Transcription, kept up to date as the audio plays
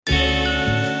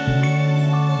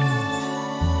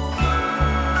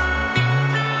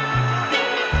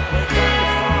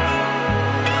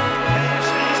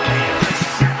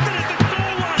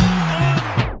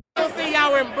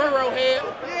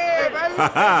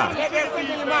Let that sink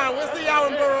in your mind. We'll see y'all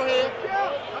in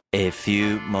Burrowhead. A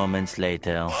few moments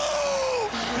later.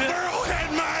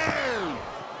 Burrowhead man!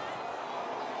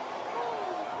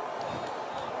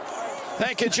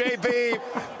 Thank you, JB.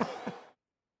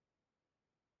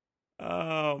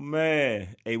 Oh,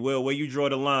 man. Hey, Will, where you draw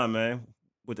the line, man,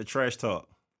 with the trash talk?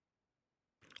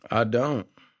 I don't.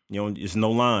 You know, it's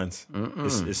no lines.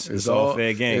 It's all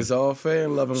fair game. It's all fair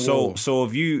and love and war. So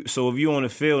if you on the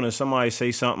field and somebody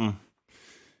say something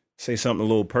a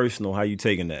little personal, how you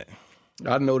taking that?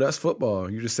 I know that's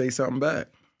football. You just say something back.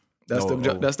 That's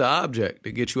the object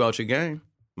to get you out your game.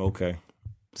 Okay.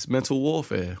 It's mental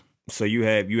warfare. So you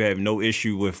have no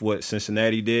issue with what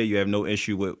Cincinnati did? You have no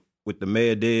issue with what the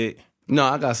mayor did? No,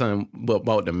 I got something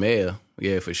about the mayor.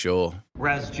 Yeah, for sure.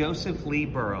 Whereas Joseph Lee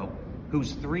Burrow,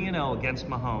 who's 3-0 against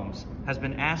Mahomes, has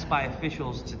been asked by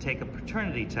officials to take a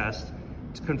paternity test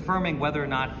confirming whether or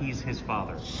not he's his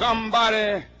father.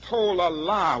 Somebody told a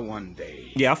lie one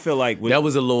day. Yeah, I feel like that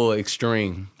was a little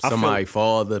extreme. Somebody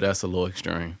father, that's a little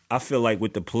extreme. I feel like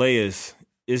with the players,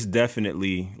 it's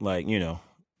definitely like, you know,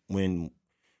 when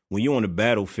you're on the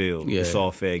battlefield, it's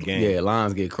all fair game. Yeah,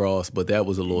 lines get crossed, but that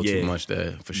was a little too much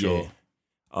there, for sure.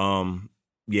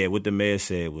 Yeah, what the mayor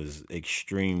said was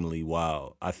extremely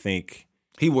wild. I think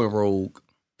he went rogue.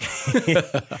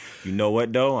 You know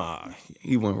what, though?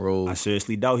 He went rogue. I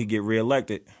seriously doubt he get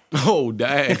reelected. Oh,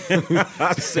 dang.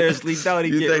 I seriously doubt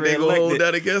he get reelected. You think they gonna hold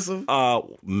that against him?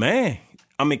 Man.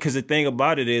 I mean, because the thing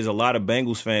about it is a lot of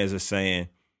Bengals fans are saying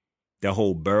that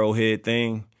whole Burrowhead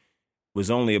thing was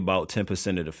only about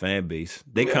 10% of the fan base.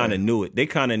 They kind of knew it. They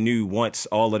kind of knew once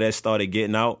all of that started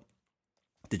getting out,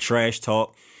 the trash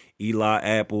talk, Eli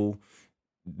Apple,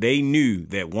 they knew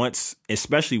that once,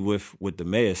 especially with what the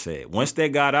mayor said, once that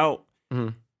got out,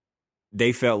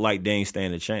 they felt like they ain't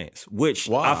stand a chance. Which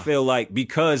I feel like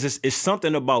because it's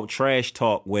something about trash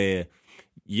talk where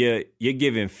you're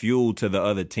giving fuel to the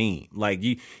other team. Like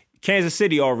Kansas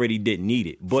City already didn't need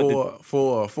it, but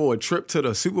for a trip to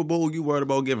the Super Bowl, you worried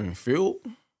about giving fuel?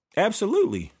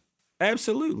 Absolutely.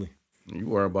 You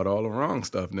worry about all the wrong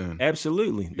stuff then.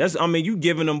 Absolutely. You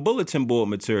giving them bulletin board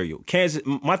material.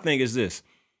 My thing is this.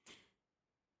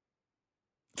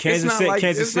 Kansas City.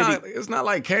 It's not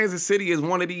like Kansas City is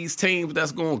one of these teams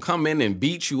that's going to come in and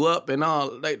beat you up and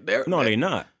all. They're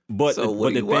not. But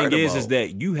the thing is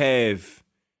that you have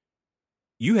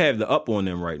the up on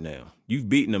them right now. You've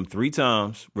beaten them 3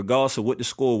 times, regardless of what the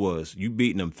score was. You've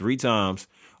beaten them 3 times.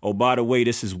 Oh, by the way,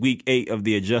 this is week 8 of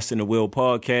the Adjusting the Will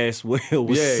podcast. Will,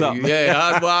 what's up? Yeah,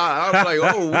 I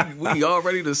was like, we all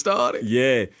ready to start it?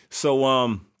 Yeah.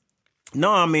 So,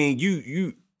 no, I mean,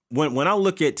 you when I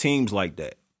look at teams like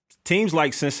that, teams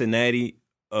like Cincinnati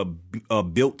are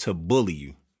built to bully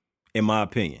you, in my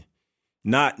opinion.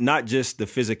 Not just the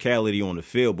physicality on the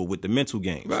field, but with the mental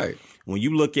games. Right. When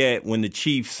you look at when the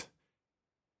Chiefs,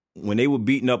 when they were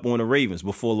beating up on the Ravens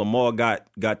before Lamar got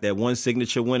that one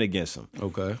signature win against them.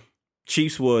 Okay.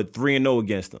 Chiefs were 3-0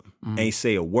 against them. Ain't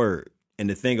say a word. And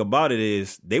the thing about it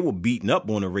is they were beating up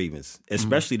on the Ravens,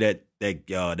 especially that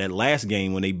last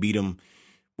game when they beat them.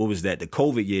 What was that? The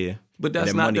COVID year. But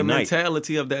that's not the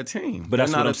mentality of that team. But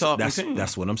that's not a talking team.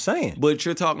 That's what I'm saying. But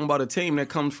you're talking about a team that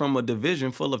comes from a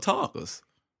division full of talkers.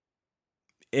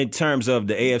 In terms of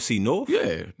the AFC North?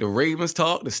 Yeah. The Ravens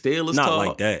talk, the Steelers talk. Not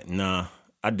like that. Nah.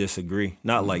 I disagree.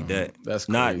 Not like that. That's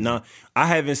crazy. I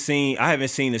haven't seen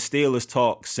the Steelers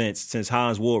talk since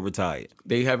Hines Ward retired.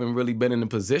 They haven't really been in a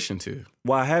position to.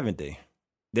 Why haven't they?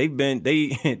 They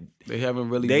haven't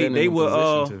really been in a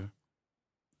position to.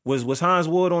 Was Hines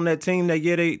Ward on that team that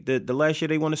year? The last year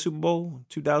they won the Super Bowl,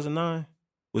 2009.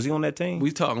 Was he on that team?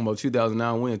 We talking about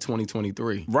 2009 win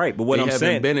 2023. Right, but what I'm saying, they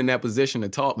haven't been in that position to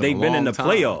talk. They've been in the time.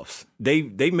 playoffs. They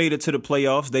made it to the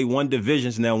playoffs. They won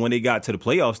divisions. Now, when they got to the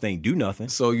playoffs, they ain't do nothing.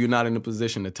 So you're not in a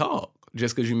position to talk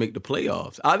just because you make the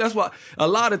playoffs. That's why a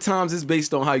lot of times it's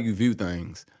based on how you view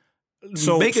things.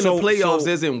 So making the playoffs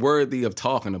isn't worthy of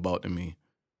talking about to me.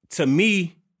 To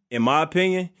me, in my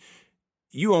opinion,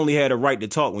 you only had a right to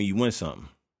talk when you win something.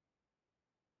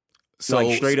 So,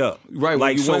 like straight up. Right,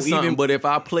 like, when you win something, but if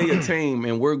I play a team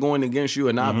and we're going against you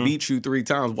and I beat you 3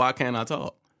 times, why can't I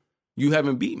talk? You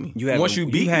haven't beat me. Once you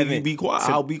beat me, you be quiet.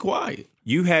 I'll be quiet.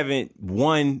 You haven't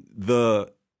won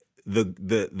the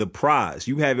prize.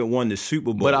 You haven't won the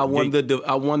Super Bowl. But I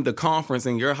won the conference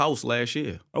in your house last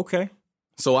year. Okay.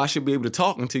 So I should be able to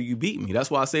talk until you beat me. That's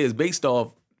why I say it's based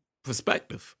off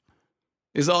perspective.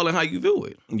 It's all in how you view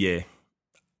it. Yeah.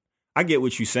 I get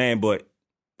what you're saying, but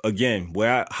again,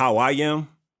 how I am,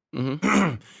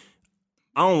 I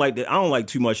don't like that. I don't like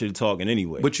too much of the talking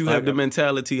anyway. But you have the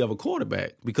mentality of a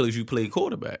quarterback because you play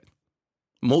quarterback.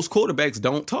 Most quarterbacks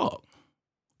don't talk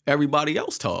everybody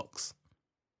else talks.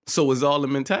 So it's all the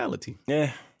mentality.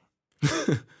 Yeah.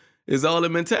 It's all the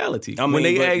mentality. I mean, when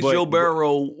they asked Joe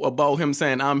Burrow about him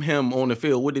saying, I'm him on the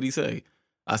field, what did he say?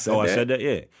 I said that,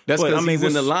 yeah. That's because he's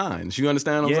in the lines. You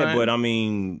understand what I'm saying? Yeah, but I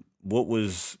mean, what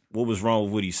was wrong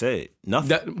with what he said?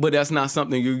 Nothing. But that's not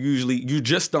something you're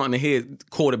just starting to hear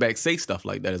quarterbacks say stuff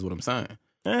like that, is what I'm saying.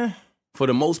 For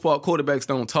the most part, quarterbacks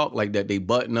don't talk like that. They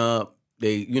button up.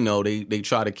 They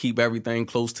try to keep everything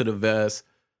close to the vest.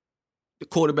 The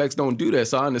quarterbacks don't do that.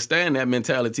 So I understand that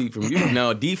mentality from you.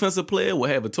 Now, a defensive player will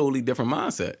have a totally different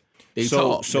mindset. They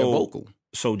talk, they're vocal.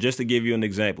 So just to give you an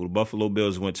example, the Buffalo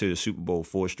Bills went to the Super Bowl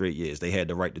 4 straight years. They had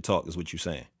the right to talk, is what you're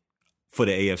saying, for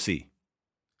the AFC.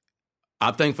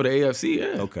 I think for the AFC,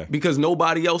 yeah. Okay. Because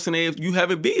nobody else in the AFC, you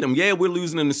haven't beat them. Yeah, we're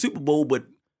losing in the Super Bowl, but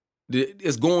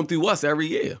it's going through us every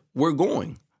year. We're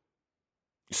going.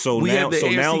 So now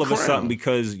all of a sudden,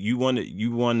 because you won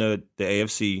the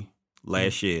AFC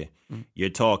last year, you're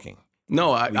talking.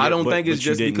 No, I don't think it's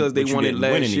just because they won it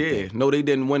last year. No, they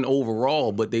didn't win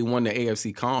overall, but they won the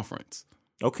AFC conference.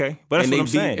 Okay, but that's what I'm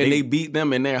saying. And they beat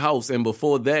them in their house, and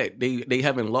before that, they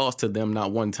haven't lost to them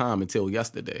not one time until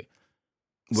yesterday.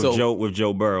 With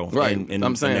Joe Burrow, right? And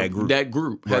I'm saying that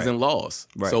group hasn't lost.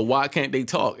 Right. So why can't they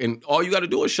talk? And all you got to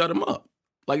do is shut them up,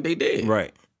 like they did.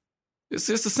 Right. It's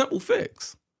just a simple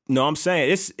fix. No, I'm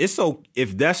saying it's so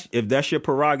if that's your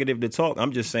prerogative to talk,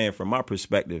 I'm just saying from my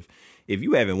perspective, if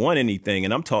you haven't won anything,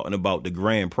 and I'm talking about the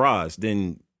grand prize,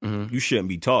 then you shouldn't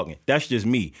be talking. That's just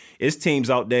me. It's teams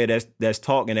out there that's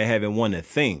talking that haven't won a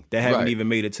thing, that haven't even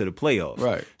made it to the playoffs.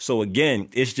 Right. So again,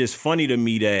 it's just funny to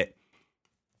me that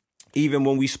even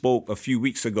when we spoke a few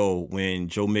weeks ago, when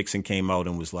Joe Mixon came out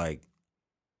and was like,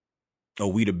 "Oh,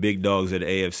 we the big dogs of the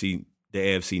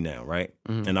AFC now, right?"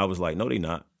 And I was like, "No, they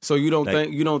not." So you don't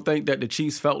think that the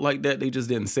Chiefs felt like that? They just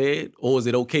didn't say it, or is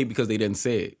it okay because they didn't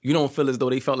say it? You don't feel as though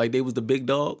they felt like they was the big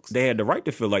dogs? They had the right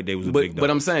to feel like they was the big dogs.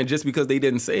 But I'm saying just because they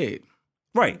didn't say it,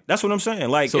 right? That's what I'm saying.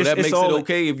 Like, so that makes it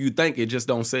okay if you think it, just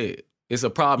don't say it. It's a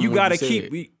problem. You got to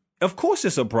keep. Of course,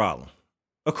 it's a problem.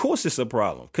 Of course, it's a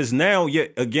problem because now,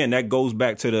 again, that goes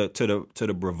back to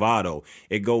the bravado.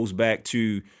 It goes back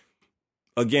to,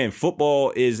 again,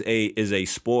 football is a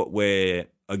sport where,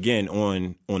 again,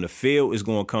 on the field is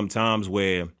going to come times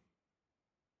where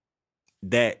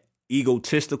that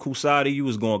egotistical side of you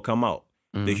is going to come out.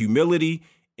 The humility,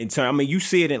 you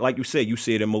see it in, like you said, you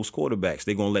see it in most quarterbacks.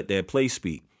 They're going to let their play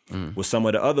speak. With some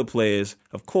of the other players,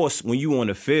 of course, when you on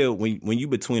the field, when you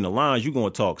between the lines, you're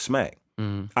going to talk smack.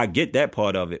 I get that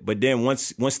part of it. But then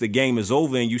once the game is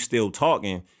over and you still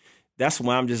talking, that's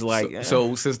why I'm just like...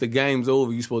 So since the game's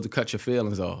over, you're supposed to cut your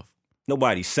feelings off.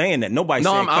 Nobody's saying that. Nobody's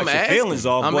saying cut your feelings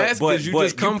off. I'm asking because you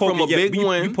just come from a big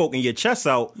win. You poking your chest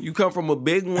out. You come from a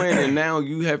big win and now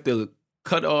you have to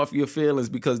cut off your feelings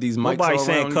because these mics are around. Nobody's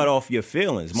saying cut off your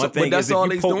feelings. But that's all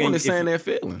they're doing is saying their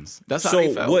feelings. That's how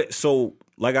they felt. So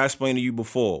like I explained to you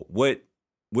before,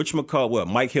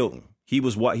 Mike Hilton, he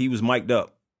was mic'd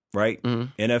up. Right?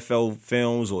 NFL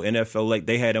films or NFL, like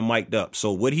they had him mic'd up.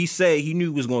 So what he said, he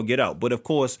knew was going to get out. But of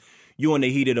course, you in the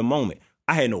heat of the moment.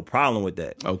 I had no problem with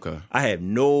that. Okay. I have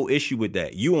no issue with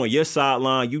that. You on your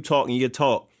sideline, you talking your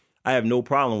talk. I have no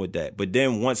problem with that. But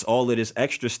then once all of this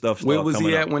extra stuff started where was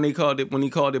he at when he called it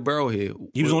Burrowhead?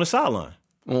 He was on the sideline.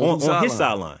 On his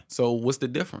sideline. So what's the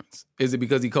difference? Is it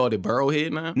because he called it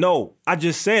Burrowhead now? No, I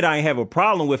just said I ain't have a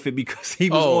problem with it because he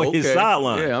was on his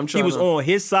sideline. Yeah, he was on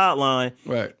his sideline.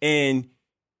 Right. And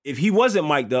if he wasn't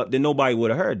mic'd up, then nobody would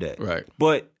have heard that. Right.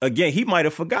 But again, he might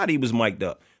have forgot he was mic'd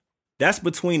up. That's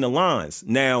between the lines.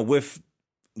 Now, with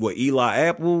what Eli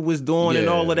Apple was doing and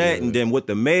all of that, and then with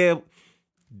the mayor,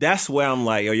 that's where I'm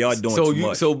like, oh, y'all doing too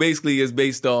much. So basically it's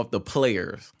based off the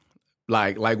players.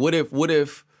 Like what if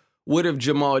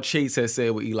Jamar Chase had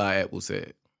said what Eli Apple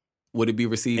said? Would it be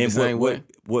received the same way?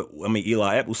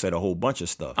 Eli Apple said a whole bunch of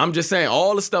stuff. I'm just saying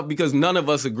all the stuff because none of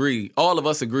us agree. All of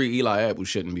us agree Eli Apple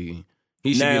shouldn't be.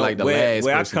 He should be like the last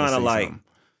person to say something.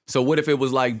 So what if it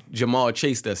was like Jamar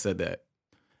Chase that said that?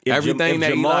 Everything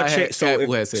that Eli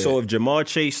Apple has said. So if Jamar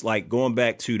Chase, like going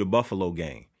back to the Buffalo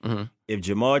game, if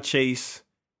Jamar Chase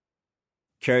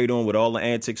carried on with all the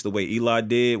antics the way Eli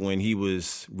did when he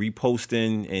was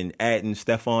reposting and adding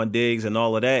Stephon Diggs and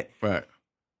all of that. Right.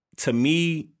 To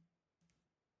me,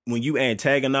 when you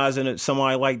antagonizing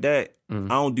somebody like that, I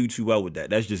don't do too well with that.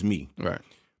 That's just me. Right.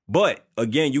 But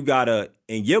again, you gotta,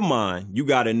 in your mind, you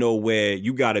gotta know where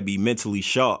you gotta be mentally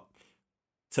sharp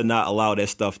to not allow that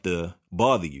stuff to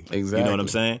bother you. Exactly. You know what I'm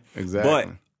saying? Exactly. But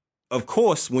of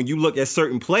course, when you look at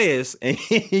certain players and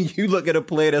you look at a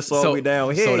player that's all the way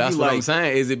down here, so that's what I'm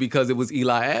saying. Is it because it was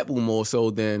Eli Apple more so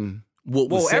than what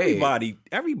was said.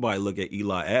 Everybody look at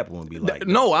Eli Apple and be like, I'm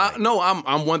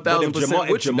 1,000%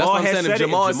 with you. That's what I'm saying. If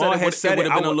Jamal said it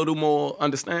would have been a little more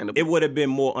understandable. It would have been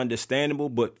more understandable,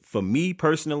 but for me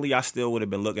personally, I still would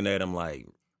have been looking at him like,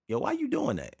 yo, why you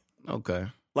doing that? Okay.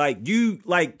 Like,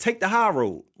 take the high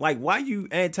road. Like, why you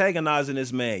antagonizing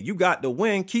this man? You got the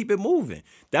win, keep it moving.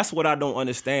 That's what I don't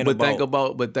understand Think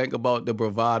about the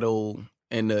bravado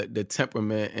and the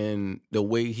temperament and the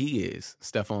way he is,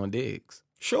 Stephon Diggs.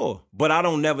 Sure, but I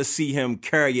don't never see him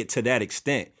carry it to that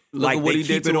extent. Look at what he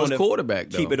did to his quarterback,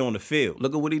 though. Keep it on the field.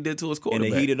 Look at what he did to his quarterback.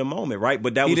 In the heat of the moment, right?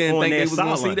 But that was on their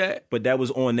sideline. But that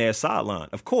was on their sideline.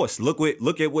 Of course, look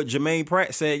at what Jermaine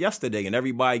Pratt said yesterday, and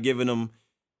everybody giving him,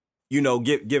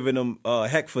 giving him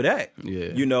heck for that.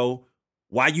 Yeah.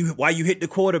 Why you hit the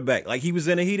quarterback? Like, he was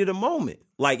in the heat of the moment.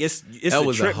 Like, it's that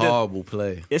was a horrible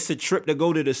play. It's a trip to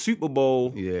go to the Super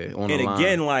Bowl. Yeah, on the line.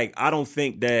 Again, like, I don't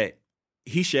think that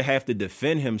he should have to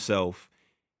defend himself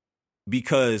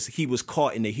because he was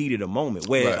caught in the heat of the moment,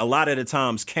 where a lot of the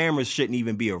times cameras shouldn't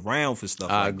even be around for stuff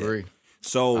like that. I agree.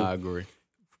 So I agree.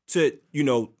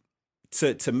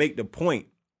 To make the point,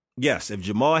 yes, if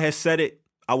Jamal had said it,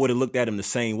 I would have looked at him the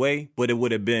same way, but it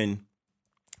would have been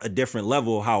a different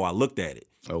level of how I looked at it.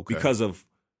 Okay. Because of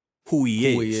who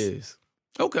he is.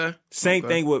 Okay. Same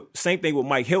thing with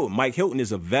Mike Hilton. Mike Hilton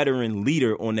is a veteran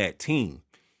leader on that team.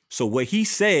 So what he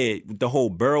said, the whole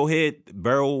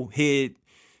barrelhead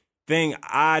thing,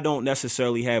 I don't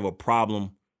necessarily have a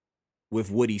problem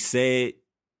with what he said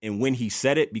and when he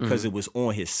said it because it was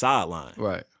on his sideline.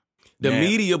 Right. The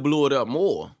media blew it up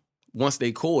more once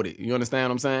they caught it. You understand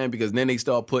what I'm saying? Because then they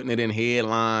start putting it in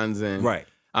headlines and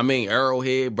I mean,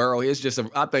 arrowhead, barrelhead. It's just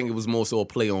I think it was more so a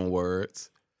play on words.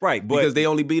 Right, but because they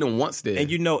only beat them once there. And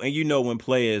when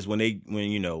players when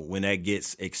that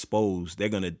gets exposed, they're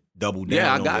gonna double down.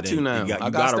 Yeah, I got to now. I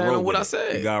got to stand on what I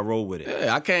said. You gotta roll with it.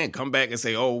 Yeah, I can't come back and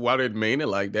say, "Oh, why didn't mean it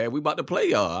like that?" We about to play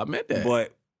y'all. I meant that.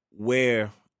 But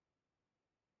where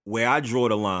I draw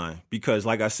the line, because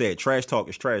like I said, trash talk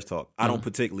is trash talk. I don't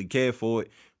particularly care for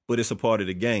it, but it's a part of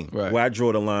the game. Right. Where I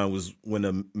draw the line was when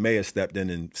the mayor stepped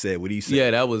in and said what he said. Yeah,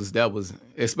 that was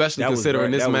especially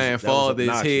considering this man's father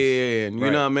is here, and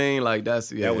you know what I mean. Like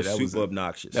that was super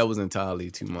obnoxious. That was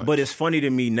entirely too much. But it's funny to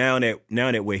me now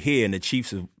that we're here and the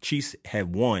Chiefs have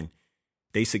won.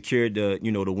 They secured the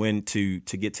win to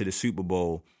get to the Super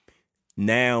Bowl.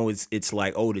 Now it's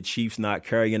like, oh, the Chiefs not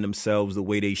carrying themselves the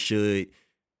way they should,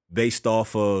 based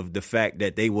off of the fact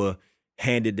that they were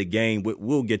handed the game.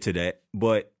 We'll get to that,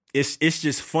 but it's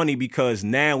just funny because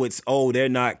now it's, oh, they're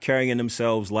not carrying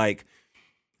themselves like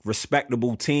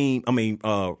respectable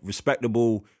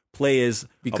players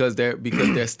because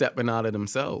they're stepping out of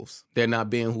themselves. They're not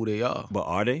being who they are. But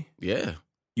are they? Yeah.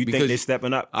 You think they're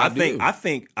stepping up? I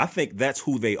think that's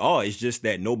who they are. It's just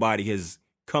that nobody has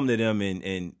come to them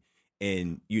and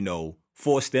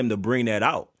forced them to bring that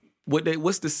out.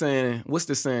 What's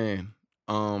the saying?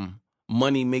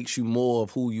 Money makes you more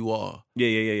of who you are.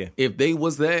 Yeah. If they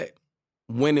was that,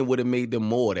 winning would have made them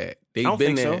more of that. They've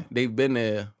been there. So. They've been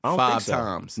there 5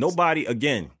 times. Nobody,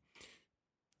 again,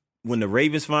 when the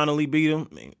Ravens finally beat them,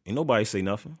 ain't nobody say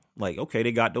nothing. Like, okay,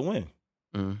 they got the win.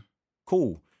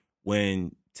 Cool.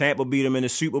 When Tampa beat them in the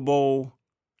Super Bowl,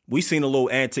 we seen a little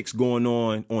antics going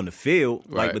on the field,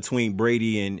 like between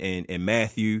Brady and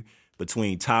Matthew,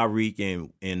 between Tyreek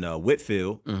and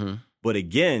Whitfield. Mm-hmm. But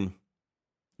again,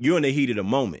 you're in the heat of the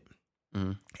moment,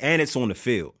 and it's on the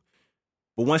field.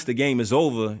 But once the game is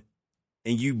over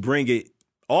and you bring it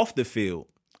off the field,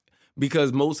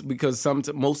 because most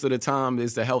of the time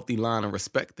there's a healthy line of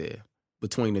respect there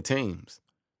between the teams.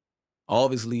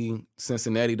 Obviously,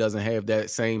 Cincinnati doesn't have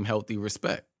that same healthy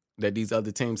respect that these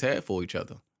other teams have for each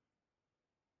other.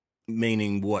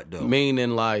 Meaning what, though?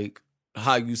 Meaning like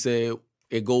how you said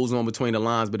it goes on between the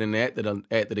lines, but then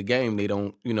after the game, they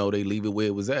don't, they leave it where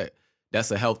it was at. That's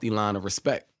a healthy line of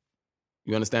respect.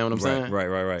 You understand what I'm saying?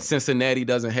 Right. Cincinnati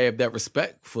doesn't have that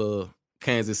respect for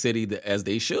Kansas City as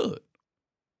they should.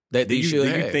 Do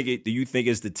you think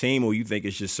it's the team, or you think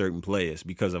it's just certain players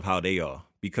because of how they are?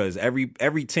 Because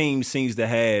every team seems to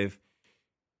have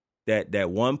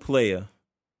that one player.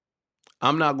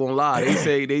 I'm not gonna lie.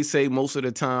 They say most of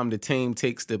the time the team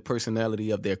takes the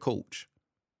personality of their coach.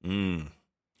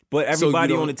 But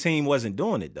everybody on the team wasn't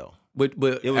doing it though. But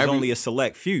it was only a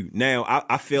select few. Now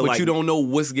I feel like, but you don't know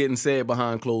what's getting said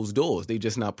behind closed doors. They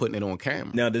just not putting it on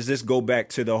camera. Now, does this go back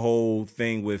to the whole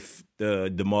thing with the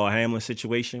Damar Hamlin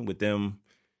situation with them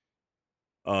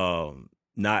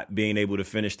not being able to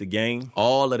finish the game?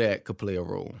 All of that could play a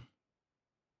role,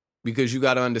 because you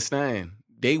got to understand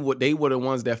they were the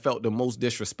ones that felt the most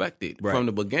disrespected from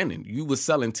the beginning. You were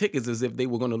selling tickets as if they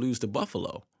were going to lose to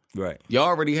Buffalo. Right. Y'all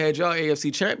already had y'all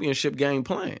AFC Championship game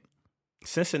planned.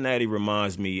 Cincinnati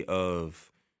reminds me. Was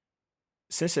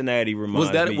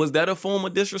that a form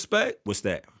of disrespect? What's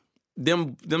that?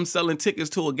 Them selling tickets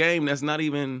to a game that's not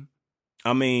even.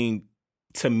 I mean,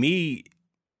 to me,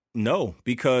 no,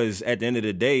 because at the end of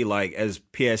the day, like as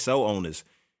PSO owners,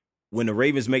 when the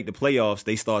Ravens make the playoffs,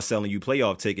 they start selling you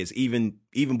playoff tickets even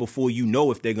before you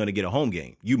know if they're going to get a home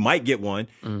game. You might get one,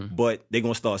 but they're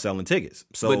going to start selling tickets.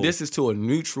 So, but this is to a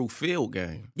neutral field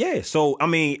game. Yeah, so I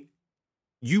mean,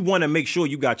 you want to make sure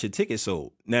you got your tickets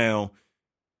sold. Now,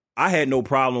 I had no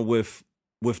problem with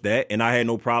that, and I had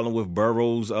no problem with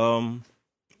Burrow's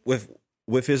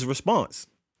with his response.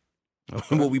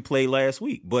 Okay. What we played last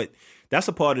week, but that's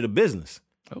a part of the business.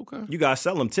 Okay, you gotta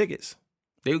sell them tickets.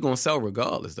 They were gonna sell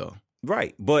regardless, though.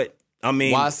 Right, but I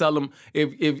mean, why sell them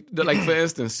if like for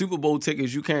instance, Super Bowl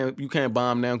tickets you can't buy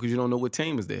them now because you don't know what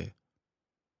team is there.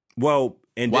 Well,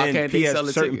 and why then can't sell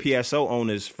the certain tickets? PSO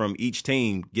owners from each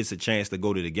team gets a chance to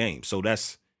go to the game. So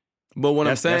that's. But what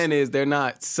I'm saying is they're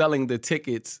not selling the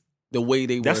tickets the way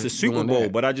they were. That's the Super Bowl.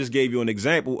 But I just gave you an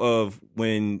example of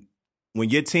when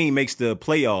your team makes the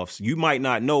playoffs, you might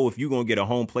not know if you're going to get a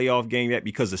home playoff game yet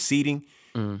because of seeding.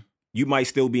 You might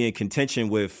still be in contention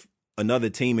with another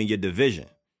team in your division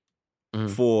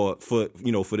for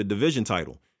the division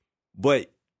title.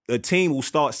 But a team will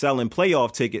start selling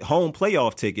home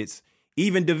playoff tickets,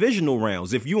 even divisional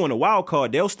rounds. If you on a wild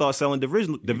card, they'll start selling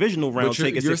divisional round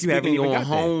tickets if you haven't even got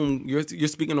home. You're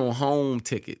speaking on home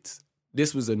tickets.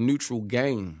 This was a neutral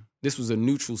game. This was a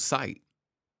neutral site.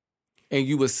 And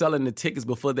you were selling the tickets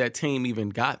before that team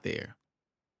even got there.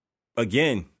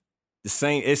 Again,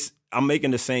 I'm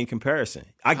making the same comparison.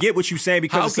 I get what you're saying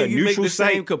because it's a neutral site. How can you make the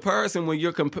same comparison when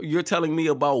you're telling me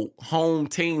about home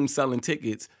teams selling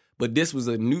tickets, but this was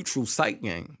a neutral site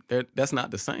game? That's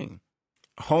not the same.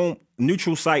 Home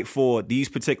neutral site for these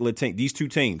particular these two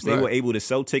teams. They were able to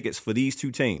sell tickets for these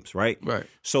two teams, right? Right.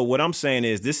 So what I'm saying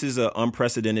is this is an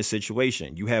unprecedented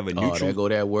situation. You have a neutral. Oh, there go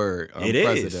that word.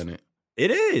 Unprecedented.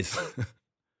 It is.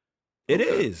 It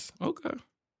is. Okay.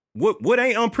 What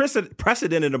ain't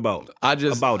unprecedented about? I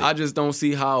just don't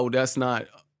see how that's not.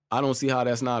 I don't see how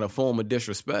that's not a form of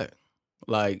disrespect.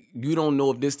 Like you don't know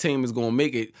if this team is going to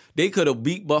make it. They could have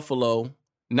beat Buffalo,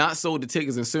 not sold the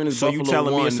tickets, and soon as Buffalo won, you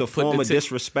telling me it's a form of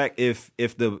disrespect if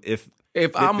the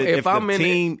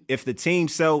team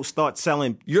start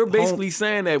selling. You're basically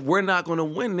saying that we're not going to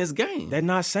win this game. They're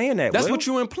not saying that. That's what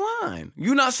you're implying.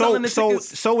 You're not selling the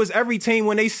tickets. So is every team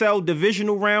when they sell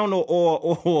divisional round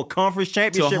or conference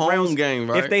championship to home rounds,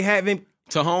 game, right? If they haven't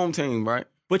to home team, right?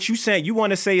 But you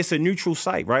want to say it's a neutral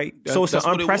site, right? So it's an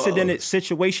unprecedented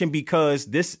situation because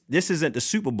this isn't the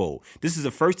Super Bowl. This is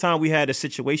the first time we had a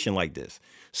situation like this.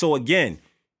 So again,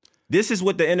 this is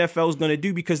what the NFL is going to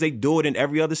do because they do it in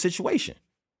every other situation.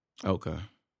 Okay.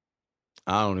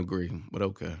 I don't agree, but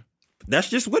okay. That's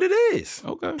just what it is.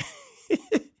 Okay.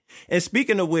 And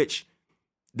speaking of which,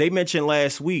 they mentioned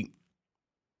last week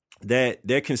that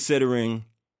they're considering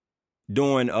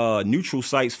doing neutral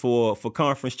sites for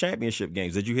conference championship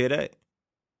games. Did you hear that?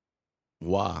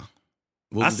 Why?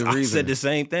 What was the reason? I said the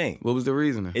same thing. What was the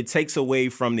reasoning? It takes away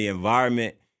from the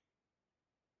environment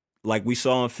like we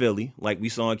saw in Philly, like we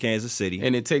saw in Kansas City.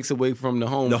 And it takes away from the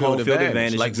home field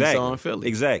advantage like exactly. we saw in Philly.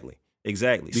 Exactly.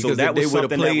 Because so that was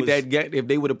something if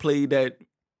they would have played that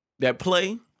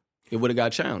play, it would have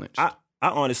got challenged. I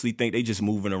honestly think they just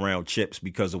moving around chips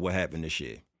because of what happened this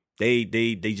year. They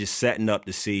just setting up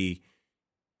to see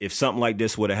if something like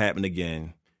this would have happened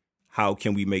again, how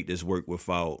can we make this work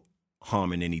without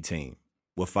harming any team?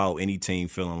 Without any team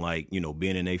feeling like,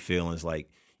 being in their feelings like,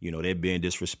 they're being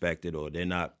disrespected or they're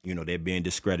not, they're being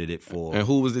discredited for. And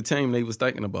who was the team they was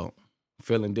thinking about?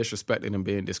 Feeling disrespected and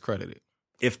being discredited?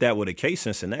 If that were the case,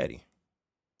 Cincinnati.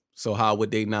 So how would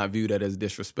they not view that as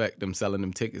disrespect, them selling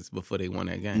them tickets before they won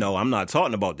that game? No, I'm not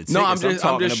talking about the tickets. No, I'm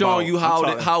just showing you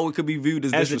how it could be viewed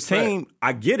as disrespect. As a team,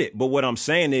 I get it. But what I'm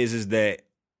saying is that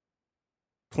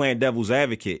playing devil's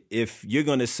advocate, if you're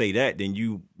going to say that, then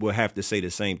you will have to say the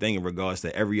same thing in regards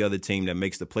to every other team that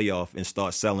makes the playoff and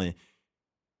starts selling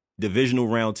divisional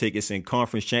round tickets and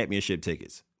conference championship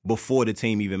tickets before the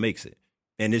team even makes it.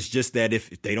 And it's just that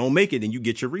if they don't make it, then you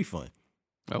get your refund.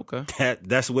 Okay.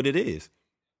 That's what it is.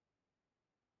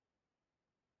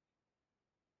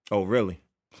 Oh, really?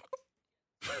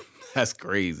 That's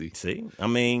crazy. See, I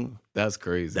mean, that's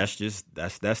crazy.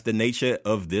 That's the nature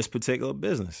of this particular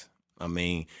business. I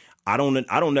mean, I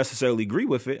don't necessarily agree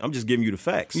with it. I'm just giving you the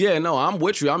facts. Yeah, no, I'm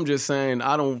with you. I'm just saying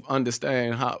I don't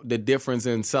understand how the difference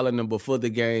in selling them before the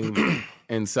game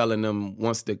and selling them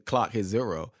once the clock hits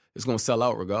zero. It's going to sell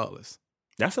out regardless.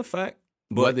 That's a fact.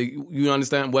 But whether you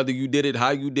understand whether you did it, how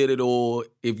you did it, or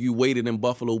if you waited in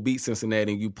Buffalo, beat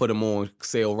Cincinnati, and you put them on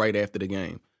sale right after the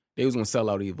game, they was gonna sell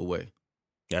out either way.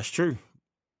 that's true.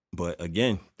 But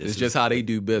again, It's just how they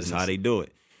do business. That's how they do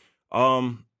it.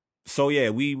 So yeah,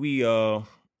 we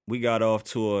got off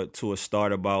to a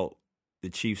start about the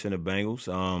Chiefs and the Bengals.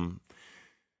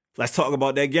 Let's talk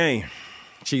about that game.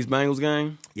 Chiefs Bengals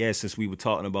game. Yeah, since we were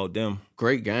talking about them.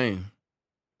 Great game.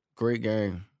 Great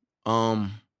game.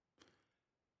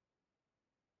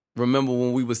 Remember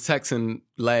when we was texting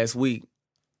last week,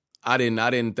 I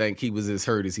didn't think he was as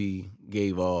hurt as he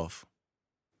gave off.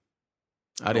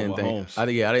 I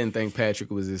didn't think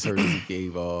Patrick was as hurt as he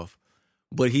gave off.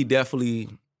 But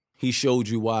he showed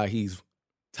you why he's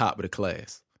top of the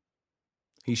class.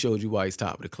 He showed you why he's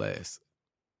top of the class.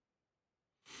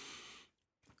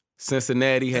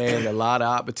 Cincinnati had a lot of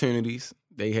opportunities.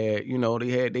 They had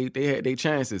their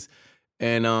chances.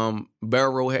 And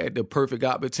Burrow had the perfect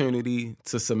opportunity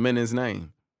to cement his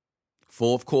name.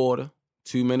 Fourth quarter,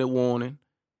 2-minute warning,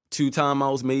 2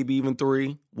 timeouts, maybe even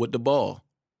 3 with the ball.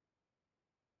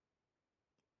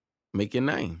 Make your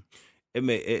name.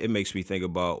 It makes me think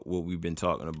about what we've been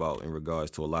talking about in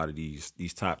regards to a lot of these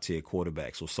top tier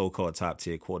quarterbacks or so-called top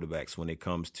tier quarterbacks when it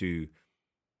comes to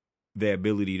their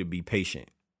ability to be patient.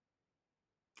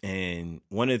 And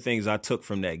one of the things I took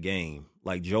from that game,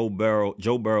 like Joe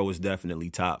Burrow is definitely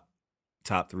top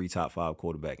 3, top 5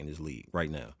 quarterback in this league right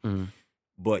now. Mm-hmm.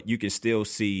 But you can still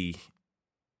see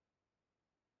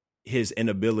his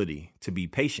inability to be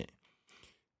patient.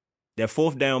 That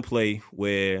fourth down play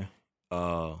where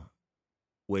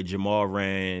Jamal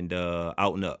ran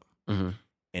out and up, and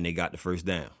they got the first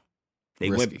down. They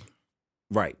Risky. went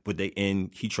right, but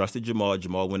he trusted Jamal.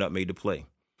 Jamal went up, made the play.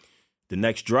 The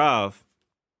next drive,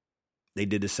 they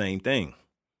did the same thing.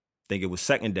 I think it was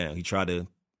second down. He tried to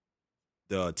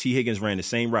T. Higgins ran the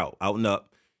same route, out and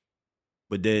up,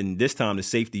 but then this time the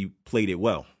safety played it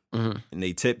well, and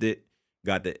they tipped it,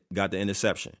 got the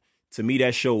interception. To me,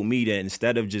 that showed me that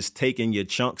instead of just taking your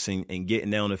chunks and getting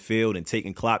down the field and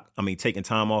taking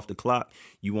time off the clock,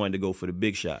 you wanted to go for the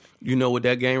big shot. You know what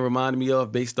that game reminded me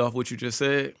of based off what you just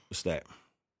said? What's that?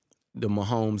 The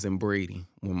Mahomes and Brady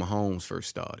when Mahomes first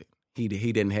started. He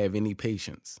didn't have any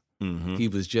patience. Mm-hmm. He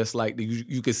was just like,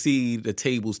 you could see the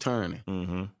tables turning.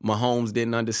 Mm-hmm. Mahomes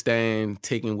didn't understand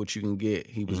taking what you can get.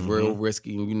 He was real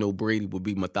risky, and Brady would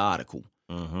be methodical.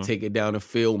 Take it down the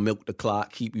field, milk the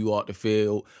clock, keep you off the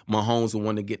field. Mahomes will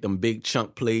want to get them big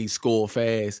chunk plays, score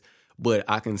fast. But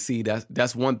I can see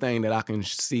that's one thing that I can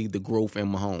see the growth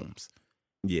in Mahomes.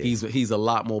 Yeah, he's a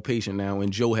lot more patient now,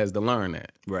 and Joe has to learn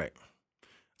that. Right.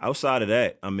 Outside of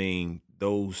that, I mean,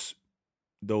 those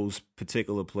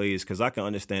particular plays, because I can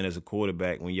understand as a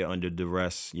quarterback when you're under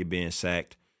duress, you're being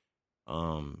sacked.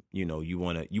 You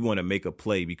want to make a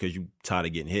play because you're tired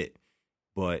of getting hit,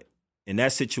 but in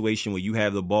that situation where you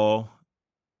have the ball,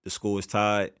 the score is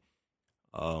tied,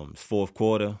 fourth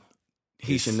quarter.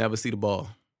 He should never see the ball.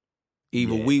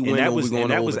 Either yeah. we win or we're going to overtime.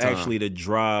 That was actually the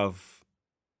drive.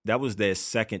 That was their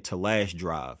second to last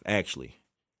drive, actually.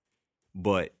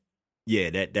 But,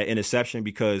 yeah, that interception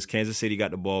because Kansas City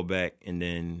got the ball back and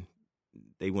then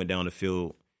they went down the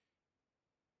field.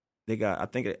 I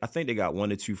think they got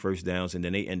 1 or 2 first downs and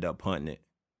then they end up punting it.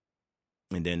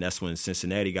 And then that's when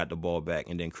Cincinnati got the ball back,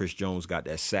 and then Chris Jones got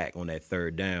that sack on that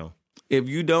third down.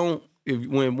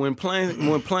 When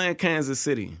playing Kansas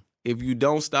City, if you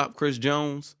don't stop Chris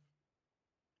Jones,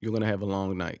 you're gonna have a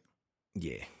long night.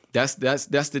 Yeah, that's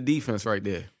the defense right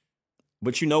there.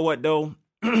 But you know what though,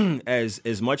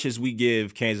 as much as we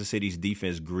give Kansas City's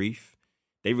defense grief,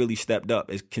 they really stepped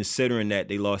up. Considering that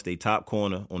they lost their top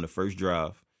corner on the first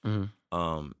drive, and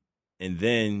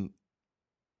then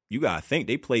you gotta think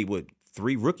they played with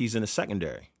 3 rookies in the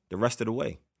secondary the rest of the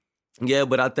way. Yeah,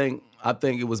 but I think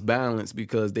it was balanced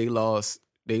because they lost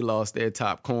their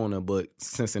top corner, but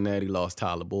Cincinnati lost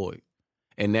Tyler Boyd.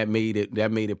 And that made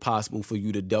it possible for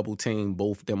you to double team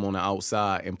both them on the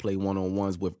outside and play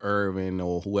one-on-ones with Irvin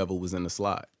or whoever was in the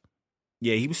slot.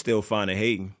 Yeah, he was still finding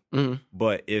Hayden. Mm-hmm.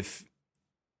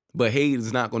 But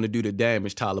Hayden's not going to do the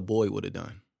damage Tyler Boyd would have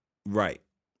done. Right.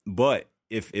 But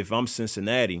if I'm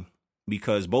Cincinnati,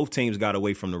 because both teams got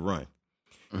away from the run,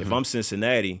 if I'm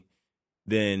Cincinnati,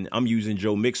 then I'm using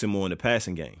Joe Mixon more in the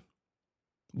passing game.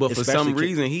 But for some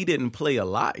reason, he didn't play a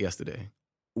lot yesterday.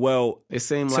 Well, it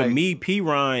seemed to me, P.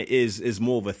 Ryan is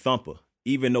more of a thumper,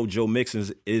 even though Joe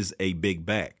Mixon is a big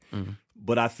back. Mm-hmm.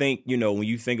 But I think, when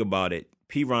you think about it,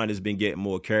 P. Ryan has been getting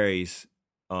more carries,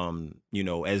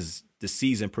 as the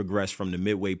season progressed from the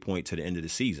midway point to the end of the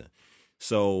season.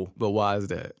 So, but why is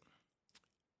that?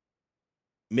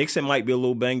 Mixon might be a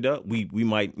little banged up. We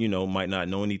might not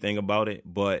know anything about it,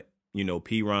 but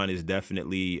Perine is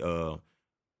definitely a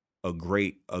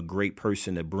great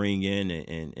person to bring in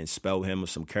and spell him with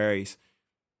some carries.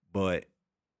 But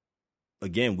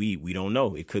again, we don't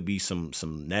know. It could be some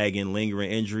nagging,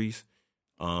 lingering injuries,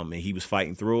 and he was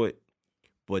fighting through it.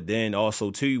 But then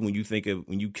also too, when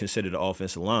you consider the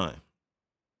offensive line,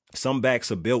 some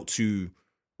backs are built to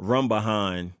run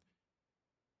behind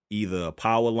either a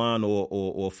power line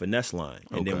or finesse line.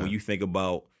 And then when you think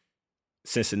about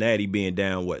Cincinnati being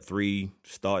down, 3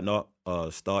 starting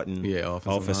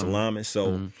offensive linemen.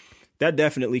 So that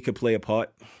definitely could play a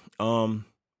part.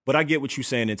 But I get what you're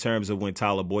saying in terms of when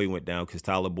Tyler Boyd went down, because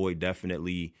Tyler Boyd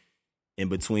definitely, in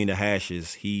between the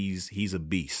hashes, he's a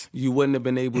beast. You wouldn't have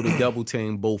been able to double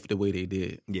team both the way they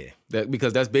did. Yeah.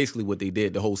 Because that's basically what they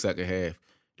did the whole second half.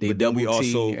 They double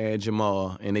team and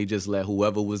Jamal, and they just let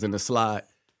whoever was in the slot.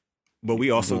 But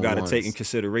we also got to take in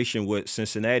consideration what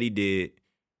Cincinnati did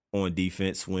on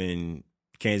defense when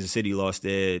Kansas City lost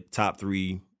their top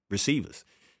 3 receivers.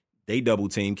 They double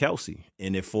teamed Kelsey,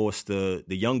 and it forced the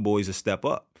young boys to step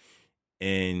up.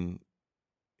 And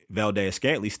Valdez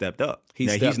Scantling stepped up.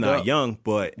 He's not young,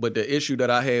 but the issue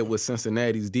that I had with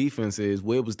Cincinnati's defense is,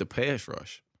 where was the pass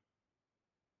rush?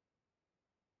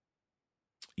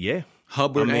 Yeah.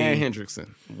 Hubbard and Hendrickson.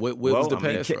 Where was the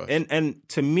pass rush? And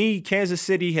to me, Kansas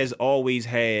City has always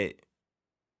had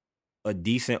a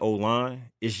decent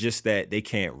O-line. It's just that they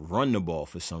can't run the ball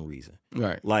for some reason.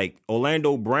 Right. Like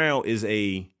Orlando Brown is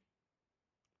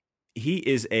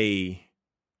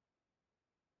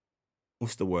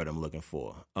what's the word I'm looking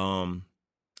for?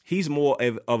 He's more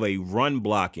of a run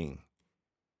blocking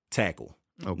tackle,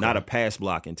 not a pass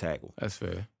blocking tackle. That's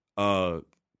fair.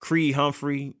 Creed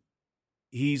Humphrey,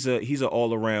 he's an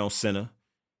all around center.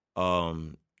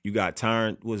 You got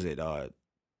Tyree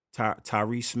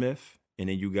Smith, and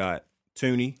then you got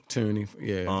Tooney.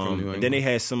 Yeah. And then they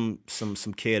had some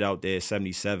kid out there,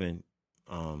 77.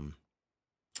 I'm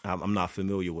not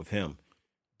familiar with him.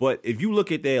 But if you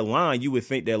look at their line, you would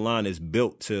think their line is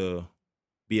built to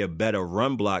be a better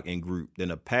run blocking group than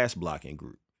a pass blocking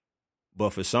group. But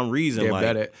for some reason,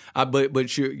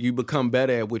 but you become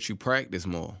better at what you practice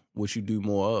more, what you do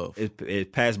more of. It's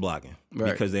pass blocking,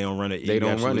 right? Because they don't run it. They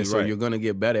don't run it, so right. You're gonna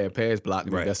get better at pass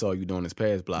blocking. Right. If that's all you're doing is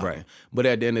pass blocking. Right. But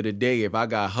at the end of the day, if I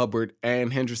got Hubbard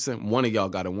and Henderson, one of y'all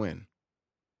got to win.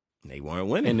 They weren't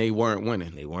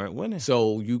winning.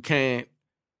 So you can't.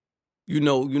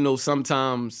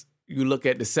 Sometimes you look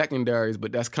at the secondaries,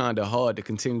 but that's kind of hard to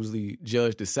continuously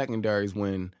judge the secondaries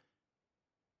when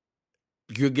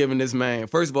you're giving this man,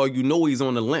 first of all, he's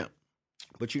on the limp.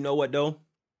 But you know what, though?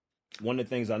 One of the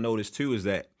things I noticed, too, is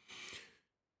that,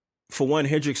 for one,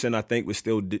 Hendrickson, I think, was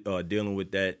still dealing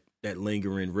with that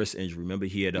lingering wrist injury. Remember,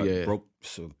 he had broke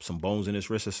some bones in his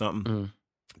wrist or something? Mm.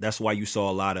 That's why you saw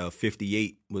a lot of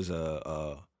 58 was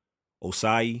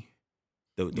Osai.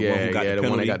 The one who got the penalty.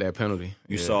 One that got that penalty.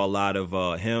 You saw a lot of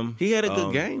him. He had a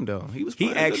good game, though.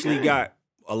 He actually got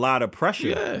a lot of pressure.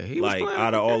 Yeah, he was like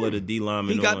out of all of the D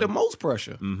linemen. He got the most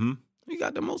pressure. Mm-hmm. He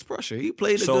got the most pressure. He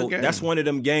played a good game. That's one of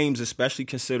them games, especially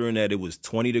considering that it was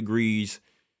 20 degrees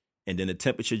and then the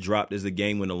temperature dropped as the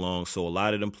game went along. So a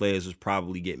lot of them players was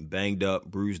probably getting banged up,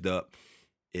 bruised up.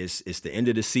 It's the end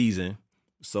of the season.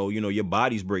 So, your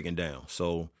body's breaking down.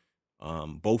 So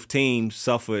both teams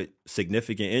suffered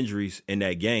significant injuries in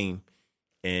that game.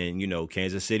 And,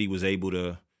 Kansas City was able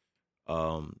to,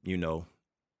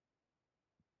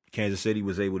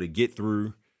 get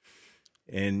through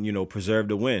and, preserve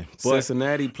the win. But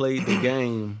Cincinnati played the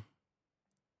game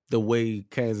the way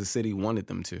Kansas City wanted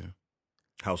them to.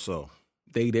 How so?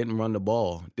 They didn't run the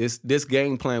ball. This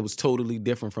game plan was totally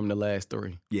different from the last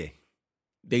 3. Yeah.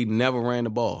 They never ran the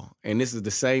ball. And this is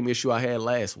the same issue I had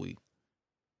last week.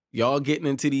 Y'all getting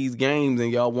into these games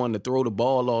and y'all wanting to throw the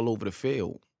ball all over the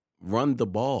field. Run the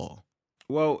ball.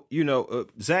 Well,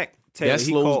 Zach Taylor,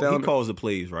 he calls the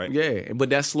plays, right? Yeah,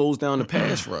 but that slows down the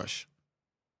pass rush.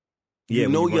 Yeah,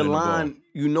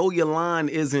 your line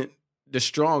isn't the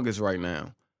strongest right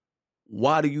now.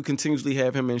 Why do you continuously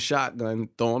have him in shotgun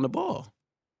throwing the ball?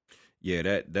 Yeah,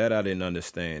 that I didn't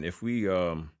understand. If we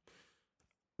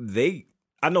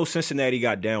I know Cincinnati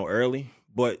got down early,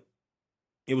 but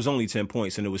it was only 10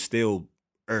 points and it was still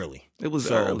early. It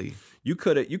was early. You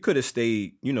could have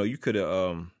stayed, you could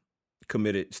have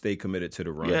stayed committed to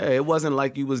the run. Yeah, it wasn't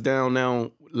like you was down now.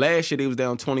 Last year they was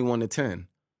down 21-10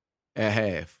 at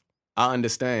half. I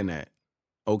understand that.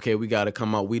 Okay, we got to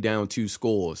come out. We down 2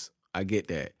 scores. I get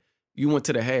that. You went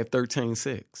to the half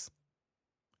 13-6.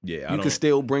 Yeah, you can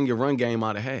still bring your run game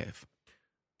out of half.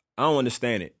 I don't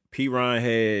understand it. Perine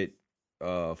had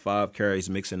 5 carries.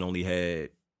 Mixon only had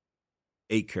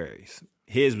 8 carries.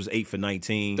 His was 8 for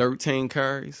 19. 13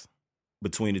 carries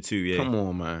Between the two, yeah. Come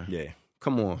on, man. Yeah.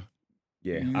 Come on.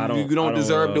 Yeah. You don't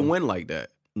deserve to win like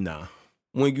that. Nah.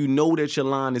 When you know that your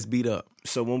line is beat up.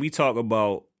 So when we talk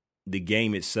about the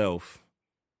game itself,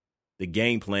 the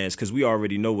game plans, because we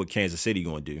already know what Kansas City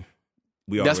going to do.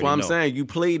 That's why I'm saying you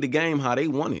played the game how they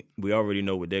want it. We already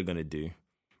know what they're going to do.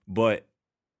 But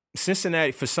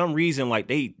Cincinnati, for some reason, like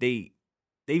they've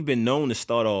been known to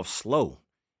start off slow,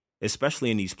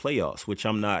 especially in these playoffs, which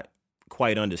I'm not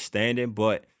quite understanding.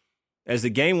 But as the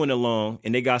game went along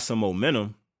and they got some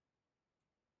momentum,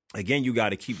 again, you got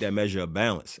to keep that measure of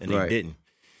balance, and they didn't.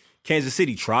 Kansas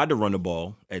City tried to run the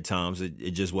ball at times.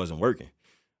 It just wasn't working.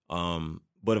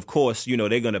 But, of course, they're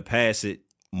going to pass it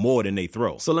more than they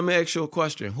throw. So let me ask you a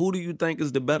question. Who do you think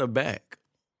is the better back?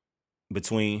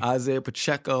 Between Isaiah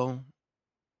Pacheco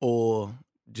or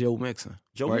Joe Mixon?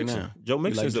 Joe right Mixon. now. Joe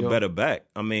Mixon's a better back.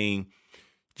 I mean,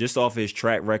 just off his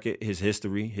track record, his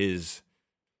history, his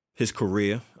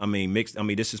career. I mean,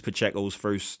 this is Pacheco's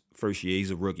first year.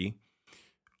 He's a rookie.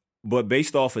 But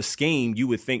based off of scheme, you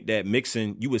would think that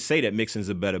you would say that Mixon's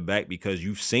a better back because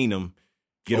you've seen him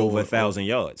get over 1,000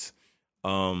 yards.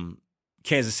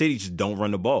 Kansas City just don't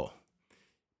run the ball.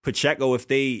 Pacheco, if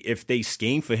they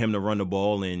scheme for him to run the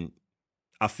ball, and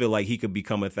I feel like he could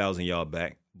become 1,000-yard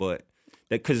back, but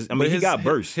because he got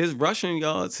burst. His rushing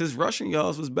yards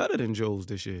was better than Joe's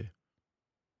this year.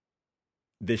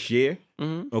 This year,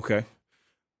 okay.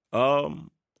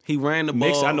 He ran the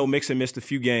ball. I know Mixon missed a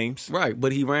few games, right?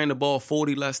 But he ran the ball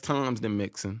 40 less times than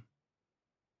Mixon.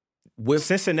 With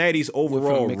Cincinnati's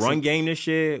overall run game this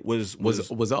year was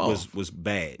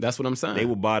bad. That's what I'm saying. They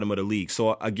were bottom of the league.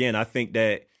 So again, I think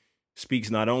that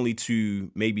speaks not only to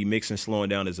maybe Mixon slowing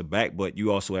down as a back, but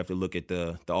you also have to look at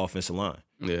the offensive line.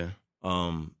 Yeah.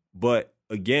 But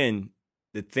again,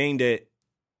 the thing that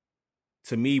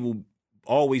to me will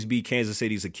always be Kansas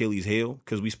City's Achilles heel,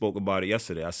 because we spoke about it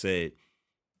yesterday. I said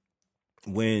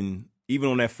even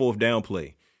on that 4th down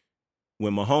play,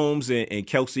 when Mahomes and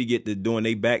Kelsey get to doing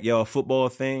their backyard football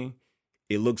thing,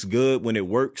 it looks good when it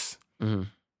works. Mm-hmm.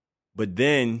 But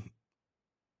then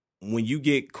when you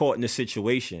get caught in a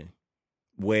situation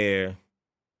where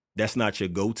that's not your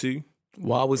go-to.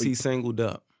 Why was he singled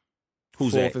up?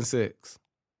 Who's 4th that? and 6.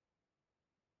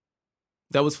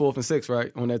 That was 4th and 6,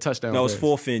 right? On that touchdown. No, it was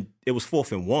 4th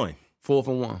and 1. 4th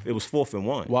and 1. It was 4th and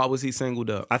 1. Why was he singled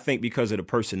up? I think because of the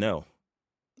personnel.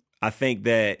 I think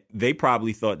that they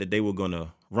probably thought that they were going to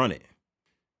run it.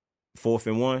 4th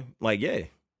and 1, yeah.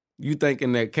 You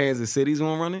thinking that Kansas City's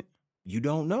going to run it? You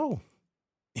don't know.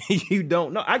 You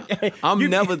don't know. I'm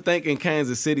never thinking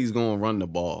Kansas City's going to run the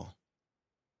ball.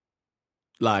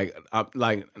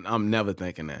 I'm never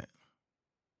thinking that.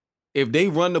 If they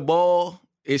run the ball,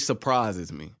 it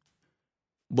surprises me.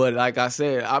 But like I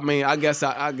said, I guess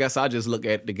I just look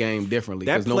at the game differently,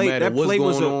 because no matter what's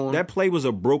going on, that play was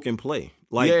a broken play.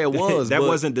 It was. That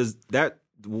wasn't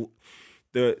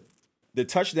the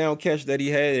touchdown catch that he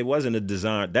had. It wasn't a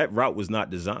design. That route was not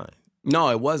designed. No,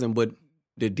 it wasn't. But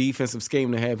the defensive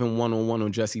scheme to have him 1-on-1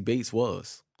 on Jesse Bates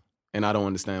was, and I don't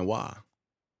understand why.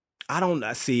 I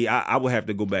don't see. I would have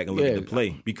to go back and look at the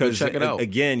play, because check it out.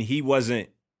 Again, he wasn't.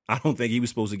 I don't think he was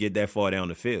supposed to get that far down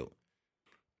the field.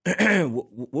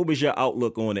 What was your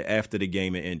outlook on it after the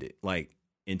game had ended? Like,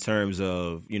 in terms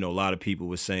of, a lot of people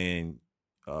were saying,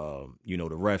 the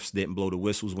refs didn't blow the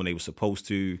whistles when they were supposed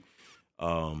to.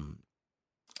 I'm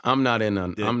not in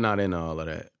all of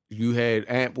that. You had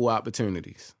ample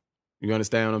opportunities. You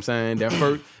understand what I'm saying?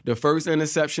 The first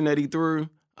interception that he threw,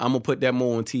 I'm gonna put that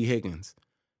more on T. Higgins,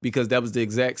 because that was the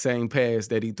exact same pass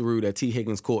that he threw that T.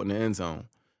 Higgins caught in the end zone.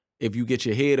 If you get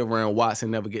your head around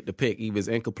Watson never get the pick, either it's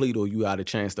incomplete or you had a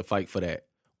chance to fight for that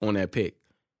on that pick.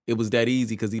 It was that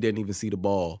easy because he didn't even see the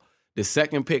ball. The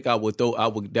second pick I would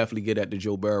definitely get at the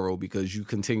Joe Burrow, because you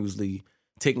continuously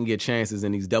taking your chances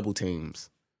in these double teams.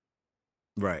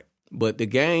 Right. But the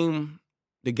game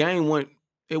went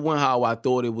how I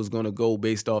thought it was going to go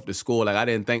based off the score. Like, I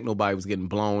didn't think nobody was getting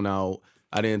blown out.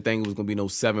 I didn't think it was going to be no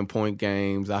 7-point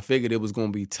games. I figured it was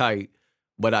going to be tight,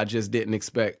 but I just didn't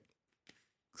expect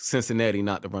Cincinnati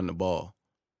not to run the ball.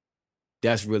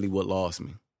 That's really what lost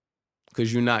me.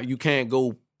 Because you can't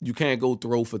go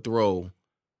throw for throw,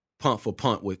 punt for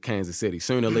punt with Kansas City.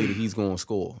 Sooner or later he's going to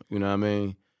score. You know what I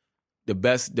mean? The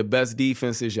best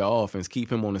defense is your offense.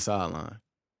 Keep him on the sideline.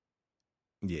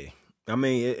 Yeah. I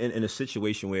mean, in a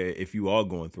situation where if you are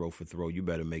going throw for throw, you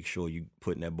better make sure you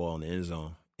putting that ball in the end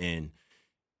zone. And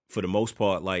for the most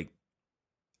part, like,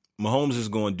 Mahomes is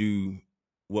going to do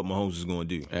what Mahomes is going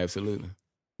to do. Absolutely.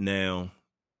 Now,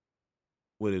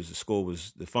 what is the score?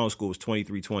 The final score was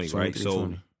 23-20, right?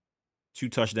 So 2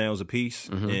 touchdowns apiece,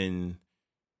 and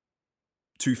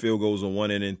 2 field goals on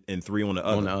one end and 3 on the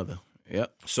other. On the other,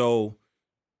 yep. So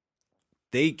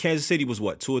Kansas City was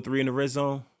what, 2 or 3 in the red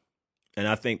zone, and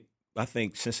I think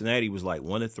Cincinnati was like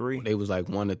 1 or 3. They was like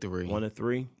 1 or 3. 1 or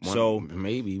 3. So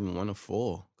maybe even 1 or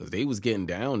 4 because they was getting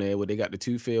down there where they got the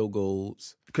 2 field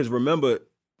goals. Because remember,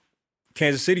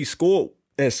 Kansas City scored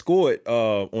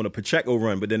on a Pacheco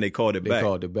run, but then they called it back. They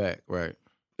called it back, right?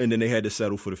 And then they had to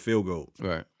settle for the field goal.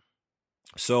 Right.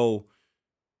 So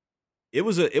it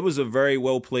was a very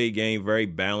well played game, very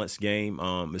balanced game.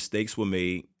 Mistakes were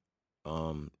made,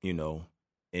 and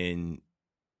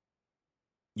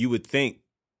you would think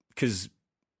because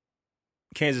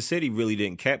Kansas City really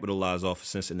didn't capitalize off of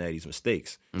Cincinnati's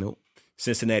mistakes. Nope.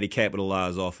 Cincinnati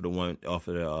capitalized off of the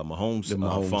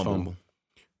Mahomes, fumble.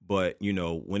 But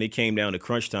when it came down to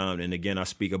crunch time, and again I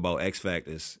speak about X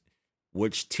factors,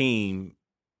 which team's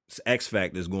X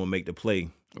factor is going to make the play?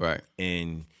 Right.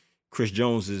 And Chris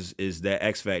Jones is that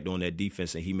X factor on that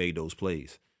defense, and he made those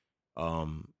plays.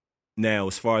 Now,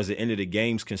 as far as the end of the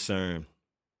game's concerned,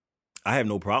 I have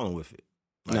no problem with it.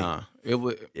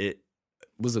 It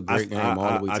was a great game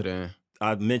all the way to the end.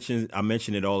 I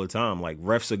mention it all the time. Like,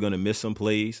 refs are going to miss some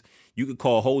plays. You could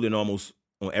call holding almost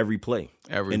on every play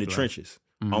in the trenches.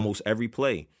 Mm-hmm. Almost every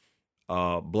play.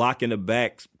 Blocking the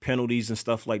back, penalties and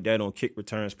stuff like that on kick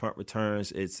returns, punt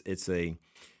returns.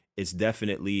 It's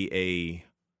definitely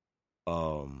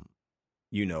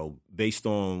based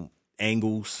on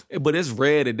angles. But it's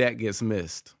rare that gets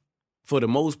missed. For the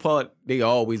most part, they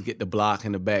always get the block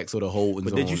in the back, so the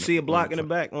holding's on. But did you see a block in the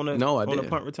back on the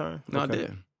punt return? No, okay. I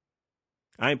did.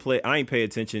 I ain't pay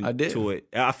attention to it.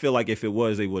 I feel like if it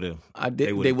was, they would have.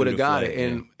 They would have got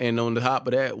it. And on the top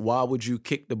of that, why would you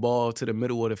kick the ball to the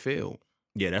middle of the field?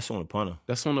 Yeah, that's on the punter.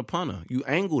 That's on the punter. You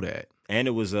angle that. And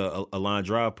it was a line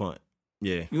drive punt.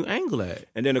 Yeah, you angle that.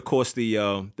 And then of course the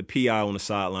PI on the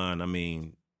sideline. I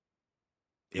mean,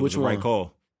 it was the right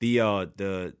call.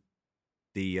 The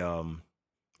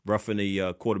roughing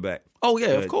the quarterback. Oh yeah,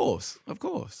 of course.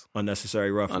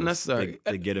 Unnecessary roughing. Unnecessary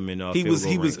to get him in.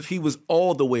 He was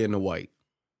all the way in the white.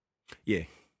 Yeah.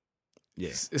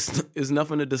 It's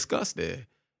nothing to discuss there.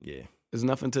 Yeah, there's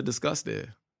nothing to discuss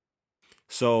there.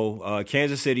 So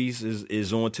Kansas City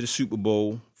is on to the Super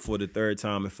Bowl for the 3rd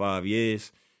time in 5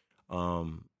 years.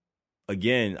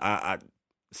 Again,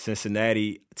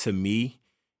 Cincinnati, to me,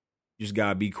 you just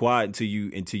gotta be quiet until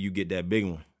you get that big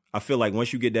one. I feel like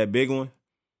once you get that big one,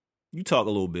 you talk a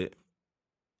little bit.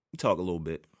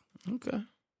 Okay.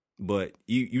 But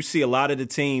you see a lot of the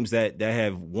teams that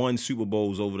have won Super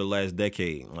Bowls over the last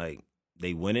decade, like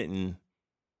they win it and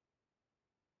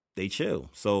they chill.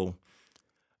 So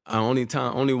only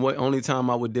time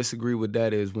I would disagree with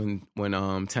that is when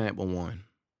Tampa won.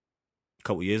 A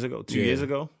couple years ago, 2 years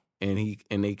ago. And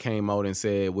they came out and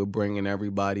said, we're bringing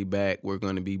everybody back. We're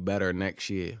going to be better next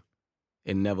year.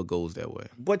 It never goes that way.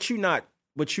 But you're not.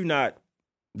 That's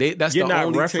you're the not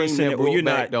only referencing team that it, brought you're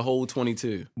back not, the whole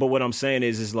 22. But what I'm saying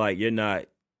is like you're not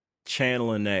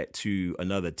channeling that to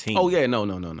another team. Oh yeah, no.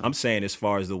 I'm saying as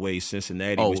far as the way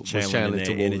Cincinnati was channeling that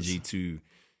energy to,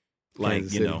 like,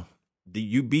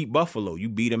 you beat Buffalo, you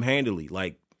beat them handily.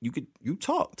 Like you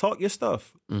talk your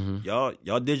stuff. Mm-hmm.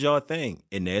 Y'all did y'all thing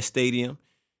in their stadium,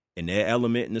 in their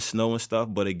element in the snow and stuff.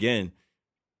 But again,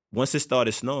 once it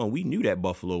started snowing, we knew that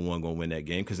Buffalo wasn't going to win that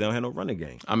game because they don't have no running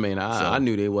game. I mean, I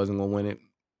knew they wasn't going to win it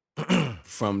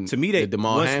from to me, the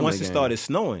DeMar Hamlin once it game. started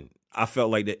snowing, I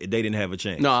felt like they didn't have a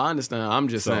chance. No, I understand. I'm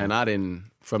just saying I didn't,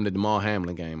 from the DeMar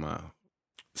Hamlin game, I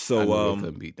knew they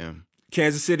couldn't beat them.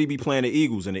 Kansas City be playing the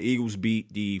Eagles, and the Eagles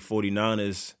beat the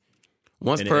 49ers.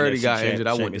 Once Purdy got injured,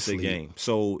 I went to sleep. Game.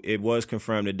 So it was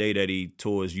confirmed today that he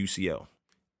tore his UCL,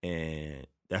 and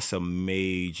that's a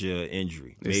major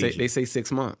injury. They say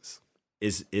 6 months.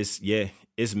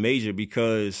 It's major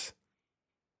because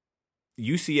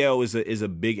UCL is a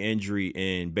big injury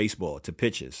in baseball to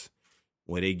pitchers,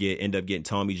 where they end up getting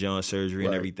Tommy John surgery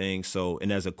and everything. So,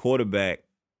 and as a quarterback,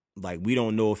 like, we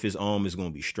don't know if his arm is going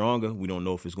to be stronger. We don't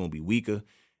know if it's going to be weaker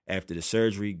after the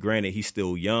surgery. Granted, he's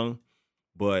still young,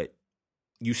 but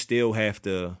you still have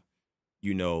to,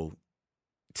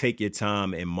 take your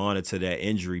time and monitor that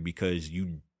injury because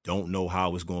you don't know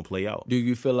how it's going to play out. Do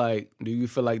you feel like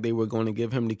they were going to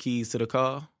give him the keys to the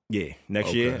car? Yeah,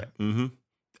 next year. Mm-hmm.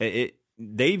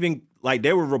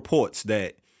 There were reports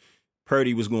that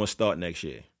Purdy was going to start next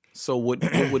year. So what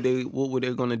were they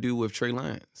going to do with Trey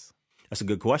Lance? That's a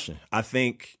good question. I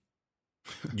think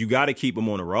you got to keep him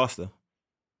on the roster,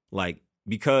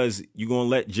 because you're going to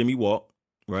let Jimmy walk,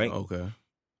 right? Okay.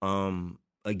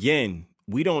 Again,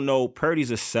 we don't know.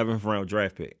 Purdy's a 7th round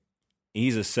draft pick.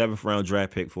 He's a 7th round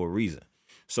draft pick for a reason.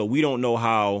 So we don't know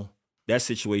how that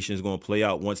situation is going to play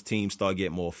out once teams start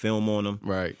getting more film on him.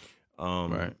 Right.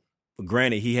 Right. But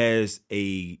granted, he has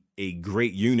a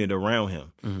great unit around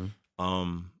him.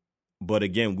 Mm-hmm. But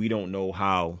again, we don't know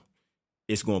how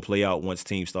it's going to play out once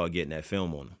teams start getting that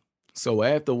film on him. So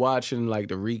after watching like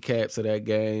the recaps of that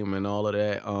game and all of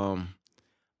that,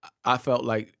 I felt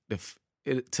like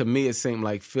to me it seemed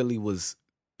like Philly was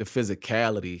the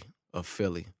physicality of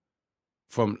Philly.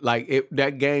 From like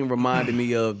that game reminded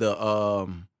me of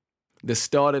the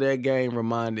start of that game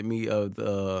reminded me of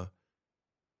the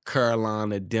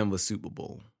Carolina-Denver Super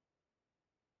Bowl.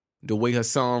 The way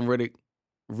Hassan Reddick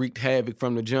wreaked havoc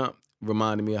from the jump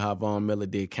reminded me of how Von Miller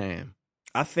did Cam.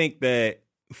 I think that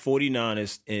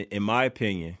 49ers, in my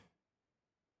opinion,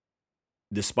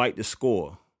 despite the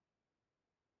score,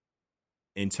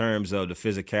 in terms of the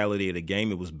physicality of the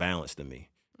game, it was balanced to me.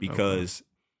 Because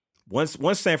once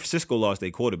San Francisco lost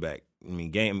their quarterback, I mean,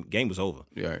 game was over.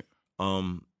 Yeah.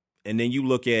 And then you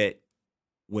look at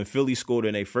when Philly scored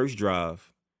in their first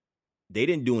drive, they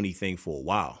didn't do anything for a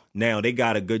while. Now, they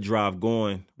got a good drive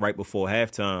going right before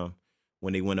halftime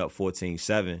when they went up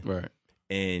 14-7. Right.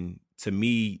 And to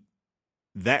me,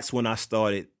 that's when I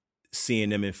started seeing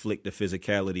them inflict the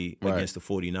physicality against the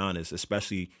 49ers,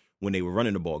 especially when they were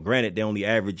running the ball. Granted, they only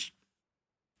averaged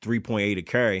 3.8 a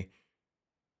carry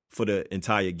for the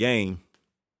entire game,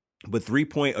 but 3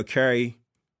 a carry,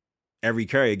 every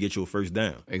carry will get you a first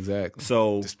down. Exactly.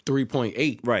 So it's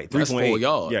 3.8. Right. 3.8. That's 4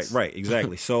 yards. Yeah, right,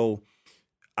 exactly. So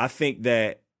I think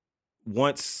that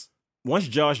once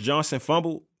Josh Johnson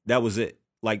fumbled, that was it.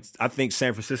 Like, I think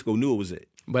San Francisco knew it was it.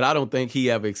 But I don't think he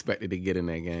ever expected to get in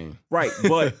that game. Right.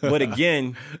 But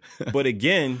again,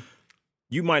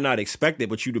 you might not expect it,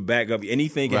 but you to back up,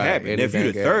 anything can happen. And if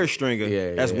you're the third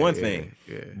stringer, that's one thing.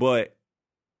 Yeah. But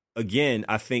again,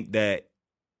 I think that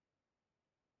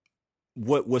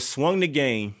what swung the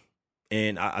game,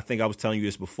 and I think I was telling you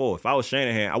this before, if I was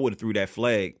Shanahan, I would have threw that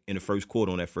flag in the first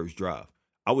quarter on that first drive.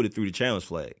 I would have threw the challenge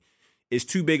flag. It's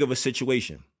too big of a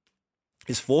situation.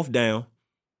 It's fourth down.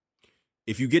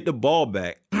 If you get the ball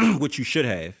back, which you should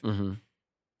have,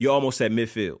 you're almost at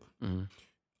midfield.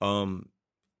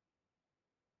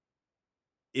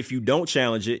 If you don't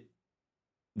challenge it,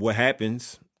 what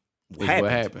happens? What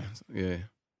happens? Yeah.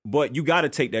 But you got to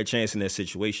take that chance in that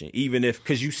situation, even if,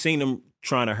 because you've seen them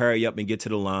trying to hurry up and get to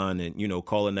the line and,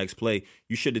 call the next play.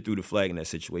 You should have threw the flag in that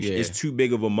situation. Yeah. It's too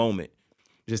big of a moment.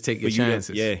 Just take your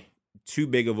chances. Too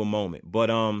big of a moment. But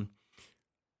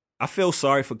I feel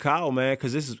sorry for Kyle, man,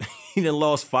 because he done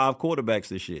lost 5 quarterbacks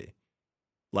this year.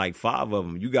 Like 5 of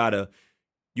them. You got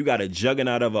a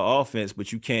juggernaut of an offense,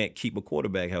 but you can't keep a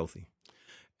quarterback healthy.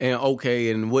 And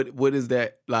and what is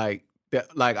that like?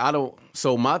 Like I don't.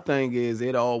 So my thing is,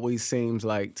 it always seems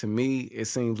like to me, it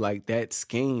seems like that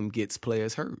scheme gets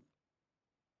players hurt.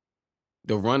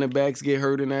 The running backs get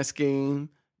hurt in that scheme.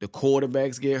 The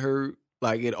quarterbacks get hurt.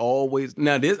 Like it always.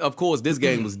 Now this, of course, this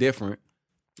game was different.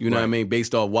 You know what I mean,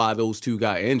 based off why those two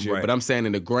got injured. Right. But I'm saying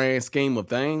in the grand scheme of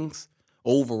things,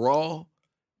 overall,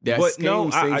 that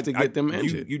scheme seems to get them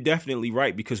injured. You're definitely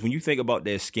right, because when you think about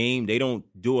their scheme, they don't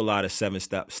do a lot of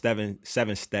seven-step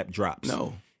drops.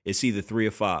 No. It's either 3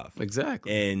 or 5.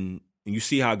 Exactly. And you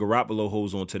see how Garoppolo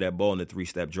holds on to that ball in the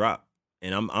 3-step drop.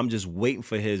 And I'm just waiting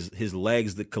for his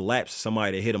legs to collapse,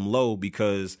 somebody to hit him low,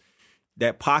 because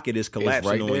that pocket is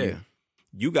collapsing on you.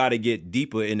 You got to get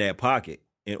deeper in that pocket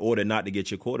in order not to get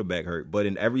your quarterback hurt. But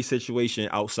in every situation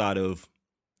outside of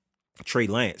Trey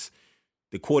Lance,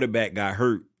 the quarterback got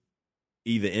hurt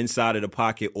either inside of the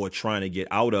pocket or trying to get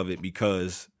out of it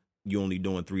because you're only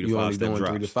doing 3 to 5 step drops.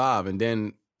 3 to 5. And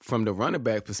then from the running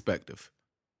back perspective,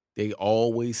 they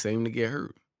always seem to get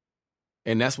hurt.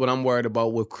 And that's what I'm worried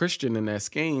about with Christian in that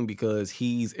scheme, because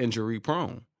he's injury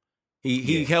prone.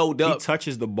 He held up. He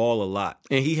touches the ball a lot.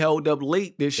 And he held up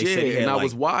late this year, and I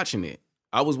was watching it.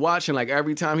 I was watching, like,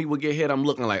 every time he would get hit, I'm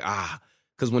looking like,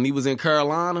 because when he was in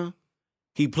Carolina,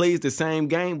 he plays the same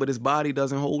game, but his body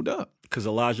doesn't hold up. Because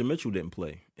Elijah Mitchell didn't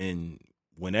play. And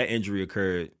when that injury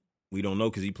occurred, we don't know,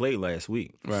 because he played last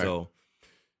week. Right. So,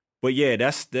 but yeah,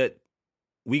 that's that.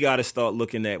 We got to start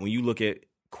looking at, when you look at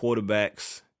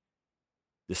quarterbacks,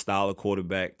 the style of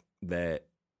quarterback that,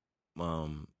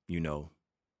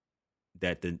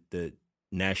 that the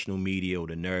national media or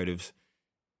the narratives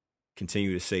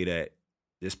continue to say that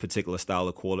this particular style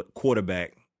of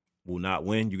quarterback will not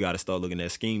win. You got to start looking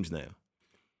at schemes now,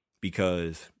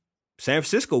 because San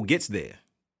Francisco gets there.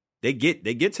 They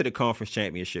get to the conference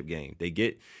championship game. They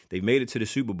made it to the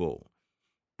Super Bowl.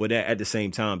 But at the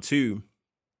same time, too,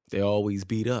 they always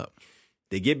beat up.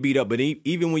 They get beat up. But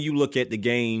even when you look at the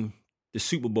game, the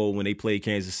Super Bowl, when they played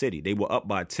Kansas City, they were up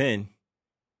by 10.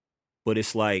 But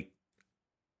it's like,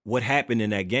 what happened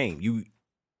in that game?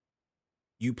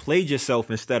 You played yourself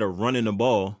instead of running the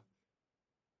ball.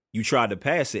 You tried to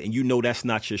pass it, and you know that's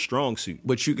not your strong suit.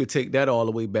 But you could take that all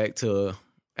the way back to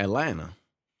Atlanta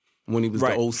when he was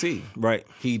the OC. Right.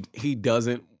 He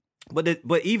doesn't. But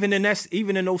even in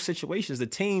those situations, the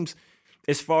teams,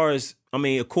 as far as, I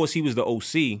mean, of course he was the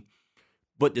OC,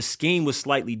 but the scheme was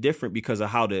slightly different because of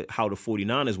how the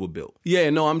 49ers were built. Yeah,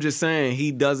 no, I'm just saying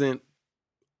he doesn't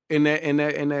in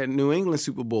that New England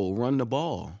Super Bowl run the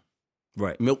ball.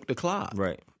 Right. Milk the clock.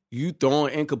 Right. You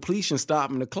throwing incompletion,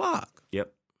 stopping the clock.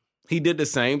 Yep. He did the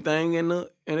same thing in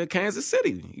the Kansas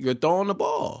City. You're throwing the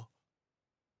ball.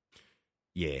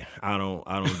 Yeah, I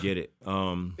don't get it.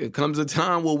 It comes a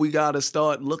time where we got to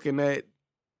start looking at,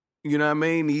 you know what I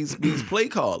mean, these play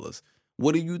callers.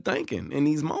 What are you thinking in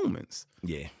these moments?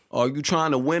 Yeah. Are you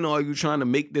trying to win or are you trying to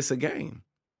make this a game?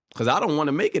 Because I don't want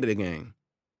to make it a game.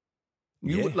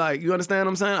 You understand what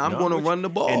I'm saying? I'm going to run the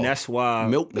ball. And that's why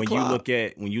milk the clock.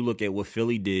 when you look at what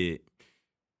Philly did,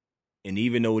 and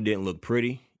even though it didn't look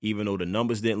pretty, even though the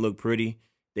numbers didn't look pretty,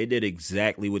 they did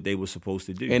exactly what they were supposed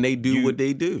to do. And they do what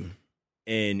they do.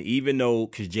 And even though,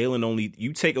 because Jalen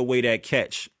you take away that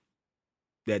catch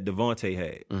that Devontae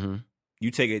had, mm-hmm. you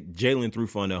take it, Jalen threw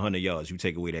for under 100 yards, you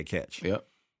take away that catch. Yep.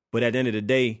 But at the end of the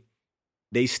day,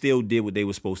 they still did what they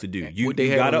were supposed to do. You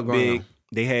they got up big.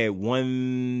 They had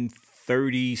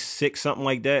 136, something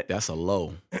like that. That's a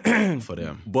low for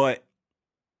them. But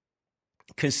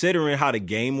considering how the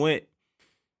game went,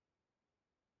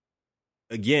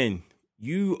 again,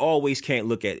 you always can't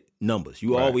look at numbers.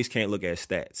 You always can't look at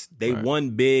stats. They won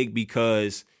big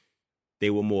because they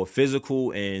were more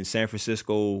physical, and San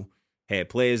Francisco had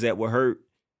players that were hurt.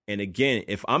 And again,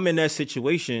 if I'm in that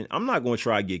situation, I'm not going to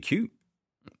try to get cute.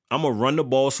 I'm going to run the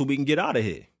ball so we can get out of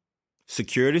here.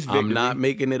 Secure this victory. I'm not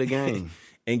making it a game.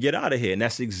 And get out of here. And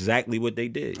that's exactly what they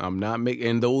did. I'm not making,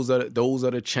 and those are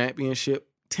the championship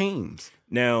teams.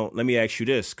 Now, let me ask you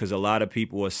this, because a lot of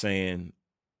people are saying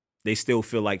they still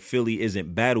feel like Philly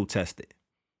isn't battle tested.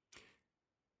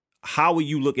 How are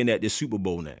you looking at this Super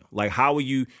Bowl now? Like, how are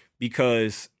you,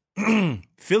 because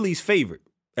Philly's favored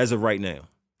as of right now.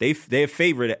 They're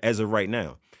favored as of right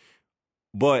now.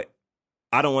 But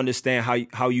I don't understand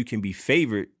how you can be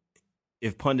favored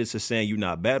if pundits are saying you're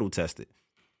not battle tested.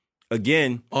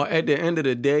 Again, or at the end of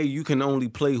the day, you can only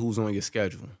play who's on your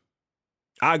schedule.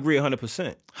 I agree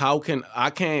 100%. I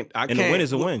can't. And a win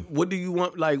is a win. What do you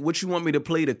want? Like, what you want me to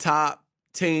play the top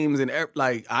teams and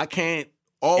like I can't.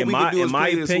 All we can do is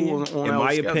play this who on our schedule. In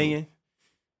my opinion,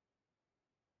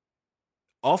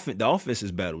 the offense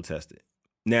is battle tested.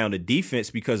 Now the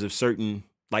defense, because of certain,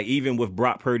 like even with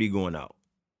Brock Purdy going out,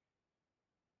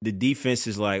 the defense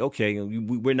is like, okay,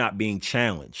 we're not being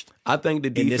challenged. I think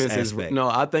the defense is no.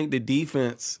 I think the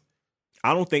defense.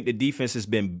 I don't think the defense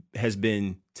has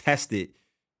been tested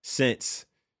since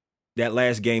that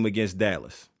last game against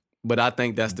Dallas. But I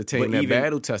think that's the team that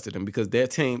battle tested them, because their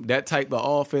team, that type of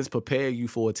offense, prepare you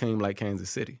for a team like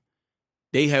Kansas City.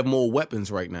 They have more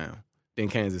weapons right now than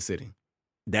Kansas City.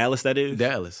 Dallas, that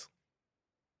is?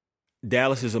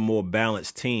 Dallas is a more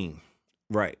balanced team.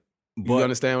 Right. But, you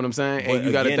understand what I'm saying? And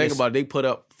you got to think about it. They put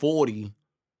up 40,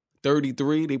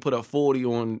 33. They put up 40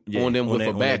 on them with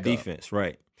a backup defense.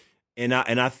 Right. And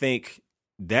I think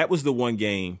that was the one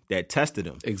game that tested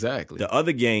them. Exactly. The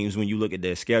other games, when you look at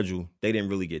their schedule, they didn't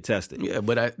really get tested. Yeah,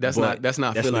 but that's not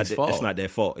Philly's fault. That's not their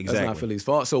fault. Exactly. That's not Philly's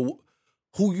fault. So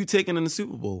who you taking in the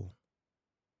Super Bowl?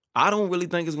 I don't really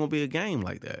think it's going to be a game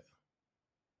like that.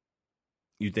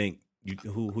 You think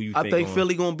who you think? I think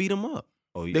Philly going to beat them up.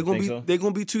 Oh, they're going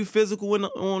to be too physical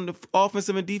on the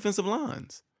offensive and defensive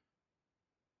lines.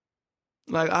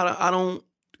 Like I don't,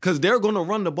 because they're going to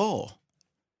run the ball.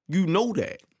 You know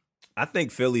that. I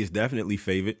think Philly is definitely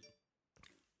favored.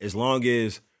 As long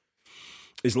as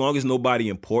nobody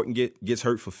important gets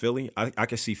hurt for Philly, I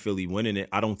can see Philly winning it.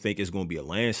 I don't think it's going to be a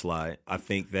landslide. I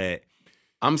think that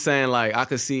I'm saying, like, I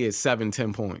could see it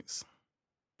 7-10 points.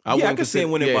 I could see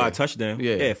him winning by a touchdown.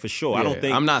 Yeah, for sure. Yeah. I don't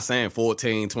think I'm not saying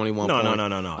 14, 21 points.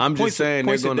 No. I'm just saying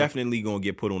points are definitely going to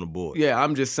get put on the board. Yeah,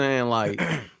 I'm just saying, like,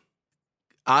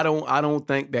 I don't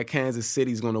think that Kansas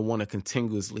City's going to want to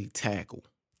continuously tackle.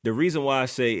 The reason why I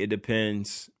say it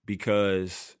depends,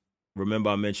 because remember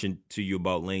I mentioned to you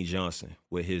about Lane Johnson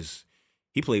with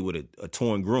he played with a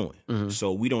torn groin. Mm-hmm.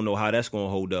 So we don't know how that's going to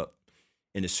hold up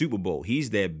in the Super Bowl. He's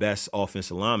their best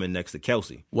offensive lineman next to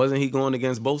Kelsey. Wasn't he going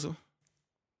against Bosa?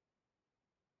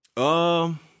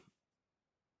 But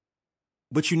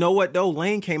you know what though?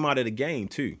 Lane came out of the game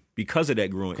too because of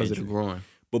that groin injury. Because of the groin.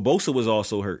 But Bosa was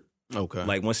also hurt. Okay.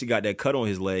 Like once he got that cut on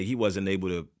his leg, he wasn't able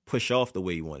to push off the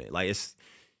way he wanted. Like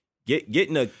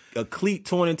Getting a cleat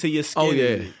torn into your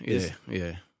skin is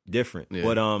different. Yeah.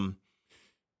 But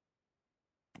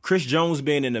Chris Jones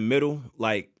being in the middle,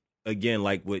 like again,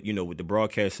 like what what the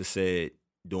broadcaster said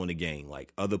during the game,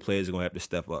 like other players are gonna have to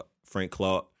step up. Frank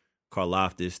Clark,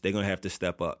 Karlaftis, they're gonna have to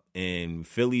step up. And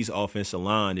Philly's offensive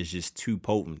line is just too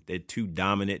potent. They're too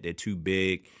dominant. They're too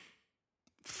big,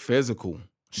 physical,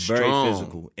 very strong.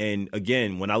 physical. And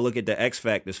again, when I look at the X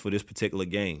factors for this particular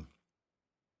game,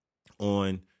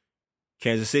 on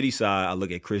Kansas City side, I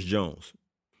look at Chris Jones.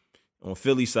 On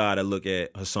Philly side, I look at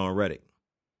Hassan Reddick.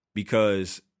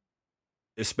 Because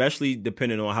especially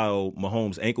depending on how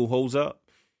Mahomes' ankle holds up.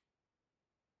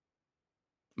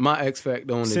 My X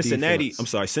factor on the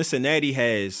defense. Cincinnati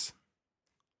has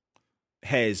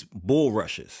bull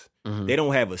rushers. Mm-hmm. They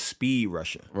don't have a speed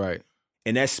rusher. Right.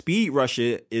 And that speed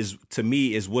rusher is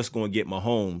what's going to get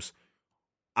Mahomes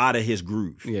out of his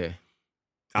groove. Yeah.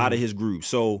 Out of his groove.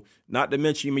 So not to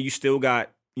mention, you still got,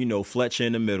 Fletcher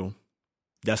in the middle.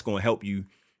 That's going to help you,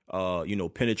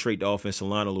 penetrate the offensive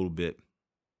line a little bit.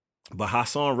 But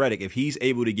Hassan Reddick, if he's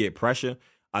able to get pressure,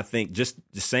 I think just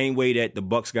the same way that the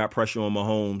Bucs got pressure on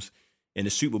Mahomes in the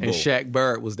Super Bowl. And Shaq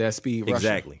Barrett was that speed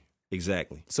rusher.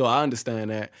 Exactly. So I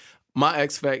understand that. My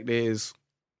X factor is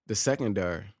the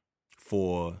secondary.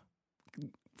 For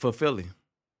Philly.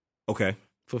 Okay.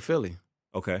 For Philly.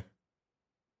 Okay.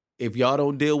 If y'all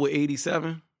don't deal with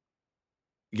 87,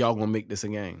 y'all gonna make this a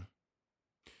game.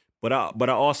 But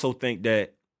I also think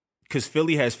that because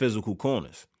Philly has physical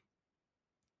corners,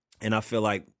 and I feel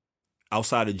like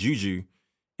outside of Juju,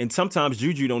 and sometimes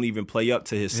Juju don't even play up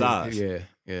to his size.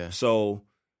 Yeah. So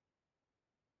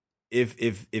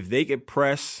if they could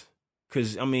press,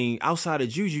 because outside of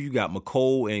Juju, you got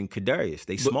McCole and Kadarius.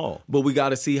 They small, but we got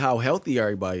to see how healthy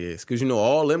everybody is, because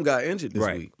all them got injured this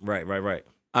week. Right.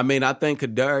 I think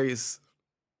Kadarius.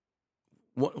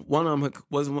 One of them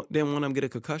didn't one of them get a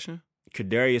concussion.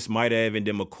 Kadarius might have, and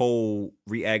then McCole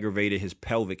re-aggravated his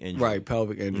pelvic injury. Right,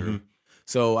 pelvic injury. Mm-hmm.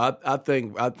 So I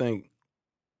think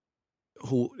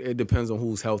it depends on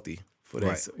who's healthy for that.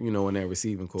 Right. In that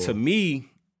receiving core. To me,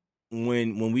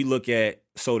 when we look at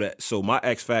so my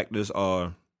X factors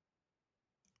are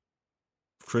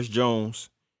Chris Jones,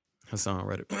 Hassan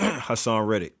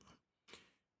Reddick.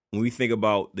 When we think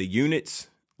about the units,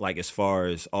 like as far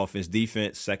as offense,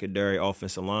 defense, secondary,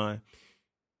 offensive line,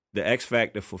 the X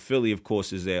factor for Philly, of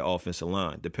course, is their offensive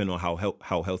line, depending on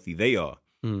how healthy they are.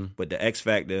 Mm. But the X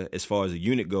factor, as far as the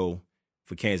unit go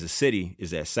for Kansas City,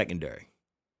 is that secondary.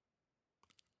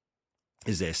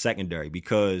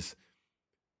 Because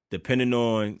depending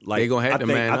on they're gonna have to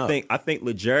man up. I think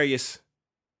L'Jarius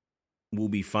will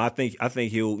be fine. I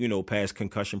think he'll pass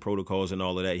concussion protocols and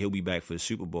all of that. He'll be back for the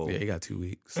Super Bowl. Yeah, he got 2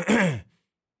 weeks.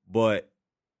 But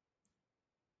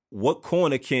what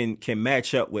corner can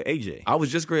match up with AJ? I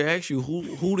was just going to ask you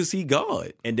who does he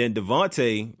guard? And then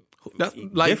Devontae, that's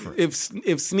like different.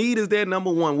 If Snead is their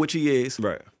number one, which he is,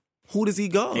 right? Who does he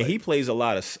guard? And he plays a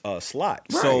lot of slot.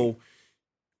 Right. So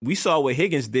we saw what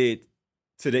Higgins did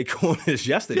to their corners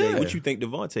yesterday. Yeah. What you think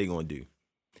Devontae gonna do?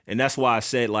 And that's why I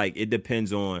said it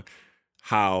depends on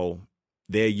how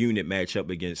their unit match up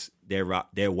against their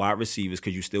wide receivers,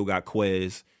 because you still got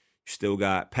Quez, you still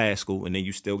got Pascal, and then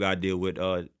you still got to deal with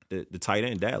the tight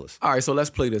end Dallas. All right, so let's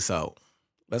play this out.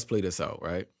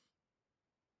 Right?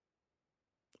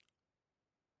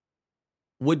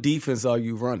 What defense are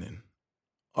you running?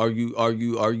 Are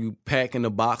you packing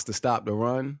the box to stop the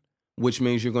run, which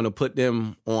means you're going to put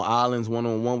them on islands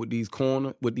one-on-one with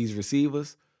these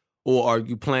receivers, or are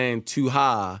you playing too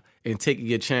high and taking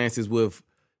your chances with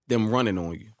them running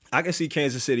on you? I can see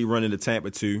Kansas City running the Tampa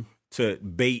 2 to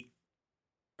bait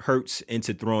Hurts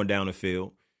into throwing down the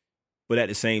field. But at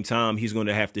the same time, he's going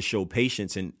to have to show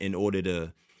patience in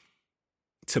order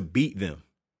to beat them.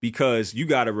 Because you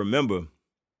got to remember.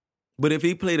 But if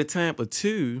he played a Tampa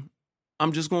 2,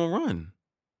 I'm just going to run.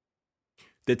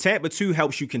 The Tampa 2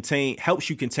 helps you contain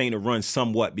the run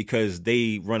somewhat, because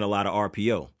they run a lot of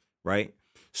RPO, right?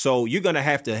 So you're going to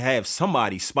have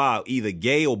somebody spy either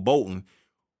Gay or Bolton,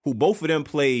 who both of them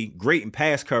play great in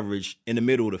pass coverage in the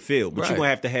middle of the field. But right. You're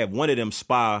going to have one of them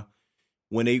spy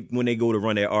when they go to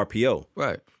run their RPO.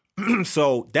 Right.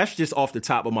 So that's just off the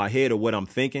top of my head of what I'm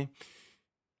thinking.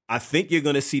 I think you're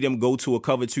going to see them go to a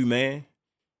cover 2 man.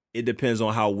 It depends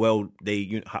on how well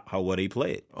they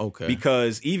play it. Okay.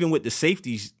 Because even with the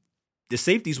safeties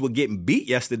were getting beat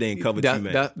yesterday in cover 2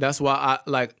 man. That's why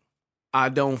I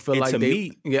don't feel and like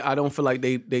I don't feel like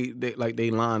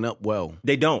they line up well.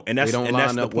 They don't. And that's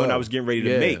the point I was getting ready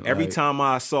to make. Every time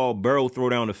I saw Burrow throw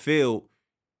down the field,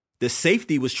 the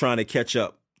safety was trying to catch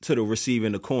up to the receiver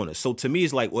in the corner. So to me,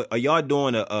 it's like, are y'all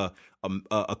doing a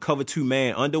a cover 2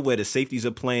 man under where the safeties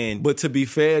are playing. But to be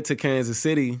fair to Kansas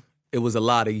City, it was a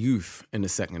lot of youth in the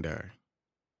secondary.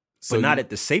 So not at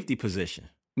the safety position.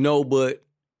 No, but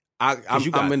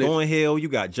you got Thornhill, you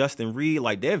got Justin Reed,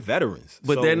 like they're veterans.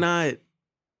 But so, they're not.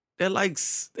 They like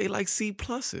C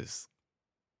pluses.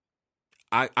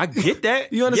 I get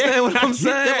that. You understand what I'm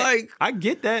saying? That. Like I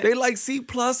get that. They like C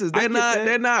pluses.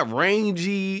 They're not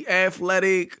rangy,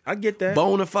 athletic. I get that.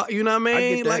 Bona fide. You know what I mean?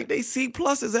 I get that. Like they C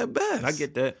pluses at best. I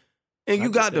get that. And you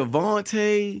got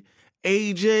Devontae,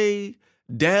 AJ,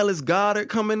 Dallas Goedert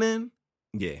coming in.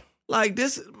 Yeah. Like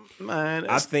this, man.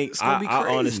 I think it's gonna be crazy.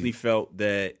 I honestly felt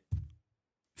that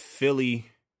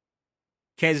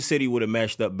Kansas City would have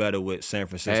matched up better with San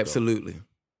Francisco. Absolutely.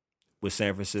 With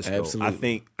San Francisco. Absolutely. I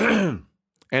think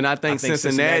and I think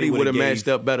Cincinnati would have matched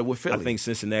up better with Philly. I think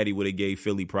Cincinnati would have gave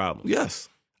Philly problems. Yes.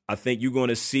 I think you're going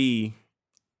to see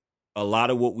a lot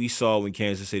of what we saw when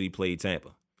Kansas City played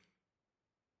Tampa.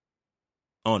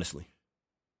 Honestly.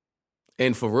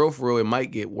 And for real, it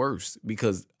might get worse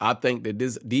because I think that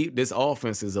this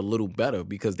offense is a little better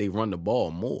because they run the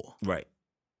ball more. Right.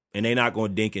 And they're not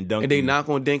going to dink and dunk. And they're not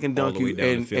going to dink and dunk you.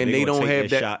 And they don't have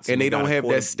that. And they don't have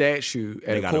that statue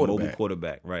at a quarterback. They got a mobile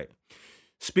quarterback, right?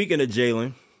 Speaking of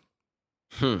Jalen,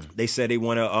 they said they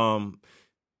want to. All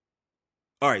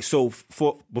right, so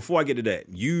before I get to that,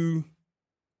 you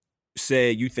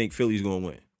said you think Philly's going to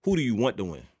win. Who do you want to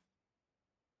win?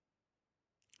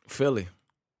 Philly.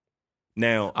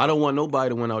 Now, I don't want nobody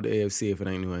to win out the AFC if it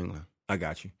ain't New England. I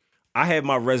got you. I have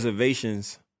my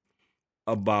reservations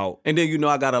about, and then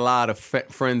I got a lot of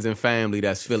friends and family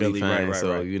that's Philly fans, right,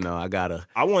 so right. I gotta.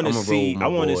 I want to see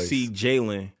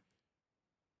Jalen.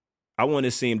 I want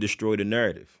to see him destroy the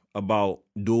narrative about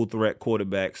dual threat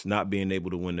quarterbacks not being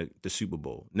able to win the Super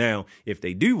Bowl. Now, if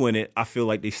they do win it, I feel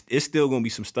like it's still going to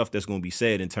be some stuff that's going to be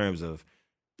said in terms of.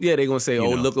 Yeah, they're gonna say,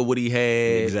 look at what he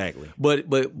had. Exactly.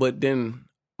 But then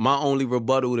my only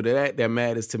rebuttal to that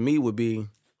matters to me would be,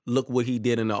 look what he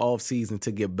did in the offseason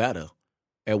to get better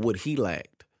at what he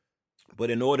lacked.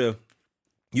 But in order,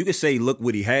 you could say, look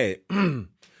what he had,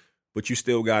 but you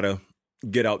still got to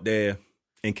get out there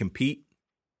and compete.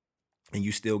 And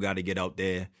you still got to get out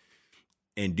there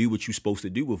and do what you're supposed to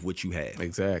do with what you have.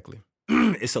 Exactly.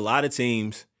 It's a lot of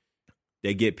teams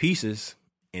that get pieces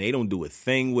and they don't do a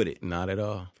thing with it. Not at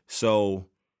all. So,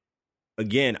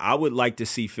 again, I would like to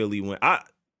see Philly win. I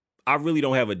really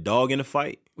don't have a dog in the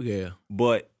fight. Yeah.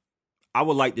 But I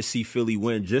would like to see Philly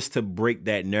win just to break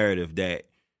that narrative that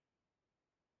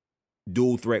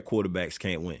dual threat quarterbacks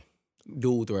can't win.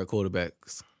 Dual threat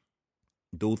quarterbacks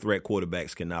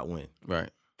cannot win. Right.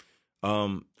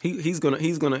 He's gonna.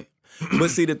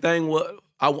 But see, the thing was,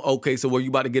 so were you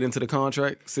about to get into the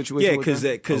contract situation? Yeah, because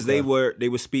they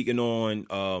were speaking on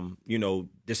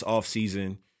this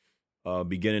offseason,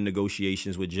 beginning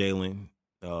negotiations with Jalen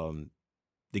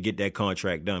to get that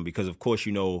contract done because of course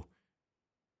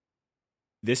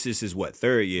this is his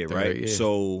third year, right? Third year.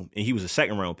 So and he was a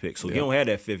second round pick, so he don't have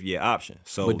that 5th year option.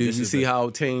 So, but do you see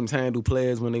how teams handle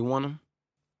players when they want them?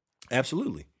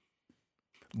 Absolutely.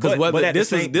 Because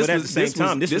this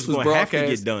was going to have to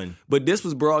get done. But this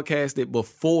was broadcasted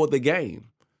before the game.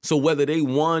 So whether they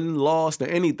won, lost, or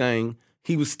anything,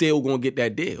 he was still going to get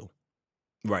that deal.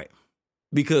 Right.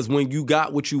 Because when you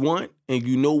got what you want and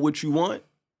you know what you want,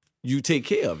 you take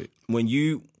care of it.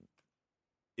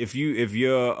 If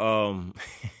you're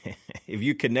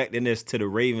connecting this to the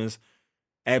Ravens,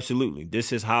 absolutely.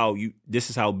 This is how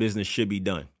business should be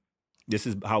done. This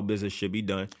is how business should be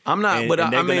done. I'm not,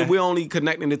 we're only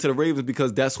connecting it to the Ravens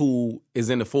because that's who is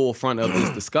in the forefront of this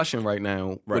discussion right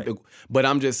now. Right. But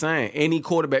I'm just saying, any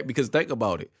quarterback, because think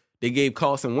about it, they gave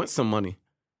Carson Wentz some money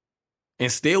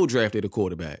and still drafted a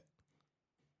quarterback.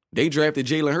 They drafted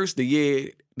Jalen Hurts the year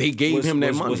they gave him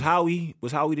that money.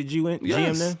 Was Howie the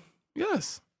GM then?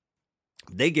 Yes.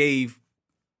 They gave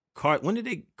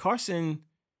Carson?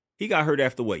 He got hurt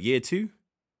after what, year 2?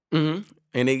 Mm-hmm.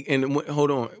 And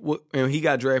he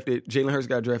got drafted. Jalen Hurts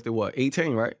got drafted what?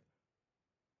 18, right?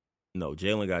 No,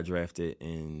 Jalen got drafted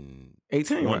in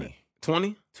 18, 20. Right?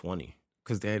 20? 20.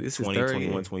 Because this 20, is 30.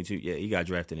 21, 22. Yeah, he got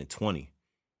drafted in 20.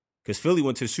 Because Philly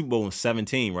went to the Super Bowl in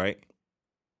 17, right?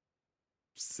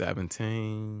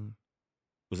 17.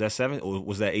 Was that 7 or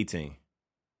was that 18?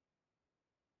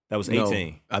 That was 18. No,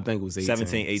 I think it was 18.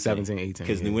 17, 18. 17, 18.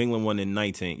 Because New England won in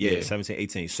 19. Yeah, 17,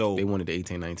 18. So they wanted the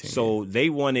 18, 19. So they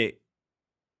won it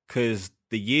because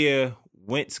the year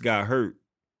Wentz got hurt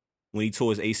when he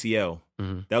tore his ACL,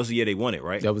 that was the year they won it,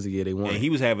 right? That was the year they won it. And he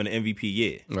was having an MVP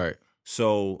year. Right.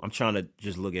 So I'm trying to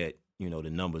just look at, the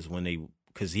numbers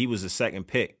because he was the second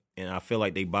pick, and I feel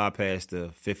like they bypassed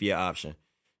the 5th year option.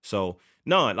 So,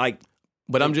 no,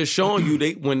 But I'm just showing you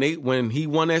when he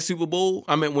won that Super Bowl,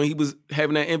 I mean when he was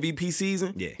having that MVP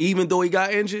season, even though he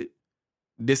got injured,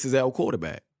 this is our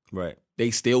quarterback. Right.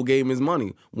 They still gave him his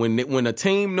money. When a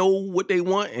team know what they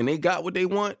want and they got what they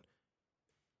want,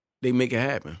 they make it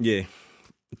happen. Yeah.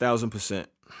 1,000%.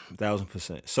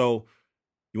 1,000%. So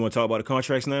you want to talk about the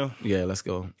contracts now? Yeah, let's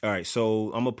go. All right. So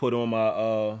I'm gonna put on my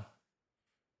let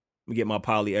me get my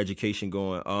poly education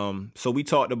going. So we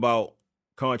talked about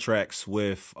contracts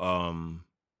with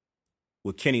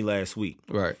Kenny last week.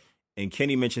 Right. And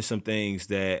Kenny mentioned some things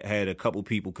that had a couple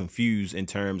people confused in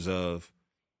terms of,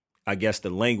 I guess,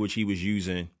 the language he was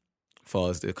using As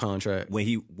far as the contract. when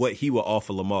what he would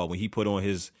offer Lamar when he put on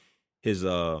his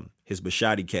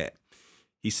Bishotti cap.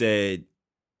 He said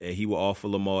that he will offer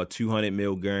Lamar $200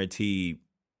 million guaranteed,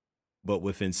 but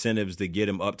with incentives to get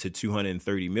him up to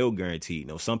 $230 million guaranteed.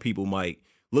 Now, some people might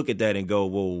look at that and go,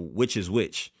 "Well, which is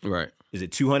which? Right. Is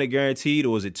it 200 guaranteed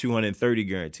or is it 230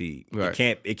 guaranteed? Right.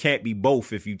 It can't be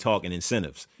both if you're talking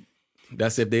incentives."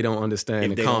 That's if they don't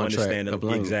understand the contract,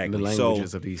 exactly. the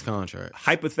languages of these contracts.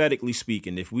 Hypothetically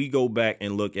speaking, if we go back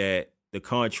and look at the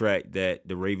contract that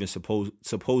the Ravens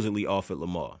supposedly offered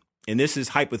Lamar, and this is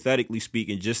hypothetically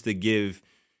speaking just to give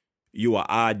you an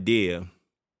idea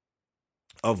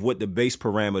of what the base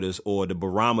parameters or the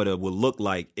barometer would look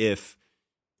like if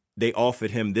they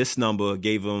offered him this number,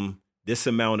 gave him this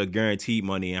amount of guaranteed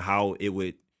money, and how it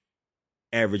would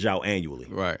average out annually.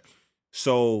 Right.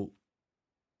 So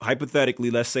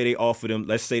hypothetically, let's say they offer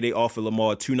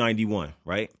Lamar $291,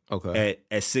 right? Okay.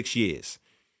 At 6 years.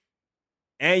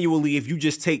 Annually, if you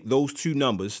just take those two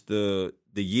numbers, the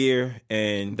year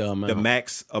and the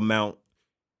max amount,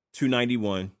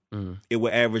 $291, it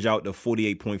would average out to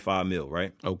 $48.5 million,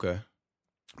 right? Okay.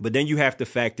 But then you have to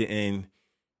factor in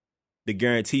the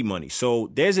guaranteed money. So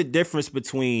there's a difference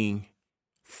between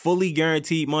fully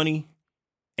guaranteed money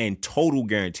and total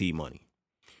guaranteed money.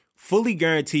 Fully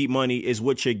guaranteed money is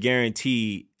what you're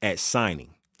guaranteed at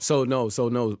signing. So no.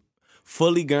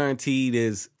 Fully guaranteed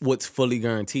is what's fully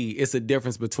guaranteed. It's a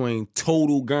difference between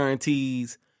total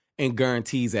guarantees and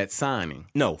guarantees at signing.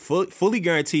 No, fully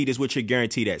guaranteed is what you're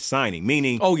guaranteed at signing,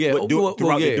 meaning throughout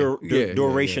the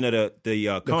duration of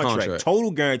the contract.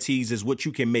 Total guarantees is what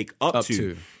you can make up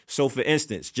to. So, for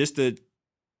instance, just to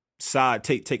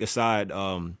take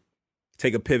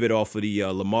a pivot off of the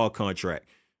Lamar contract.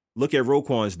 Look at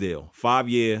Roquan's deal,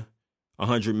 5-year,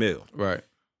 $100 million. Right.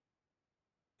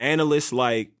 Analysts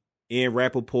like Ian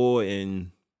Rappaport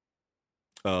and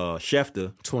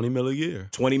Schefter, $20 million a year.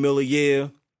 $20 million a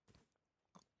year.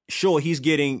 Sure, he's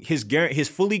getting his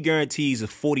fully guarantees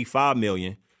of $45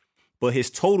 million, but his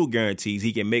total guarantees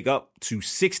he can make up to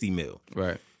 $60 million.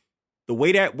 Right. The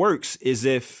way that works is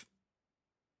if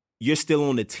you're still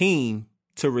on the team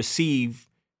to receive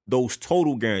those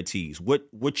total guarantees.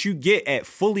 What you get at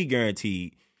fully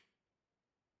guaranteed.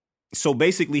 So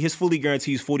basically, his fully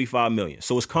guaranteed is $45 million.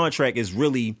 So his contract is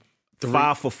really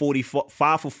 5 for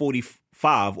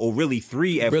 45, or really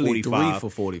 3 at 45. 3 for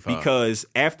 45. Because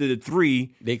after the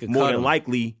 3, they could more cut than him.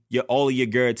 Likely, all of your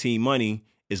guaranteed money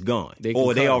is gone. They've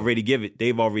already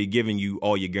given you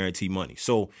all your guaranteed money.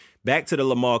 So back to the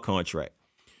Lamar contract.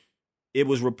 It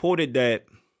was reported that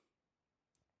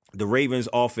the Ravens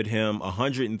offered him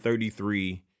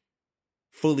 $133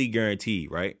 fully guaranteed,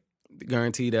 right?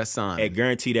 Guaranteed at sign.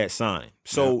 Guaranteed at sign.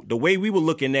 So the way we were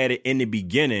looking at it in the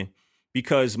beginning,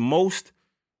 because most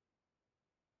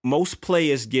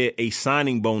players get a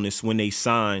signing bonus when they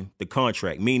sign the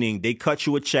contract, meaning they cut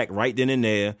you a check right then and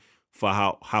there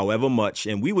for however much.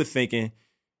 And we were thinking,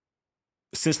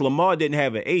 since Lamar didn't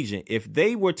have an agent, if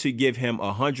they were to give him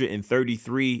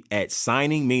 $133 at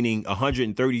signing, meaning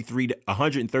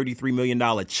 $133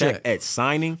 million check at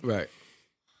signing, right?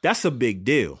 That's a big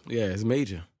deal. Yeah, it's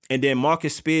major. And then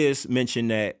Marcus Spears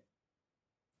mentioned that,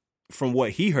 from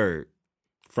what he heard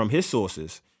from his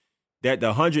sources, that the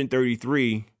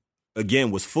 133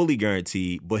 again was fully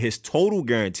guaranteed, but his total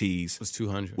guarantees was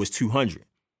 200.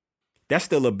 That's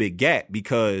still a big gap,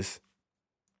 because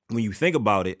when you think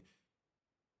about it,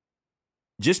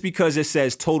 just because it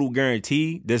says total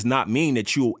guarantee does not mean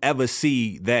that you'll ever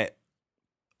see that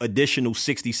additional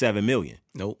 $67 million.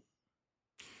 Nope.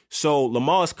 So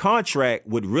Lamar's contract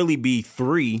would really be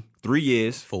 3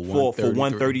 years for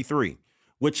 133,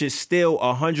 which is still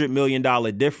 $100 million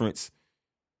difference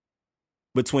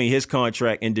between his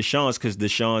contract and Deshaun's, because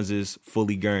Deshaun's is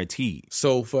fully guaranteed.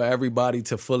 So for everybody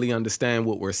to fully understand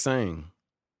what we're saying,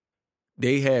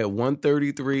 they had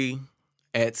 133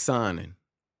 at signing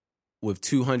with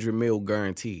 $200 million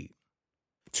guaranteed.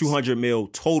 $200 million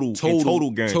total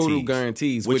guarantees. Total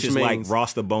guarantees, which is means like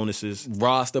roster bonuses,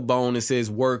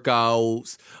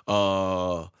 workouts,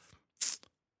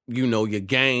 your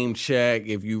game check,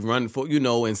 if you run for,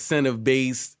 incentive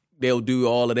based, they'll do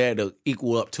all of that to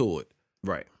equal up to it.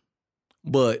 Right.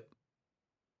 But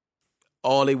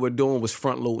all they were doing was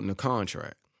front loading the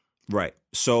contract. Right.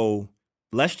 So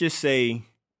let's just say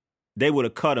they would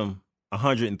have cut him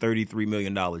 $133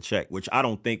 million check, which I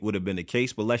don't think would have been the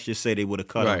case, but let's just say they would have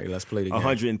cut him let's play the game.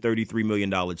 $133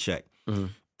 million check. Mm-hmm.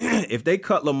 If they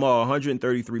cut Lamar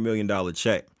 $133 million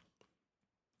check,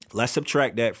 let's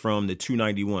subtract that from the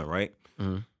 291, right?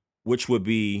 Mm-hmm. Which would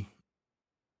be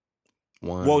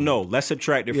let's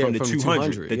subtract it from the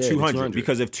 200. The 200,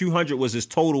 because if 200 was his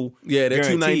total, that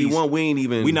 291,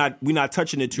 we not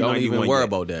touching the 291. Don't even worry yet.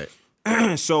 about that.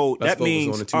 So let's that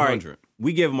means on the 200. All right,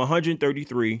 we give him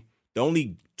 133. The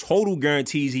only total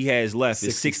guarantees he has left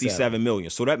is $67 million.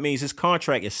 So that means his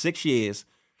contract is 6 years,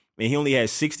 and he only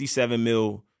has $67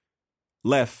 million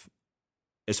left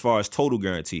as far as total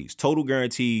guarantees. Total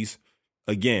guarantees,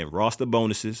 again, roster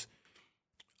bonuses,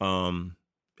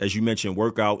 as you mentioned,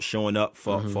 workout, showing up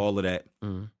for all of that.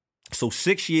 Mm-hmm. So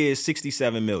 6 years,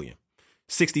 $67 million.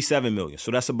 $67 million.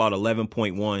 So that's about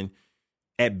 11.1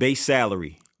 at base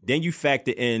salary. Then you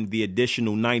factor in the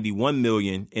additional $91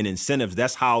 million in incentives.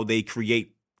 That's how they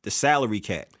create the salary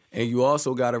cap. And you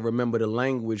also got to remember the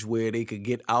language where they could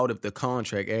get out of the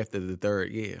contract after the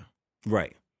third year.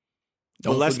 Right.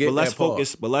 Don't forget let's that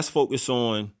part. let's focus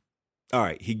on. All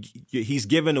right, he's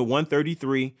given a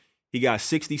 133. He got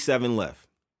 67 left.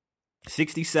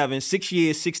 67, 6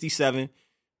 years, 67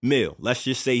 mil. Let's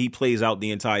just say he plays out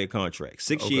the entire contract.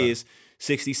 6 years,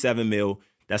 67 mil.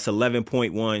 That's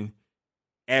 11.1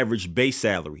 average base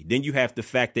salary. Then you have to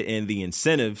factor in the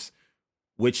incentives,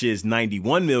 which is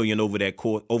 91 million over the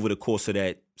course of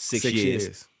that 6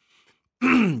 years.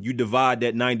 You divide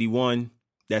that 91,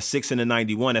 that's 6 into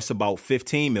 91, that's about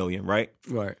 15 million, right?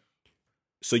 Right.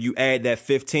 So you add that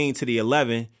 15 to the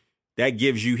 11, that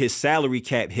gives you his salary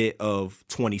cap hit of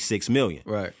 26 million.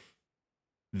 Right.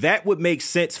 That would make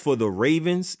sense for the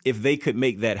Ravens if they could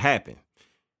make that happen.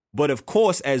 But of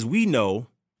course, as we know,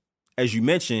 as you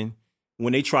mentioned,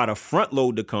 when they try to front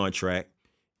load the contract,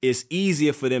 it's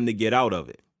easier for them to get out of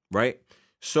it, right?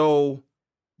 So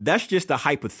that's just a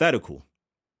hypothetical,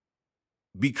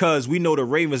 because we know the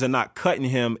Ravens are not cutting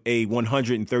him a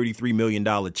 $133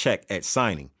 million check at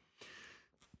signing.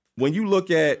 When you look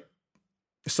at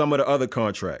some of the other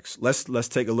contracts, let's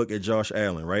take a look at Josh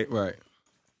Allen, right? Right.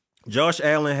 Josh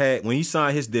Allen had, when he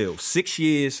signed his deal, 6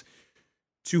 years,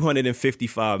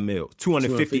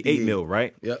 258 mil,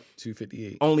 right? Yep,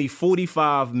 258. Only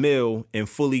 45 mil in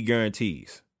fully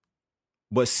guarantees.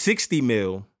 But 60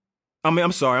 mil,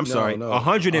 I'm sorry,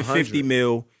 150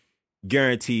 mil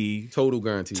guarantees. Total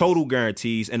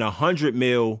guarantees. And 100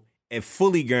 mil and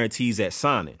fully guarantees at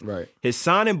signing. Right. His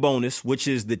signing bonus, which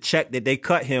is the check that they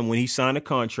cut him when he signed the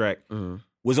contract,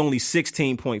 was only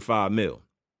 16.5 mil.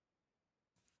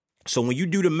 So when you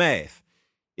do the math,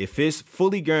 if his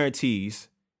fully guarantees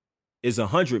is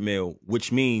 100 mil,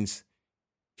 which means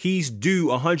he's due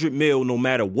 100 mil no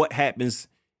matter what happens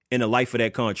in the life of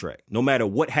that contract, no matter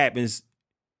what happens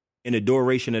in the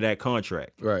duration of that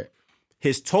contract. Right.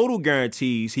 His total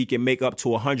guarantees, he can make up to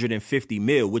 150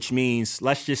 mil, which means,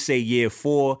 let's just say year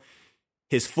 4,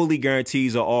 his fully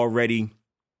guarantees have already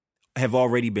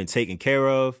been taken care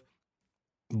of.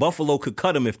 Buffalo could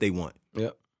cut him if they want.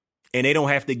 Yep. And they don't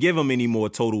have to give him any more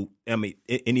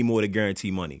any more to guarantee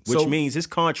money, which means his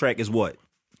contract is what?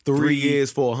 3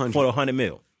 years for 100. For 100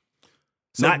 mil.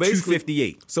 So not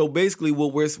 258. So basically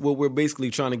what we're basically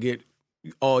trying to get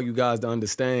all you guys to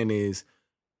understand is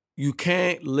you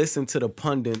can't listen to the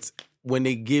pundits when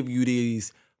they give you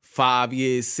these 5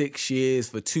 years, 6 years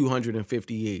for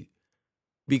 258.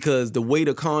 Because the way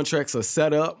the contracts are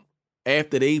set up,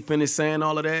 after they finish saying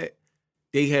all of that,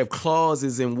 they have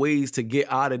clauses and ways to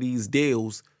get out of these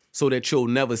deals so that you'll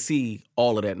never see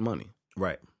all of that money.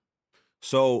 Right.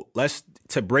 So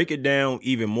to break it down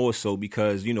even more so,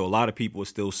 because, a lot of people are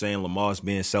still saying Lamar's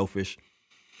being selfish.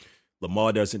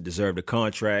 Lamar doesn't deserve the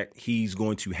contract. He's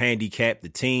going to handicap the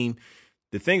team.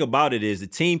 The thing about it is the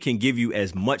team can give you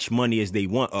as much money as they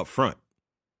want up front.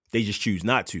 They just choose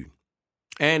not to.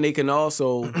 And they can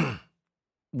also,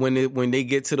 when they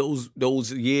get to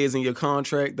those years in your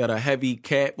contract that are heavy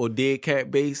cap or dead cap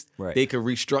based, right, they can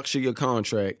restructure your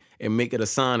contract and make it a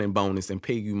signing bonus and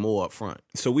pay you more up front.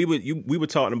 So we were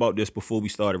talking about this before we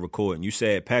started recording. You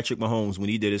said Patrick Mahomes, when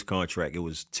he did his contract, it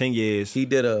was 10 years.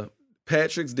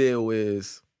 Patrick's deal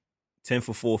is 10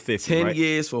 for 450, 10 right?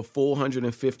 years for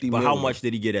 $450 million. But how much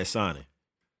did he get at signing?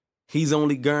 He's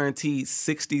only guaranteed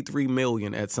 $63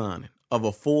 million at signing of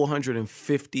a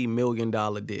 $450 million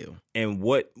deal. And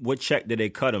what check did they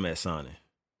cut him at signing?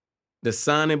 The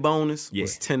signing bonus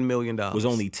was $10 million. Was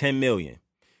only $10 million.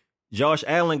 Josh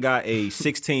Allen got a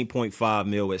 $16.5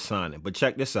 million at signing. But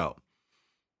check this out.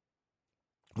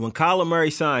 When Kyler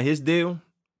Murray signed his deal,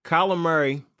 Kyler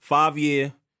Murray,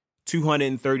 5-year,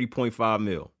 $230.5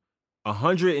 million.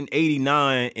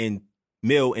 $189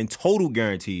 million in total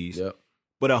guarantees,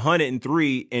 but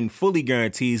 $103 in fully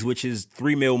guarantees, which is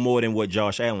 $3 million more than what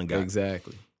Josh Allen got.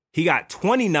 Exactly. He got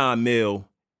 $29 million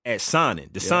at signing,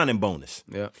 the signing bonus.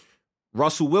 Yeah.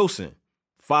 Russell Wilson,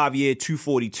 5-year,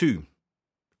 $242.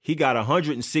 He got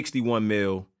 $161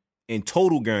 million in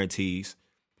total guarantees.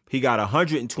 He got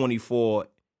 $124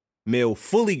 million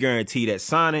fully guaranteed at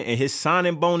signing, and his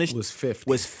signing bonus was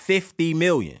 $50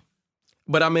 million.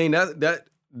 But I mean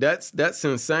that's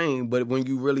insane. But when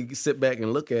you really sit back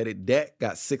and look at it, Dak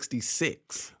got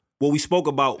 66. Well, we spoke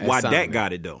about why Dak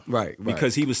got it though, right?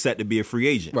 Because he was set to be a free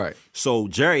agent, right? So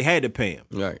Jerry had to pay him,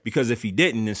 right? Because if he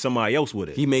didn't, then somebody else would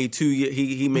have. He made 2 years.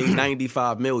 He made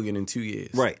 $95 million in 2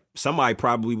 years, right? Somebody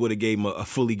probably would have gave him a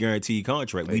fully guaranteed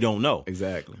contract. We don't know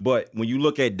exactly. But when you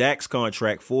look at Dak's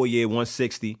contract, 4-year,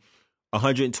 $160,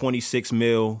 $126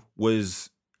 million was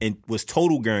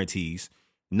total guarantees.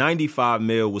 $95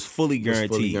 million was fully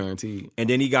guaranteed. And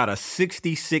then he got a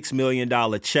 $66 million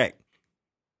check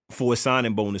for a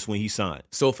signing bonus when he signed.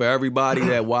 So for everybody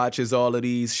that watches all of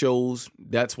these shows,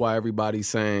 that's why everybody's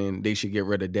saying they should get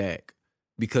rid of Dak.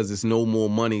 Because there's no more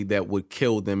money that would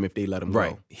kill them if they let him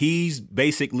go. He's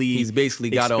basically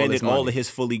got all his money. All of his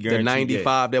fully guaranteed. The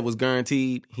 95 that was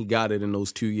guaranteed, he got it in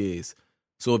those 2 years.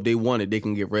 So if they want it, they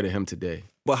can get rid of him today.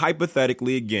 But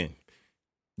hypothetically, again,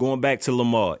 going back to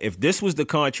Lamar, if this was the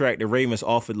contract the Ravens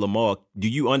offered Lamar, do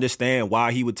you understand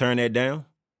why he would turn that down?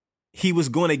 He was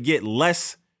going to get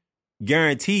less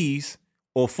guarantees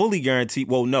or fully guaranteed.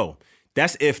 Well, no.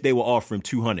 That's if they were offering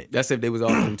 $200. That's if they was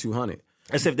offering $200.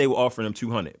 That's if they were offering him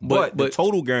 $200. But the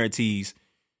total guarantees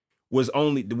was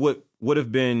only would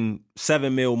have been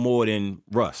 $7 million more than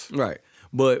Russ. Right.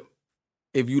 But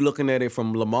if you're looking at it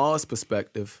from Lamar's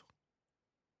perspective,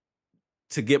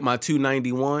 to get my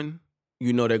 291,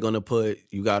 you know they're gonna put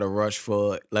you got to rush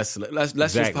for let's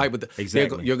just hypothetically.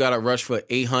 Exactly. You got to rush for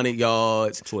 800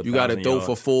 yards. You got to throw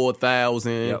for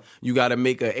 4,000. Yep. You got to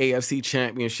make an AFC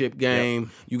Championship game.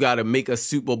 Yep. You got to make a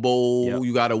Super Bowl. Yep.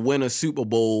 You got to win a Super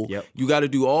Bowl. Yep. You got to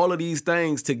do all of these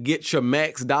things to get your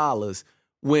max dollars.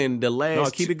 When the last no,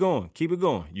 keep it going.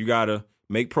 You got to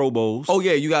make Pro Bowls. Oh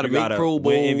yeah, you got to make Pro Bowls.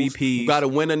 Win MVPs. You got to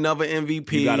win another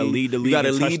MVP. You got to lead the league. You got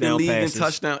to lead the league in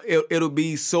touchdown. It'll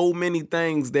be so many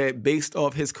things that, based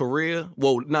off his career,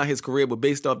 well, not his career, but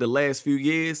based off the last few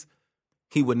years,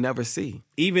 he would never see.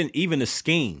 Even the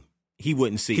scheme, he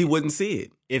wouldn't see. He wouldn't see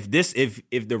it.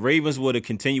 If the Ravens were to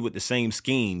continue with the same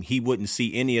scheme, he wouldn't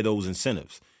see any of those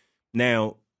incentives.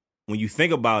 Now, when you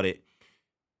think about it,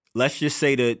 let's just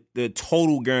say the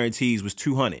total guarantees was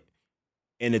 $200.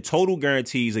 And the total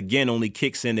guarantees, again, only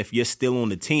kicks in if you're still on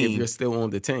the team. If you're still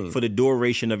on the team. For the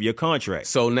duration of your contract.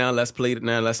 So now let's play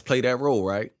that role,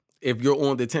 right? If you're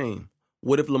on the team,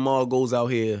 what if Lamar goes out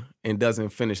here and doesn't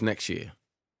finish next year?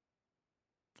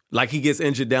 Like he gets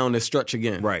injured down the stretch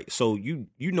again. Right. So you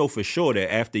know for sure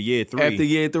that after year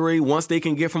 3. Once they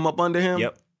can get from up under him,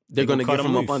 they're going to get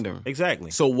from up under him. Exactly.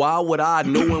 So why would I,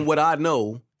 knowing what I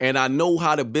know, and I know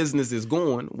how the business is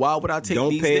going, why would I take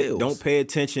these deals? Don't pay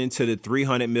attention to the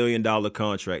 $300 million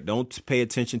contract. Don't pay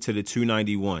attention to the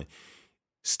 $291.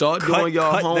 Start doing your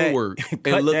homework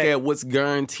and look at what's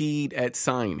guaranteed at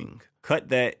signing. Cut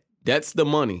that. That's the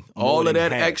money. All of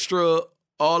that extra.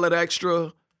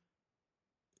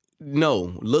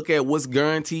 No, look at what's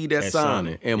guaranteed at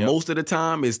signing. And most of the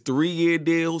time, it's 3-year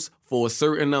deals for a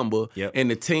certain number. Yep. And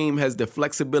the team has the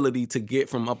flexibility to get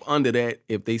from up under that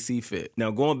if they see fit. Now,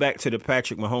 going back to the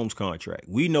Patrick Mahomes contract,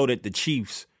 we know that the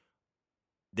Chiefs,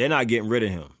 they're not getting rid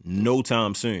of him no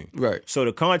time soon. Right. So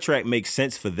the contract makes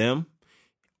sense for them.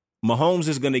 Mahomes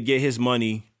is going to get his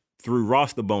money through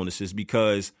roster bonuses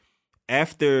because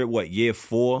after, year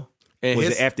 4? And was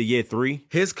it after year 3?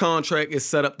 His contract is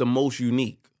set up the most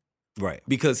unique. Right.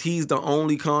 Because he's the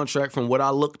only contract from what I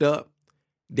looked up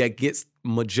that gets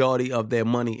majority of their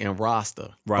money in roster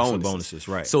bonuses.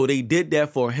 Right. So they did that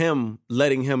for him,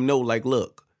 letting him know, like,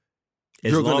 look,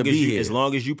 you're going to be here. As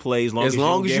long as you play, as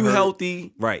long as you're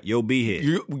healthy. Right, you'll be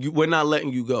here. We're not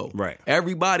letting you go. Right.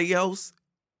 Everybody else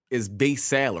is base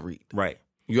salaried. Right.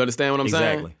 You understand what I'm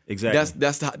saying? Exactly.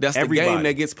 That's the game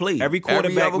that gets played. Every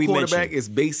quarterback is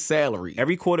base salary.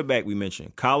 Every quarterback we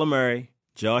mentioned, Kyler Murray,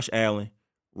 Josh Allen,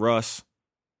 Russ,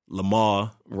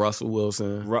 Lamar, Russell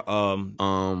Wilson, that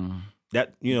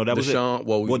was Deshaun. it.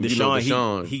 Well,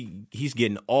 Deshaun, he's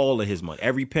getting all of his money,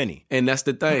 every penny. And that's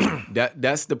the thing.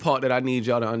 That's the part that I need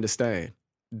y'all to understand.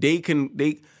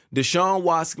 Deshaun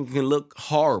Watson can look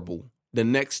horrible the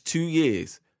next 2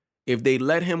 years. If they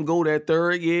let him go that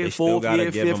third year, fourth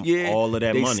year, fifth year, all of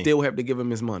that they money. still have to give him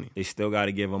his money. They still got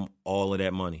to give him all of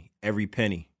that money, every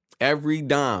penny. Every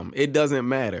dime. It doesn't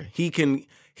matter. He can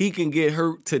get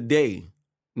hurt today,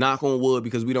 knock on wood,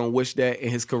 because we don't wish that, and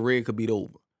his career could be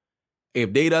over.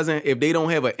 If they don't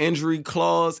have an injury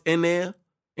clause in there,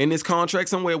 in this contract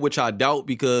somewhere, which I doubt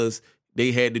because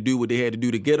they had to do what they had to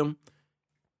do to get him,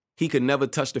 he could never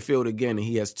touch the field again, and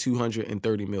he has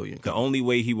 $230 million. The only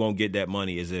way he won't get that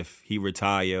money is if he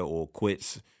retire or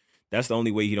quits. That's the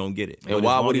only way he don't get it. And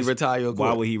why would he retire or quit?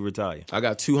 Why would he retire? I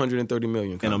got $230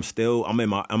 million coming.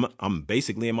 And I'm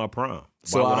basically in my prime.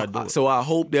 Why would I do it? So I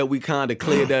hope that we kind of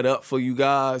cleared that up for you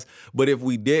guys. But if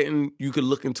we didn't, you could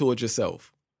look into it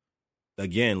yourself.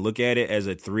 Again, look at it as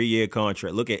a 3-year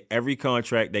contract. Look at every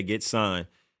contract that gets signed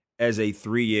as a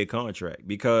 3-year contract,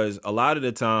 because a lot of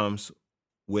the times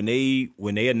when they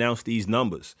announce these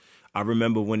numbers, I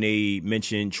remember when they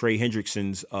mentioned Trey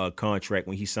Hendrickson's contract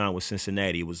when he signed with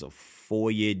Cincinnati. It was a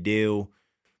 4-year deal,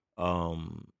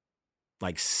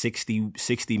 like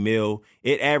 60 mil.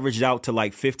 It averaged out to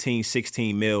like 15,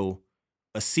 16 mil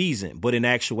a season. But in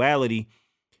actuality,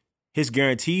 his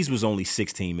guarantees was only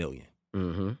 16 million.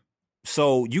 Mm-hmm.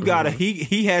 So you gotta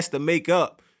he has to make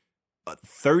up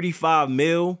 35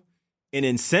 mil in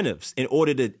incentives in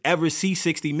order to ever see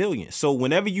 60 million. So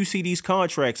whenever you see these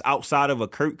contracts outside of a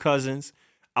Kirk Cousins,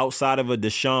 outside of a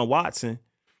Deshaun Watson,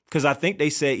 because I think they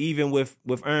said even with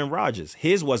Aaron Rodgers,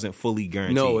 his wasn't fully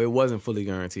guaranteed. No, it wasn't fully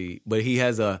guaranteed. But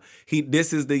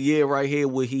this is the year right here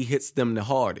where he hits them the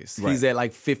hardest. Right. He's at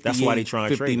like 50. That's why they trying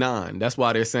to 59. Trade. That's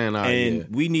why they're saying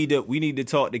we need to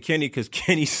talk to Kenny, because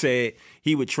Kenny said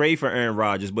he would trade for Aaron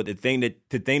Rodgers. But the thing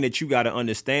that you got to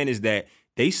understand is that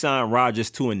they signed Rodgers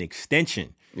to an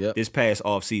extension this past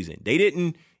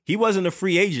offseason. He wasn't a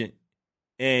free agent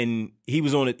and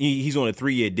he's on a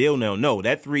 3-year deal now. No,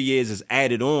 that 3 years is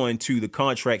added on to the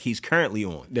contract he's currently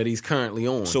on.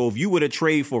 So if you were to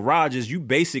trade for Rodgers, you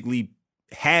basically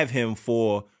have him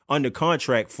under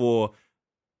contract for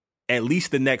at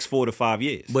least the next 4 to 5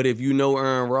 years. But if you know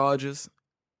Aaron Rodgers,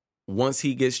 once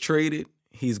he gets traded,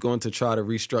 he's going to try to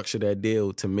restructure that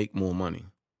deal to make more money.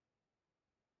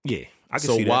 Yeah, I can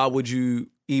see that. So why would you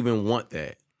even want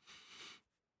that?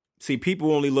 See,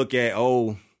 people only look at,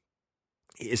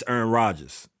 it's Aaron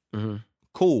Rodgers. Mm-hmm.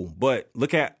 Cool, but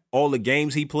look at all the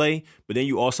games he played, but then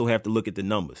you also have to look at the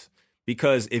numbers.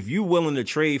 Because if you're willing to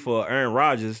trade for Aaron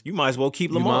Rodgers, you might as well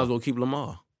keep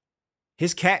Lamar.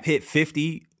 His cap hit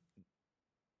 50.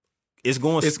 It's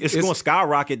going to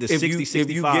skyrocket to 60,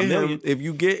 65 million. If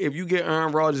you get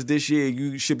Aaron Rodgers this year,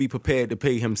 you should be prepared to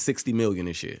pay him $60 million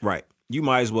this year. Right. You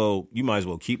might as well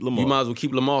keep Lamar. You might as well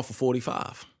keep Lamar for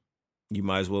 45. You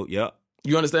might as well, yep.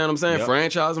 You understand what I'm saying? Yep.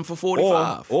 Franchise him for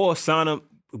 45. Or sign him,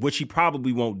 which he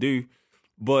probably won't do,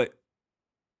 but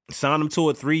sign him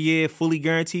to a 3-year fully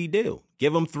guaranteed deal.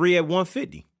 Give him 3 at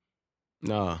 150.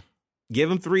 Nah.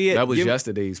 Give him 3 at... That was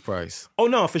yesterday's price. Oh,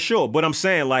 no, for sure. But I'm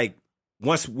saying, like,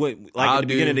 at the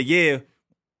beginning of the year...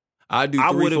 I do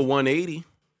 3 for 180.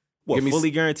 What,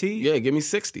 fully guaranteed? Yeah, give me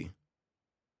 60.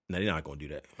 No, they're not going to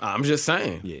do that. I'm just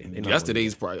saying. Yeah.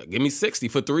 Yesterday's price. Give me 60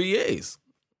 for 3 years.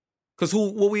 Because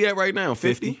what we at right now?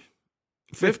 50?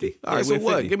 50? All right, so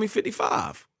what? 50. Give me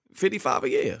 55. 55 a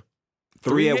year.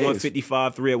 3 at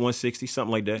 155, 3 at 160,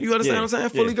 something like that. You understand what I'm saying?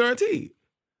 Fully guaranteed.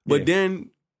 But then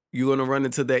you're going to run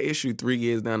into that issue 3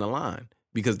 years down the line,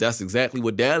 because that's exactly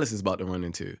what Dallas is about to run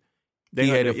into. He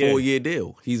had a 4-year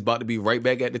deal. He's about to be right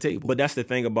back at the table. But that's the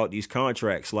thing about these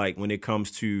contracts, like when it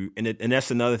comes to, and that's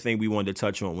another thing we wanted to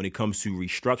touch on when it comes to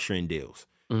restructuring deals.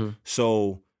 Mm-hmm.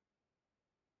 So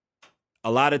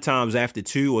a lot of times after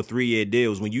 2 or 3 year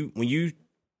deals,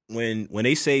 when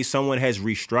they say someone has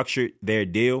restructured their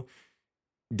deal,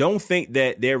 don't think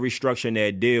that they're restructuring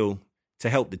their deal to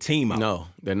help the team out. No,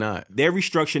 they're not. They're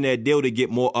restructuring their deal to get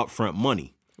more upfront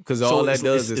money. Because all that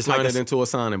does is turn it into a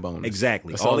signing bonus.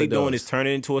 Exactly. All they're doing is turn it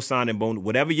into a signing bonus.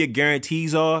 Whatever your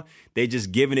guarantees are, they're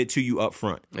just giving it to you up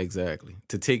front. Exactly.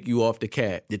 To take you off the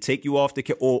cap. To take you off the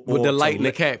cap. Or to lighten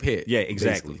the cap hit. Yeah,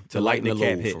 exactly. To lighten the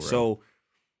cap hit. So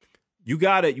we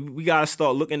gotta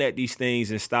start looking at these things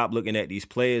and stop looking at these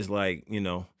players like,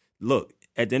 look,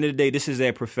 at the end of the day, this is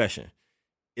their profession.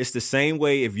 It's the same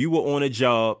way if you were on a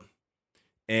job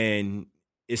and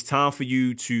it's time for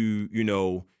you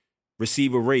to,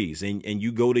 receive a raise and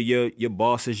you go to your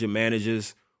bosses, your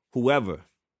managers, whoever,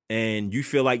 and you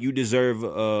feel like you deserve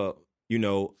a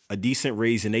decent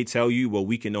raise and they tell you, well,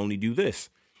 we can only do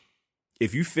this.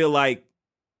 If you feel like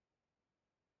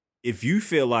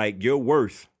your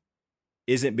worth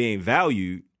isn't being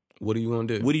valued, what are you going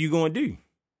to do? What are you going to do?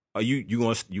 Are you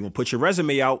gonna put your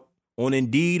resume out on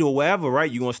Indeed or wherever,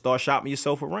 right? You're gonna start shopping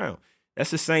yourself around.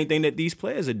 That's the same thing that these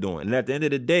players are doing. And at the end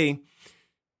of the day,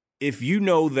 if you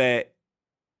know that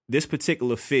this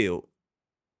particular field,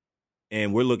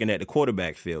 and we're looking at the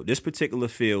quarterback field, this particular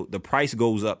field, the price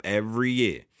goes up every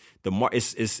year.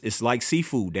 It's like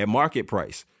seafood, that market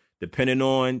price. Depending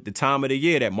on the time of the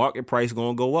year, that market price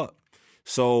gonna go up.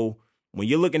 So when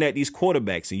you're looking at these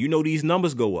quarterbacks and you know these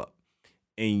numbers go up,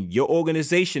 and your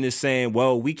organization is saying,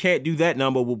 well, we can't do that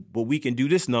number, but we can do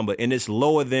this number, and it's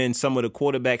lower than some of the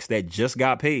quarterbacks that just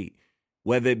got paid,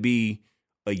 whether it be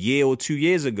a year or 2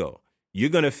 years ago, you're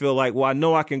going to feel like, well, I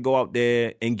know I can go out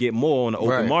there and get more on the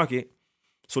open market.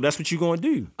 So that's what you're going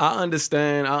to do. I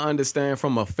understand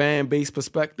from a fan base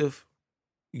perspective,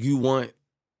 you want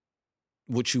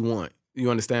what you want. You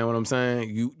understand what I'm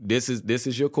saying? This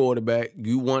is your quarterback.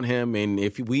 You want him, and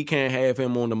if we can't have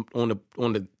him on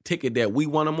the ticket that we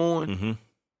want him on,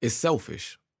 it's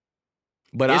selfish.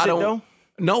 But is it though?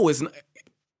 No,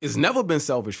 it's never been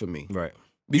selfish for me. Right.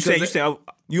 Because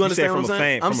you understand from what I'm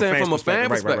saying? I'm saying from a fan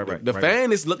perspective. Right. The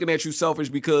fan is looking at you selfish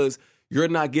because you're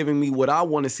not giving me what I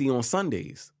want to see on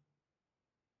Sundays.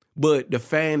 But the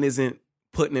fan isn't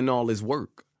putting in all his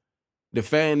work. The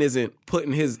fan isn't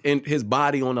putting his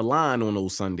body on the line on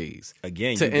those Sundays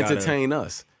again to entertain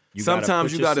us.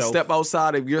 Sometimes you got to step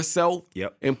outside of yourself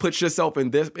and put yourself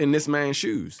in this man's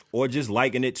shoes, or just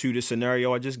liken it to the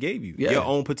scenario I just gave you, your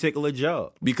own particular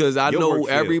job. Because I know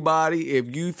everybody.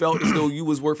 If you felt as though you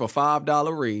was worth a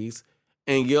 $5 raise,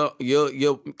 and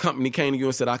your company came to you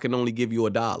and said, "I can only give you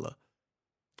 $1,"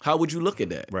 how would you look at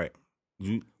that? Right.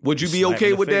 Would you be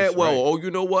okay with that? Well, you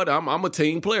know what? I'm a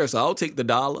team player, so I'll take the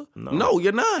 $1. No,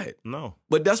 you're not. No.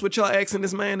 But that's what y'all asking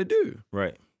this man to do.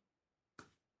 Right.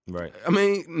 I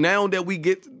mean, now that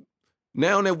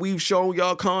we've shown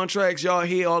y'all contracts, y'all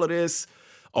hear all of this.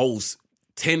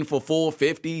 10 for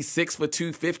 $450, 6 for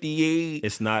 $258.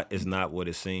 It's not what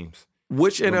it seems.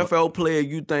 Which NFL player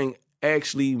you think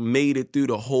actually made it through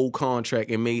the whole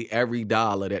contract and made every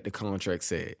dollar that the contract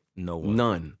said? No one.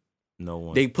 None. No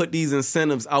one. They put these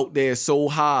incentives out there so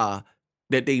high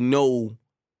that they know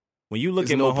when you look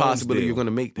there's at no Mahomes possibility deal, you're going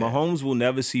to make that. Mahomes will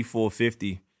never see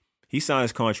 $450. He signed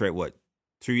his contract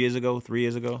 3 years ago?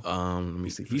 Let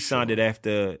me see. He signed it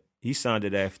after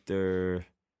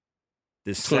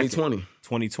this 2020.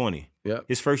 2020. Yep.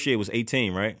 His first year was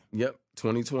 18, right? Yep.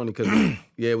 2020 because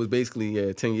it was basically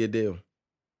a 10-year deal.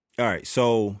 All right.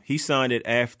 So he signed it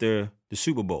after the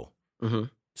Super Bowl. Mm-hmm.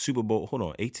 Super Bowl, hold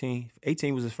on, 18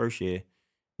 was his first year.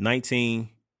 18,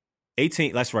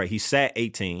 that's right, he sat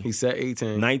 18.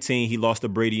 19, he lost to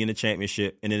Brady in the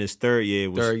championship, and then his third year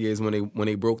is when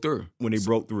they broke through. When they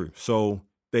broke through. So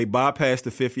they bypassed the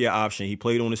 5th-year option. He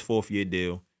played on his 4th-year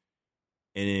deal.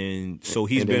 And then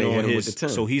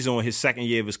he's on his second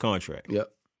year of his contract.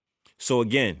 Yep. So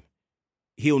again,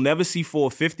 he'll never see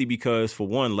 $450 because, for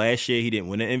one, last year he didn't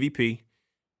win an MVP.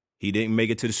 He didn't make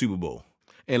it to the Super Bowl.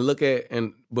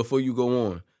 And before you go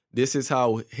on, this is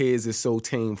how his is so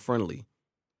team friendly.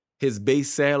 His base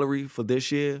salary for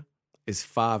this year is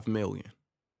 $5 million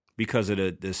because of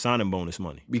the signing bonus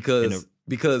money.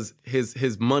 Because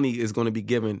his money is going to be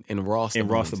given in roster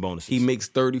bonuses. He makes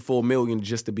 $34 million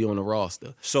just to be on the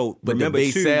roster. So, but remember,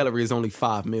 the base salary is only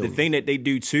 $5 million. The thing that they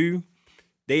do too,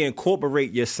 they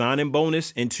incorporate your signing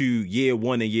bonus into year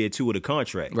 1 and year 2 of the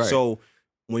contract. Right. So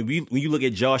when you look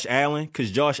at Josh Allen, because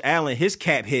Josh Allen, his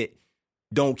cap hit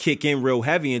don't kick in real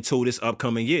heavy until this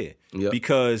upcoming year. Yep.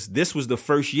 Because this was the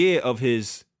first year of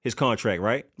his contract,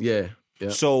 right? Yeah.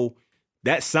 Yep. So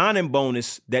that signing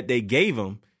bonus that they gave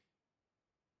him,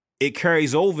 it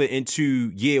carries over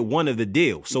into year 1 of the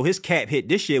deal. So his cap hit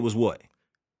this year was what?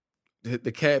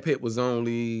 The cap hit was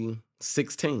only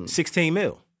 16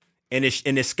 mil. And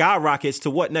it skyrockets to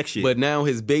what next year? But now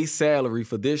his base salary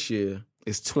for this year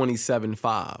is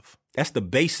 $27.5. That's the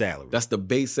base salary. That's the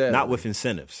base salary. Not with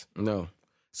incentives. No.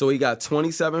 So he got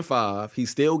 $27.5. He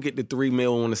still get the $3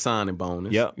 million on the signing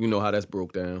bonus. Yep. You know how that's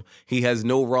broke down. He has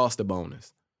no roster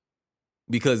bonus.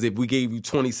 Because if we gave you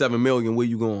 $27 million, where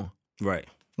you going? Right.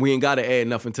 We ain't got to add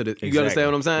nothing to the. You understand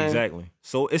what I'm saying? Exactly.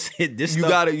 So it's this. You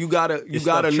gotta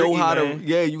know how to.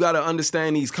 Yeah, you gotta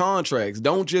understand these contracts.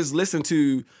 Don't just listen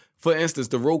to, for instance,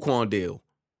 the Roquan deal.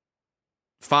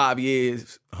 5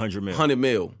 years, $100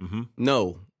 million. Mm-hmm.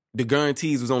 No, the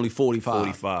guarantees was only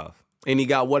 45. And he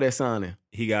got what at signing?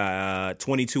 He got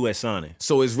 22 at signing.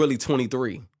 So it's really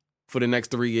 23 for the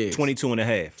next 3 years. 22 and a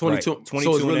half. 22. Right. 22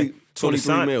 so it's really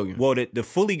 23 million. Well, the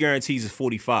fully guarantees is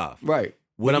 45. Right.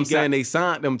 But I'm saying they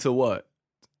signed them to what?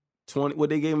 20? What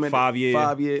they gave him? 5 years.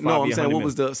 5 years. No, I'm saying what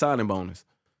was the signing bonus?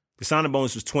 The signing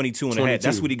bonus was 22 and a half.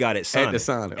 That's what he got at signing. At the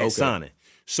signing. Okay. At signing.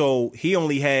 So he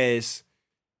only has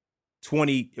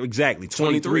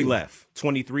 23 left.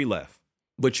 23 left.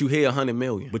 But you hear $100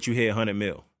 million. But you hear $100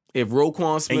 million. If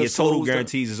Roquan Smith and your total slows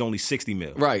guarantees is only $60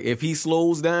 million. Right. If he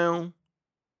slows down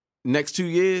next 2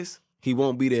 years, he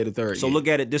won't be there the third So year. look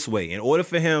at it this way. In order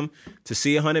for him to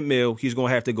see $100 million, he's going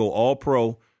to have to go all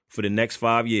pro for the next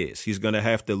 5 years. He's going to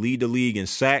have to lead the league in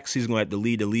sacks. He's going to have to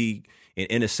lead the league in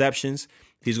interceptions.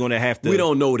 He's going to have to. We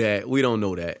don't know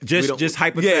that. Just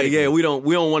hypothetically. Yeah. We don't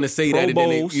want to say Pro that.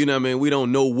 Bowls. You know what I mean? We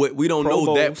don't know what. We don't Pro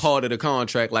know that Bowls. part of the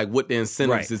contract, like what the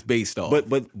incentives Right. is based off.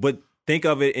 But think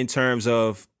of it in terms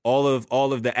of all of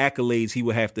the accolades he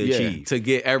would have to achieve to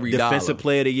get every Defensive dollar.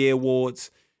 Player of the Year awards,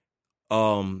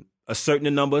 a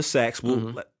certain number of sacks.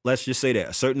 Let's just say that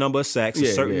a certain number of sacks, a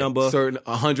certain number,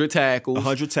 100 tackles,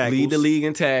 100 tackles, lead the league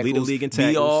in tackles,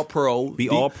 be all pro, These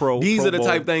Pro are the Bowl.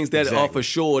 type of things that are Exactly. for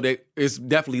sure. That it's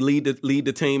definitely lead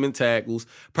the team in tackles.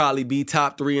 Probably be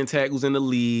top 3 in tackles in the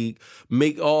league.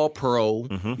 Make all pro.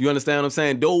 You understand what I'm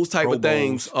saying? Those type Pro of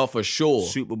things Bowls, are for sure.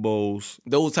 Super Bowls.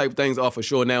 Those type of things are for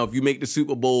sure. Now, if you make the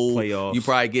Super Bowl, Playoffs. you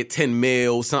probably get 10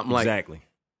 mil, something like that.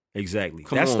 Exactly.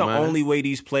 Come That's on, the man. only way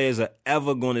these players are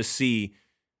ever going to see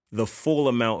the full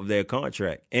amount of their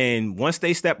contract. And once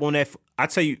they step on that, I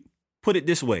tell you, put it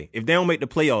this way: if they don't make the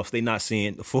playoffs, they're not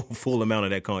seeing the full amount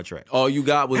of that contract. All you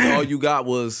got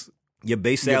was Your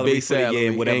base your salary base for the year, salary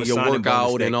whatever and your signing bonus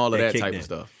workout and all of that kicked type in. of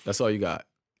stuff. That's all you got.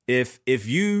 If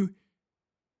you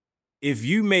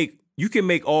can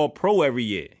make all pro every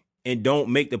year and don't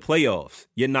make the playoffs,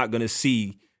 you're not going to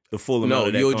see the full amount No,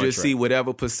 of that you'll contract. just see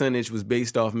whatever percentage was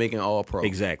based off making all pro.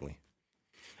 Exactly.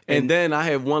 And then I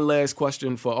have one last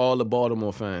question for all the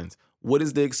Baltimore fans. What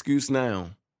is the excuse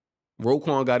now?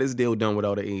 Roquan got his deal done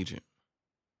without an agent.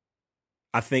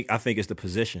 I think it's the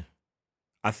position.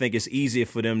 I think it's easier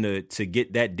for them to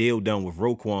get that deal done with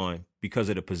Roquan because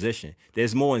of the position.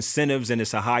 There's more incentives and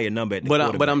it's a higher number at the But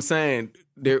quarterback. I'm saying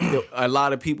a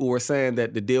lot of people were saying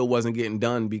that the deal wasn't getting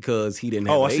done because he didn't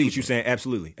have Oh, an I see agent. what you're saying.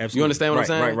 Absolutely. You understand what I'm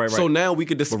saying? Right. So now we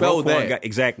could But dispel Roquan that.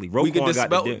 exactly. Roquan we could dispel.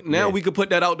 got the deal. Now Yeah. we could put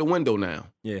that out the window now.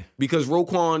 Yeah. Because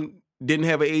Roquan didn't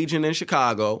have an agent in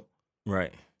Chicago.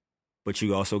 Right. But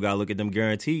you also got to look at them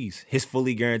guarantees. His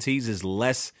fully guarantees is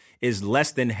less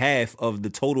than half of the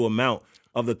total amount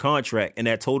of the contract, and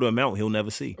that total amount he'll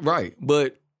never see. Right.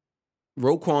 But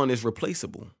Roquan is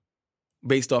replaceable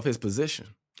based off his position.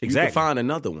 You Exactly. can find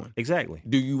another one. Exactly.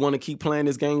 Do you want to keep playing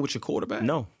this game with your quarterback?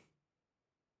 No.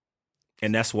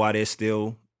 And that's why they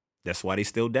still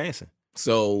dancing.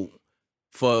 So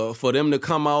for them to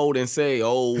come out and say,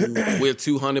 "Oh, we're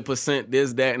 200%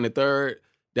 this, that, and the third,"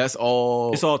 that's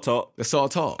all. It's all talk. That's all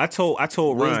talk. I told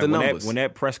Where's the Ryan numbers? when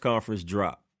that press conference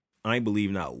dropped, I ain't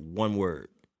believe not one word.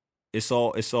 It's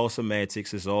all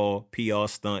semantics. It's all PR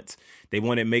stunts. They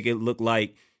want to make it look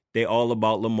like they're all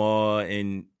about Lamar,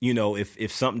 and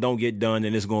if something don't get done,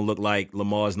 then it's gonna look like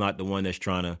Lamar's not the one that's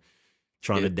trying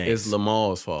to dance. It's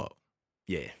Lamar's fault.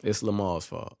 Yeah, It's Lamar's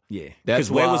fault. yeah. That's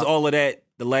Because where why- was all of that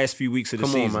the last few weeks of the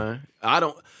Come season? on, man. I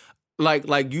don't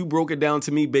like you broke it down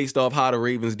to me based off how the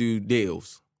Ravens do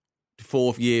deals.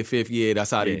 4th year, 5th year,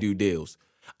 that's how they Yeah. do deals.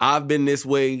 I've been this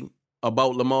way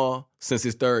about Lamar since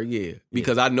his 3rd year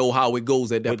because I know how it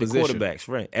goes at that With the position. quarterbacks,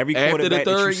 right? Every After the quarterback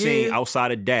that third you've seen year-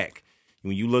 outside of Dak,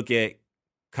 when you look at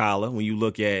Kyler, when you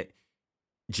look at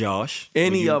Josh,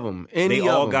 Any of them. they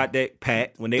all got that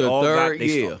Pat. When they The all got third they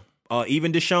year.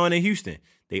 even Deshaun in Houston,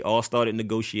 they all started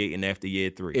negotiating after year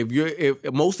 3.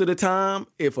 If most of the time,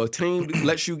 if a team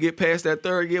lets you get past that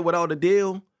 3rd year without a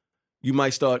deal, you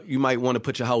might want to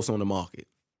put your house on the market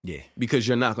Yeah, because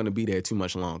you're not going to be there too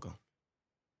much longer.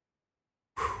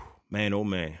 man, oh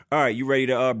man. All right, you ready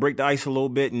to break the ice a little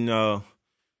bit and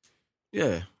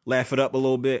Yeah. laugh it up a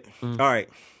little bit? Mm. All right,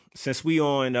 since we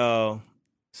on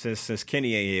since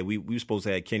Kenny ain't here, we were supposed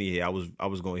to have Kenny here. I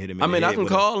was going to hit him. I in mean, the I head can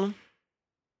with call him.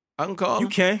 I can call You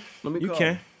him. can. Let me You call can.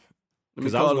 him. Let me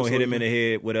Because I call was him gonna so hit we him in can-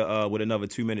 the head with another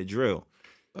 2-minute drill.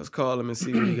 Let's call him and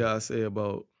see what he got to say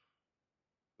about.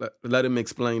 Let him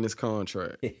explain his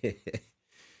contract.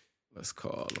 Let's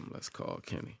call him. Let's call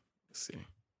Kenny. Let's see.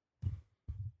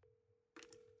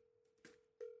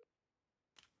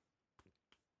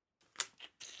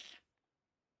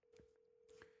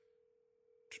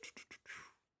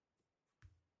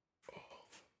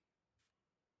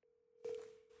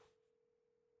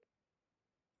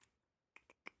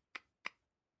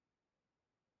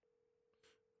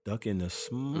 Duck in the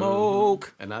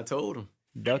smoke. And I told him.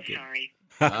 Duck it. Sorry.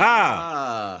 Ha ha.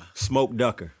 Ah. Smoke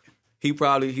ducker. He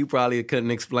probably couldn't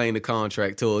explain the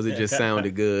contract to us. It just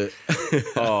sounded good.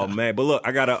 Oh man, but look,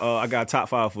 I got a top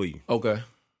 5 for you. Okay.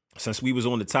 Since we was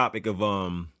on the topic of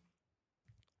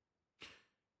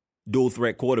dual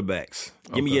threat quarterbacks.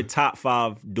 Give me your top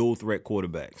 5 dual threat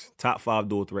quarterbacks. Top 5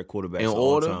 dual threat quarterbacks in of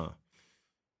all order. time.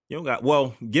 You don't got.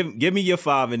 Well, give me your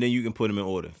 5, and then you can put them in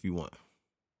order if you want.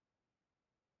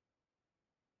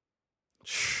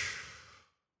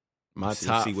 My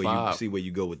top see where 5. You see where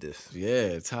you go with this.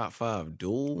 Yeah, top 5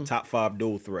 dual. Top 5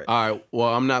 dual threat. All right.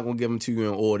 Well, I'm not gonna give them to you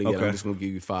in order yet. Okay. I'm just gonna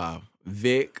give you 5.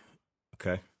 Vic,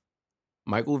 Okay.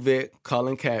 Michael Vick,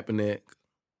 Colin Kaepernick.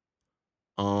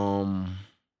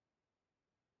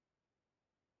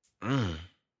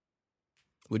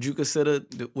 Would you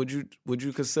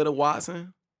consider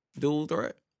Watson dual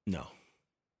threat? No.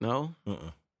 No.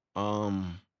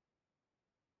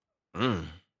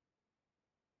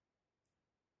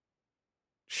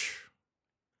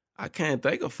 I can't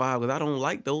think of 5 because I don't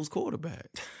like those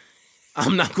quarterbacks.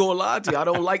 I'm not gonna lie to you. I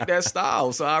don't like that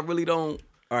style, so I really don't.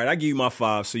 All right, I give you my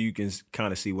 5 so you can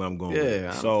kind of see where I'm going. Yeah,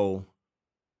 with it. So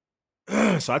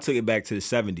I took it back to the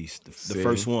 70s. The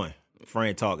first one,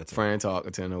 Fran Tarkenton. Fran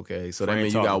Tarkenton, okay. So Fran that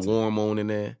means you got Tarkenton. Warren Moon in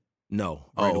there. No,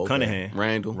 Randall okay. Cunningham.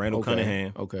 Randall okay.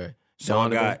 Cunningham. Okay. So I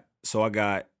got. So I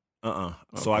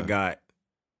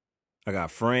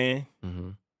got Fran.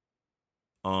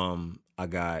 Mm-hmm. I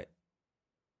got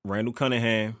Randall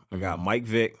Cunningham. I got Mike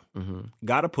Vick. Mm-hmm.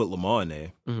 Got to put Lamar in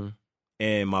there. Mm-hmm.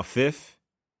 And my 5th,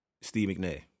 Steve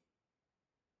McNair.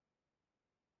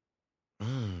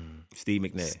 Steve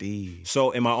McNair. Steve.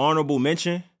 So in my honorable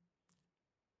mention,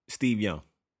 Steve Young.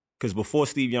 Because before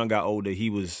Steve Young got older, he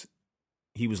was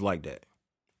like that.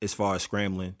 As far as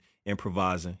scrambling,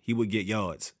 improvising, he would get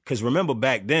yards. Because remember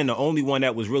back then, the only one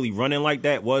that was really running like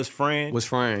that was Fran. Was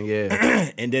Fran,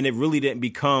 yeah. And then it really didn't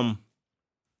become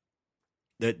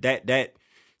that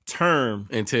term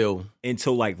until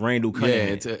like Randall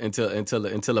Cunningham. Yeah, until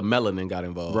the melanin got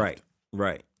involved.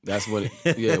 Right. That's what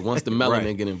once the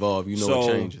melanin get involved, you know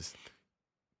it changes.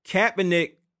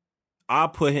 Kaepernick, I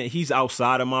put him, he's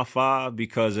outside of my 5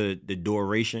 because of the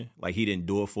duration. Like he didn't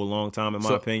do it for a long time, in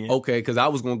my opinion. Okay, because I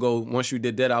was gonna go, once you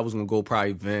did that, I was gonna go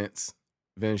probably Vince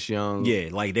Young. Yeah,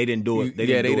 like they didn't do it. They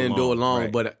didn't do it long.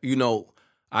 Right. But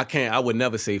I would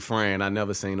never say Fran. I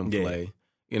never seen him play.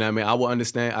 You know what I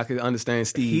mean? I could understand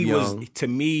Steve Young. To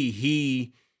me,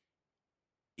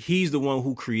 he's the one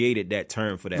who created that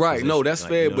term for that right. position. No, that's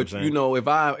fair. But if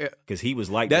I, because he was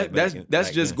like that's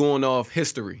back just then. going off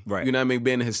history. Right. You know what I mean?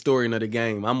 Being a historian of the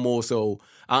game, I'm more so,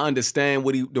 I understand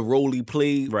the role he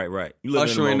played. Right. You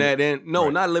ushering that in. No,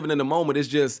 not living in the moment. It's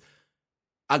just,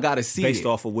 I gotta see based it.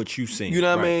 off of what you've seen. You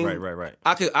know what I mean? Right.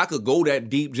 I could go that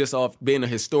deep just off being a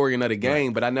historian of the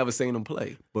game, but I never seen him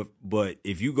play. But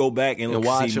if you go back and look,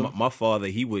 watch him, my father,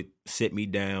 he would sit me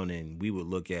down and we would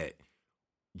look at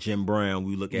Jim Brown,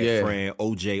 we look at Fran,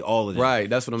 OJ, all of them. Right,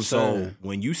 that's what I'm saying. So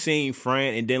when you seen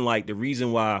Fran, and then like the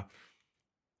reason why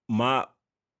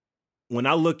when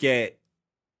I look at,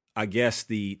 I guess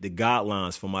the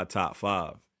guidelines for my top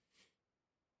 5,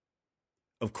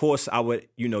 of course, I would,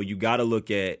 you got to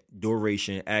look at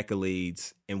duration,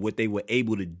 accolades, and what they were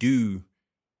able to do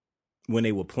when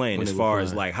they were playing. As far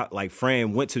as like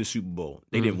Fran went to the Super Bowl.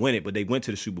 They didn't win it, but they went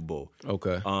to the Super Bowl.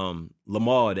 Okay.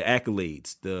 Lamar, the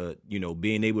accolades,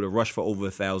 being able to rush for over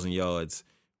 1,000 yards,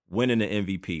 winning the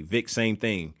MVP. Vic, same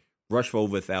thing, rush for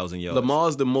over 1,000 yards.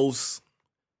 Lamar's the most.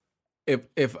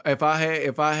 If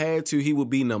I had to, he would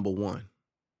be number 1,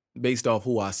 based off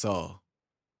who I saw.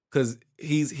 Because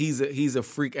he's a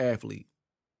freak athlete.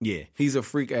 Yeah. He's a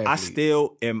freak athlete.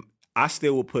 I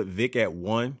still would put Vic at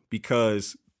 1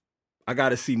 because I got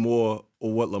to see more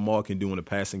of what Lamar can do in the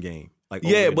passing game. Like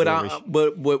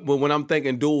but when I'm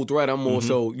thinking dual threat, I'm more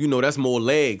so, that's more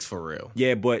legs for real.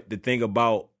 Yeah, but the thing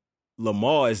about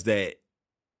Lamar is that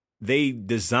they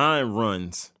design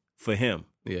runs for him.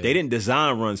 Yeah. They didn't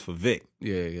design runs for Vic.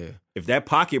 Yeah. If that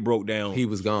pocket broke down, he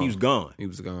was gone. He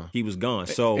was gone.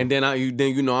 So and then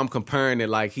I'm comparing it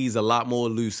like he's a lot more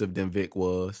elusive than Vic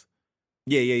was.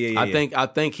 Yeah. I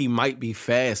think he might be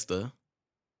faster.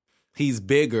 He's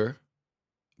bigger.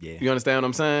 Yeah. You understand what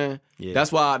I'm saying? Yeah.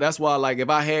 That's why like if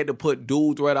I had to put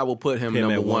dual threat, I would put him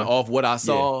number at 1 off what I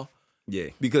saw. Yeah.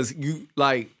 Because you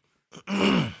like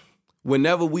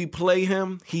whenever we play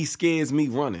him, he scares me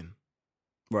running.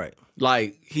 Right.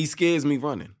 Like he scares me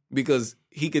running because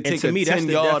he could take and to a me, 10 that's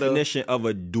the yarder. Definition of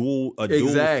a dual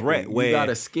Exactly. threat where you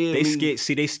gotta scare they me.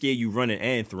 they scare you running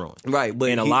and throwing. Right, but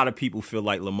a lot of people feel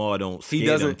like Lamar don't scare he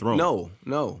doesn't them throwing.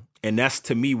 No. And that's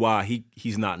to me why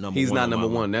he's not number 1. He's not number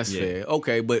 1. That's fair.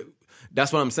 Okay, but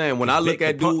that's what I'm saying. When I look Vic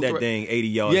at dual that threat, thing 80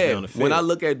 yards down the field. When I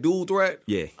look at dual threat,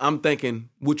 Yeah. I'm thinking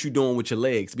what you doing with your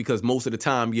legs because most of the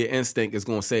time your instinct is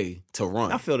going to say to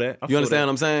run. I feel that. You understand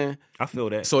what I'm saying? I feel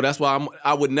that. So that's why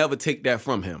I would never take that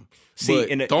from him.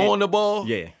 See, but throwing the ball,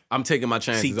 yeah. I'm taking my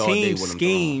chances See, all day teams with him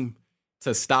scheme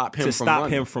to stop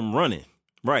him from running.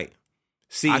 Right.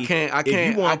 See, I can't.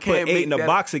 if you want to put 8 in the that,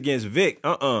 box against Vic,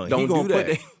 Don't do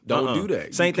that. Don't do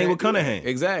that. Same thing with Cunningham.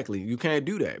 Exactly. You can't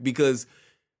do that because,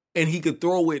 and he could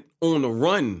throw it on the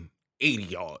run 80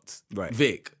 yards. Right.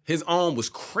 Vic, his arm was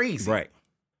crazy. Right.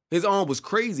 His arm was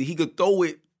crazy. He could throw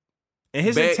it. And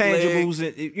his back intangibles,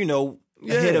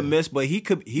 hit or miss, but he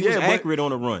was accurate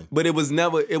on the run. But it was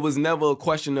never a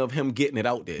question of him getting it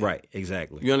out there. Right.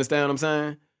 Exactly. You understand what I'm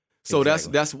saying? So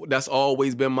Exactly. that's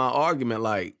always been my argument.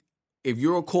 Like, if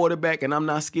you're a quarterback and I'm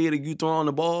not scared of you throwing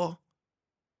the ball,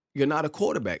 you're not a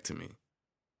quarterback to me.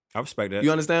 I respect that.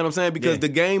 You understand what I'm saying? Because the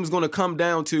game's going to come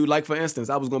down to, like, for instance,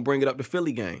 I was going to bring it up the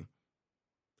Philly game.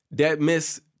 That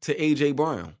miss to A.J.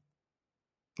 Brown.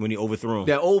 When he overthrew him.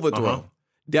 That overthrow.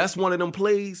 That's one of them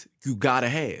plays you got to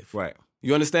have. Right.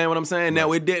 You understand what I'm saying?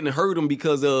 Now, it didn't hurt him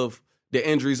because of the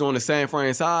injuries on the San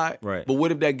Fran side. Right. But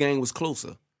what if that game was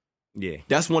closer? Yeah.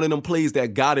 That's one of them plays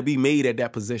that got to be made at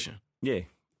that position. Yeah.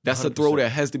 That's 100%. a throw that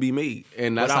has to be made,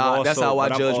 and that's how I judge my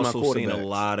quarterback. I've also seen a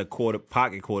lot of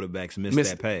pocket quarterbacks miss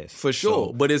that pass for sure.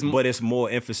 So, but it's more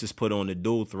emphasis put on the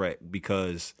dual threat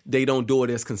because they don't do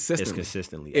it as consistently. As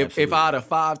consistently. If out of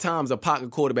 5 times a pocket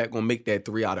quarterback gonna make that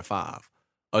 3 out of 5,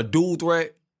 a dual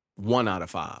threat 1 out of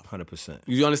 5. 100%.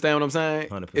 You understand what I'm saying?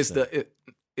 100%.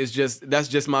 It's just that's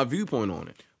just my viewpoint on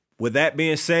it. With that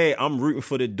being said, I'm rooting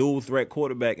for the dual threat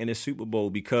quarterback in the Super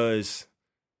Bowl because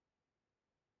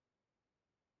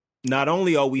not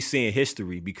only are we seeing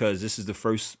history, because this is the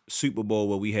first Super Bowl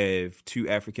where we have 2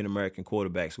 African-American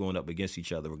quarterbacks going up against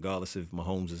each other, regardless if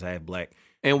Mahomes is half black.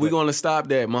 And we're going to stop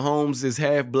that. Mahomes is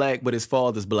half black, but his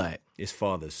father's black. His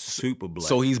father's super black.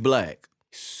 So he's black.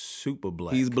 Super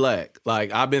black. He's black.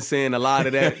 Like, I've been saying a lot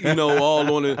of that,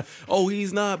 all on the,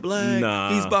 he's not black.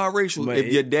 Nah. He's biracial. Man,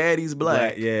 if your daddy's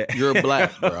black, you're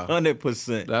black, bro.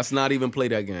 100%. Let's not even play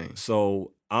that game.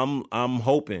 So I'm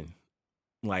hoping.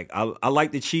 Like, I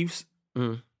like the Chiefs.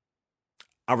 Mm-hmm.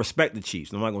 I respect the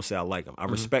Chiefs. I'm not going to say I like them. I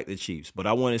respect the Chiefs. But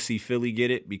I want to see Philly get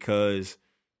it because,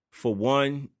 for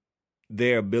one,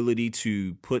 their ability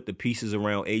to put the pieces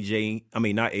around Jalen,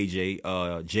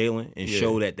 and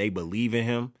show that they believe in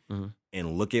him. Mm-hmm.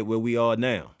 And look at where we are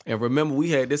now. And remember, we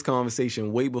had this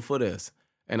conversation way before this.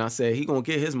 And I said, he going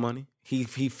to get his money. He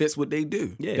fits what they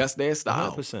do. Yeah. That's their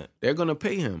style. 100%. They're going to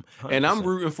pay him. 100%. And I'm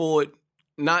rooting for it,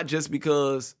 not just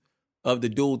because of the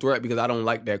dual threat, because I don't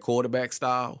like that quarterback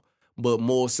style, but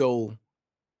more so,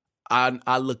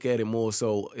 I look at it more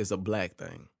so as a black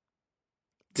thing.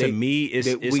 To me, it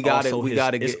comes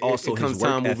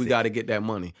time where we got to get that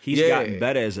money. He's gotten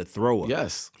better as a thrower.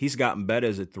 Yes. He's gotten better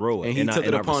as a thrower. And he took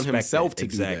it upon himself to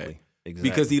do that. Exactly.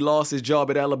 Because he lost his job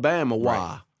at Alabama. Why?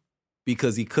 Right.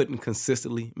 Because he couldn't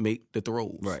consistently make the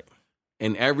throws. Right.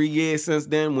 And every year since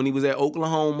then, when he was at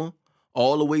Oklahoma,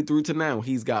 all the way through to now,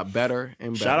 he's got better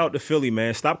and better. Shout out to Philly,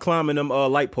 man. Stop climbing them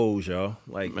light poles, y'all.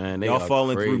 Like, man, y'all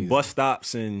falling through bus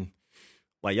stops and,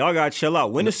 like, y'all got to chill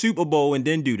out. Win the Super Bowl and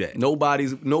then do that.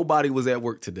 Nobody was at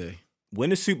work today. Win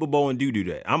the Super Bowl and do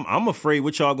that. I'm afraid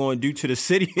what y'all going to do to the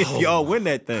city if y'all win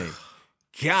that thing.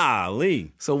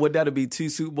 Golly. So what, that'll be 2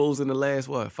 Super Bowls in the last,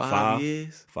 5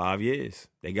 years? 5 years.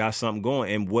 They got something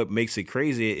going. And what makes it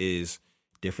crazy is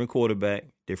different quarterback,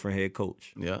 different head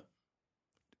coach. Yeah.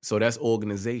 So that's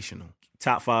organizational.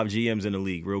 Top 5 GMs in the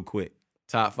league, real quick.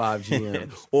 Top 5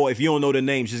 GMs. Or if you don't know the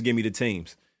names, just give me the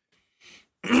teams.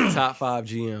 Top 5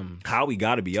 GMs. Howie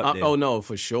got to be up there. Oh, no,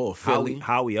 for sure. Philly.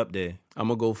 Howie up there. I'm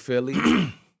going to go Philly.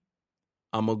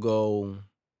 I'm going to go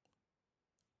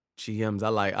GMs. I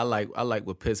like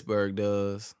what Pittsburgh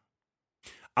does.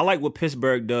 I like what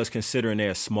Pittsburgh does considering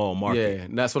they're a small market. Yeah,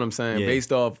 that's what I'm saying. Yeah.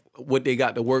 Based off what they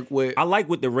got to work with. I like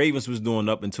what the Ravens was doing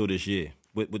up until this year.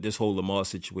 With this whole Lamar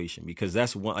situation, because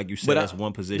that's one, like you said, that's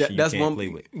one position you can't play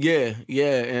with.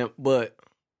 Yeah, but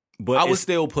I would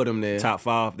still put them there. Top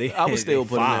 5. I would still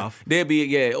put them there. They'd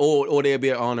be or they'd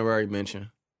be an honorary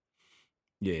mention.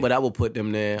 Yeah, but I would put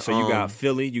them there. So you got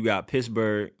Philly, you got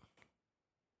Pittsburgh.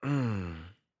 I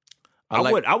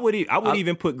would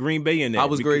even put Green Bay in there. I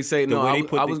was going to say no.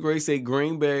 I was going to say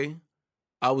Green Bay.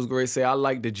 I was going to say I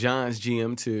like the Giants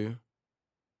GM too.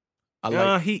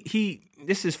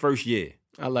 This is his first year.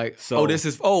 I like. So this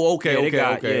is. Oh, okay.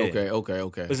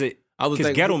 Was it? I was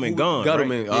thinking Gettleman gone.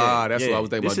 Gettleman. Right? That's what I was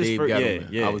thinking about. Dave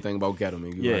Gettleman. Yeah. I was thinking about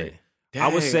Gettleman. You're right. Dang, I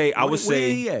would say. Where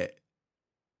he at?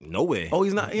 Nowhere. Oh,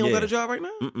 he's not. He don't got a job right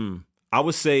now. Mm-mm. I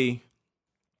would say.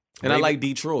 And I like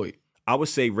Detroit. I would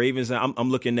say Ravens. I'm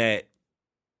looking at.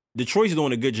 Detroit's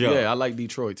doing a good job. Yeah, I like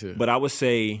Detroit too. But I would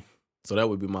say. So that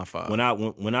would be my 5.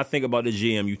 When I think about the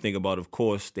GM, you think about, of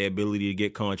course, their ability to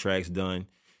get contracts done.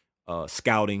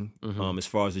 Scouting, as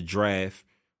far as the draft,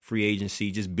 free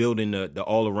agency, just building the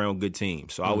all-around good team.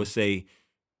 So I would say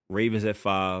Ravens at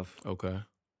 5. Okay.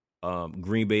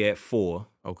 Green Bay at 4.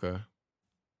 Okay.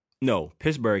 No,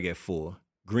 Pittsburgh at 4.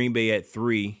 Green Bay at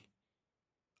 3.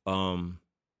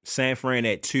 San Fran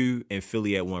at 2 and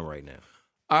Philly at 1 right now.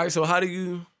 All right, so how do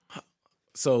you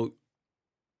so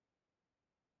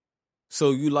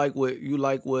you like what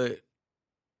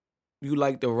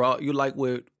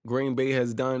Green Bay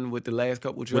has done with the last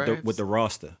couple drafts? With the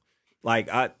roster. Like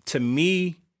to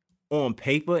me, on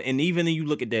paper, and even when you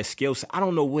look at that skill set, I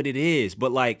don't know what it is,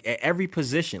 but like at every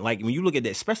position, like when you look at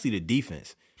that, especially the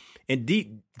defense, and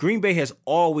Green Bay has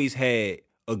always had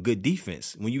a good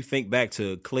defense. When you think back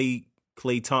to Clay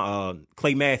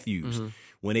Matthews,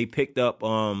 when they picked up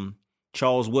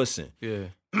Charles Woodson,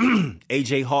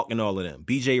 AJ Hawk and all of them,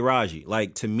 BJ Raji,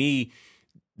 like to me,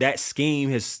 that scheme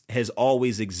has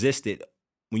always existed.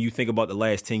 When you think about the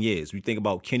last 10 years, you think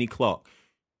about Kenny Clark,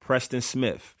 Preston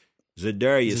Smith,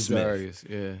 Zadarius Smith,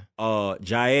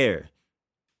 Jair,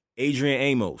 Adrian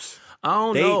Amos. I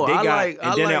don't know.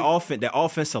 That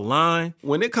offensive line.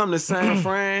 When it comes to San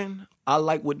Fran, I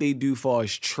like what they do far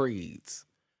as trades.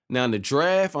 Now in the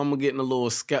draft, I'm getting a little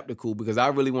skeptical because I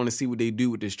really want to see what they do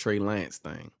with this Trey Lance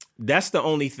thing. That's the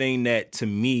only thing that to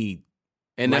me,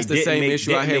 and that's the same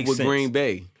issue I had with Green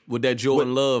Bay. With that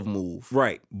Jordan Love move.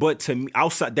 Right. But to me,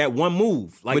 outside that one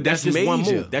move, like but that's just major. one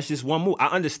move. That's just one move. I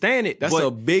understand it. That's a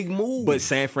big move. But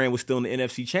San Fran was still in the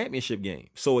NFC Championship game.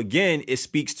 So again, it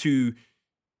speaks to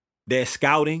their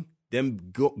scouting,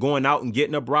 them going out and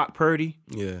getting a Brock Purdy.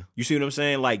 Yeah. You see what I'm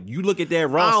saying? Like you look at their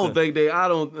roster.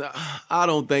 I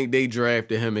don't think they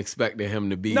drafted him expecting him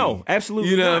to be. No,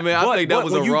 absolutely. You know not. what I mean? I think that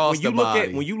was a roster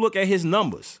body. When you look at his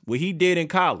numbers, what he did in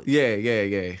college.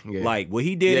 Yeah. Like what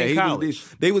he did in college.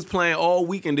 They was playing all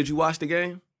weekend. Did you watch the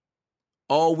game?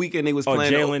 All weekend they was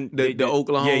playing the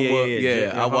Oklahoma.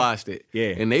 Yeah. I watched it.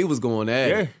 Yeah. And they was going at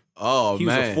it. Oh, he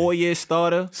man. was a 4-year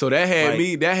starter. So that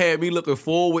had me looking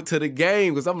forward to the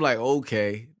game because I'm like,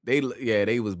 okay, they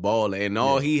was balling. And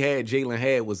all Jalen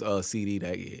had was CD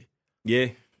that year. Yeah.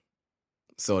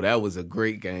 So that was a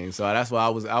great game. So that's why I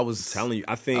was telling you,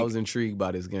 I was intrigued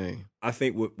by this game. I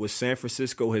think what San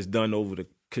Francisco has done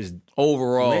because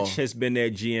overall Lynch has been their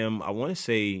GM. I want to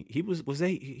say he was their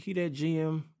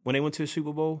GM when they went to the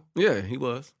Super Bowl? Yeah, he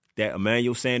was. That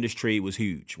Emmanuel Sanders trade was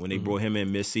huge when they brought him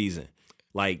in mid-season.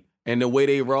 Like, and the way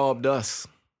they robbed us,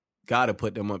 gotta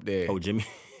put them up there. Oh, Jimmy.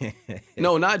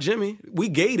 No, not Jimmy. We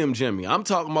gave them Jimmy. I'm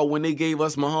talking about when they gave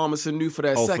us Mohamed Sanu for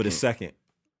that second. Oh, for the second.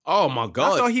 Oh, my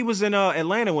God. I thought he was in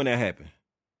Atlanta when that happened.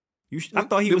 I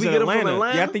thought he was in Atlanta.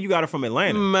 Yeah, I think you got it from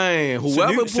Atlanta. Man,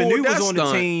 whoever Sanu that was on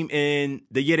the team in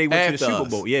the year they went to the Super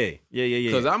Bowl. Yeah.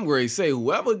 Because I'm going to say,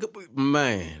 whoever,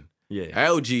 man. Yeah.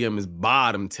 LGM is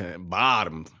bottom.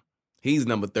 He's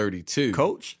number 32.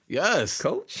 Coach? Yes.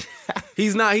 Coach?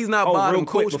 He's not bottom real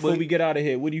quick, coach. Before we get out of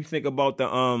here, what do you think about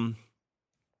what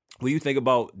do you think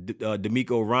about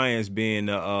D'Amico Ryans being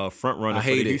the front runner for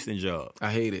the Houston job?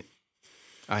 I hate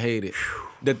it.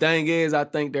 The thing is, I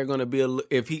think they're going to be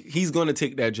if he's going to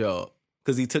take that job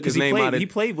because he took his name out of. He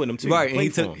played with him too. Right, and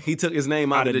he took his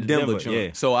name out of the Denver job. Yeah.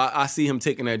 So I see him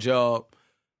taking that job.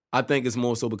 I think it's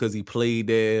more so because he played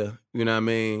there. You know what I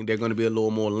mean? They're going to be a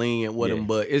little more lenient with him,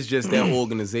 but it's just that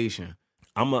organization.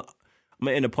 I'm gonna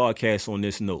end the podcast on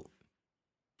this note.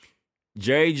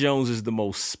 Jerry Jones is the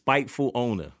most spiteful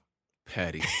owner.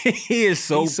 Petty. He is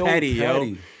so petty,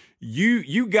 yo.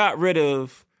 You got rid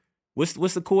of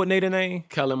what's the coordinator name?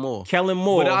 Kellen Moore.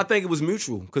 But I think it was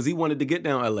mutual because he wanted to get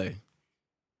down LA.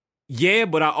 Yeah,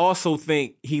 but I also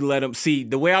think he let him see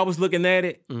the way I was looking at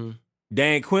it. Mm-hmm.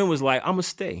 Dan Quinn was like, I'm going to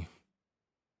stay.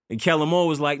 And Kellen Moore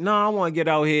was like, no, I want to get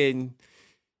out here and,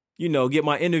 get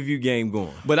my interview game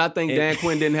going. But I think Dan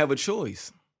Quinn didn't have a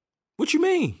choice. What you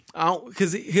mean?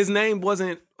 Because his name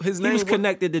wasn't... He was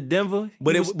connected to Denver.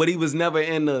 But he was never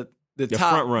in the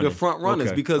top, the front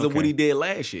runners because of what he did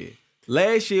last year.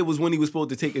 Last year was when he was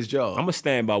supposed to take his job. I'm going to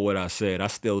stand by what I said. I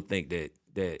still think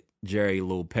that Jerry a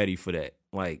little petty for that.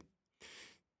 Like,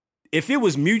 if it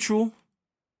was mutual...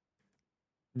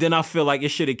 then I feel like it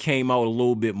should have came out a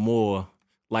little bit more.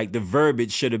 Like the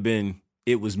verbiage should have been,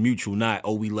 it was mutual, not,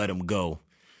 we let him go.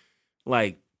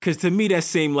 Like, because to me that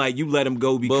seemed like you let him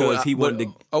go because he wanted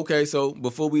to. Okay, so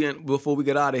before we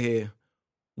get out of here,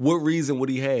 what reason would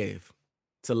he have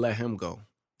to let him go?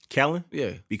 Kellen?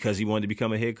 Yeah. Because he wanted to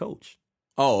become a head coach.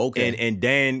 Oh, okay. And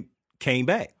Dan came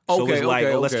back. So it's like,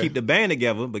 let's keep the band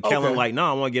together. But Kellen like, no,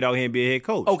 I want to get out here and be a head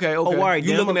coach. Okay. Oh, all right,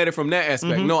 you looking at it from that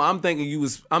aspect. Mm-hmm. No, I'm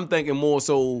thinking more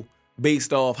so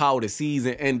based off how the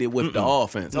season ended with the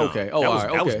offense. No, okay. Oh,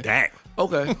 that was Dak.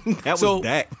 Okay. That was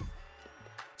Dak.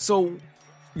 So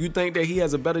You think that he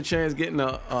has a better chance getting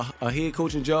a head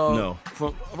coaching job?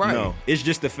 No. Right. No. It's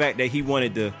just the fact that he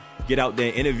wanted to get out there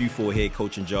and interview for a head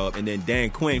coaching job, and then Dan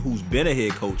Quinn, who's been a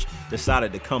head coach,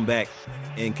 decided to come back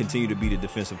and continue to be the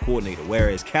defensive coordinator,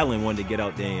 whereas Kellen wanted to get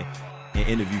out there and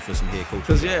interview for some head coaching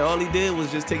Because, jobs. all he did was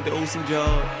just take the OC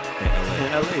job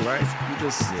in LA, right? He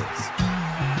just...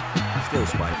 Still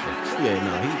spiteful. Yeah,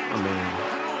 no,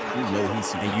 you know he's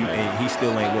super bad. And he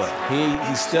still ain't what?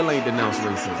 He still ain't denounced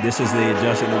racism. This is the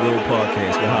Adjusting the Will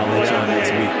podcast. We'll holler at y'all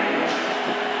next week.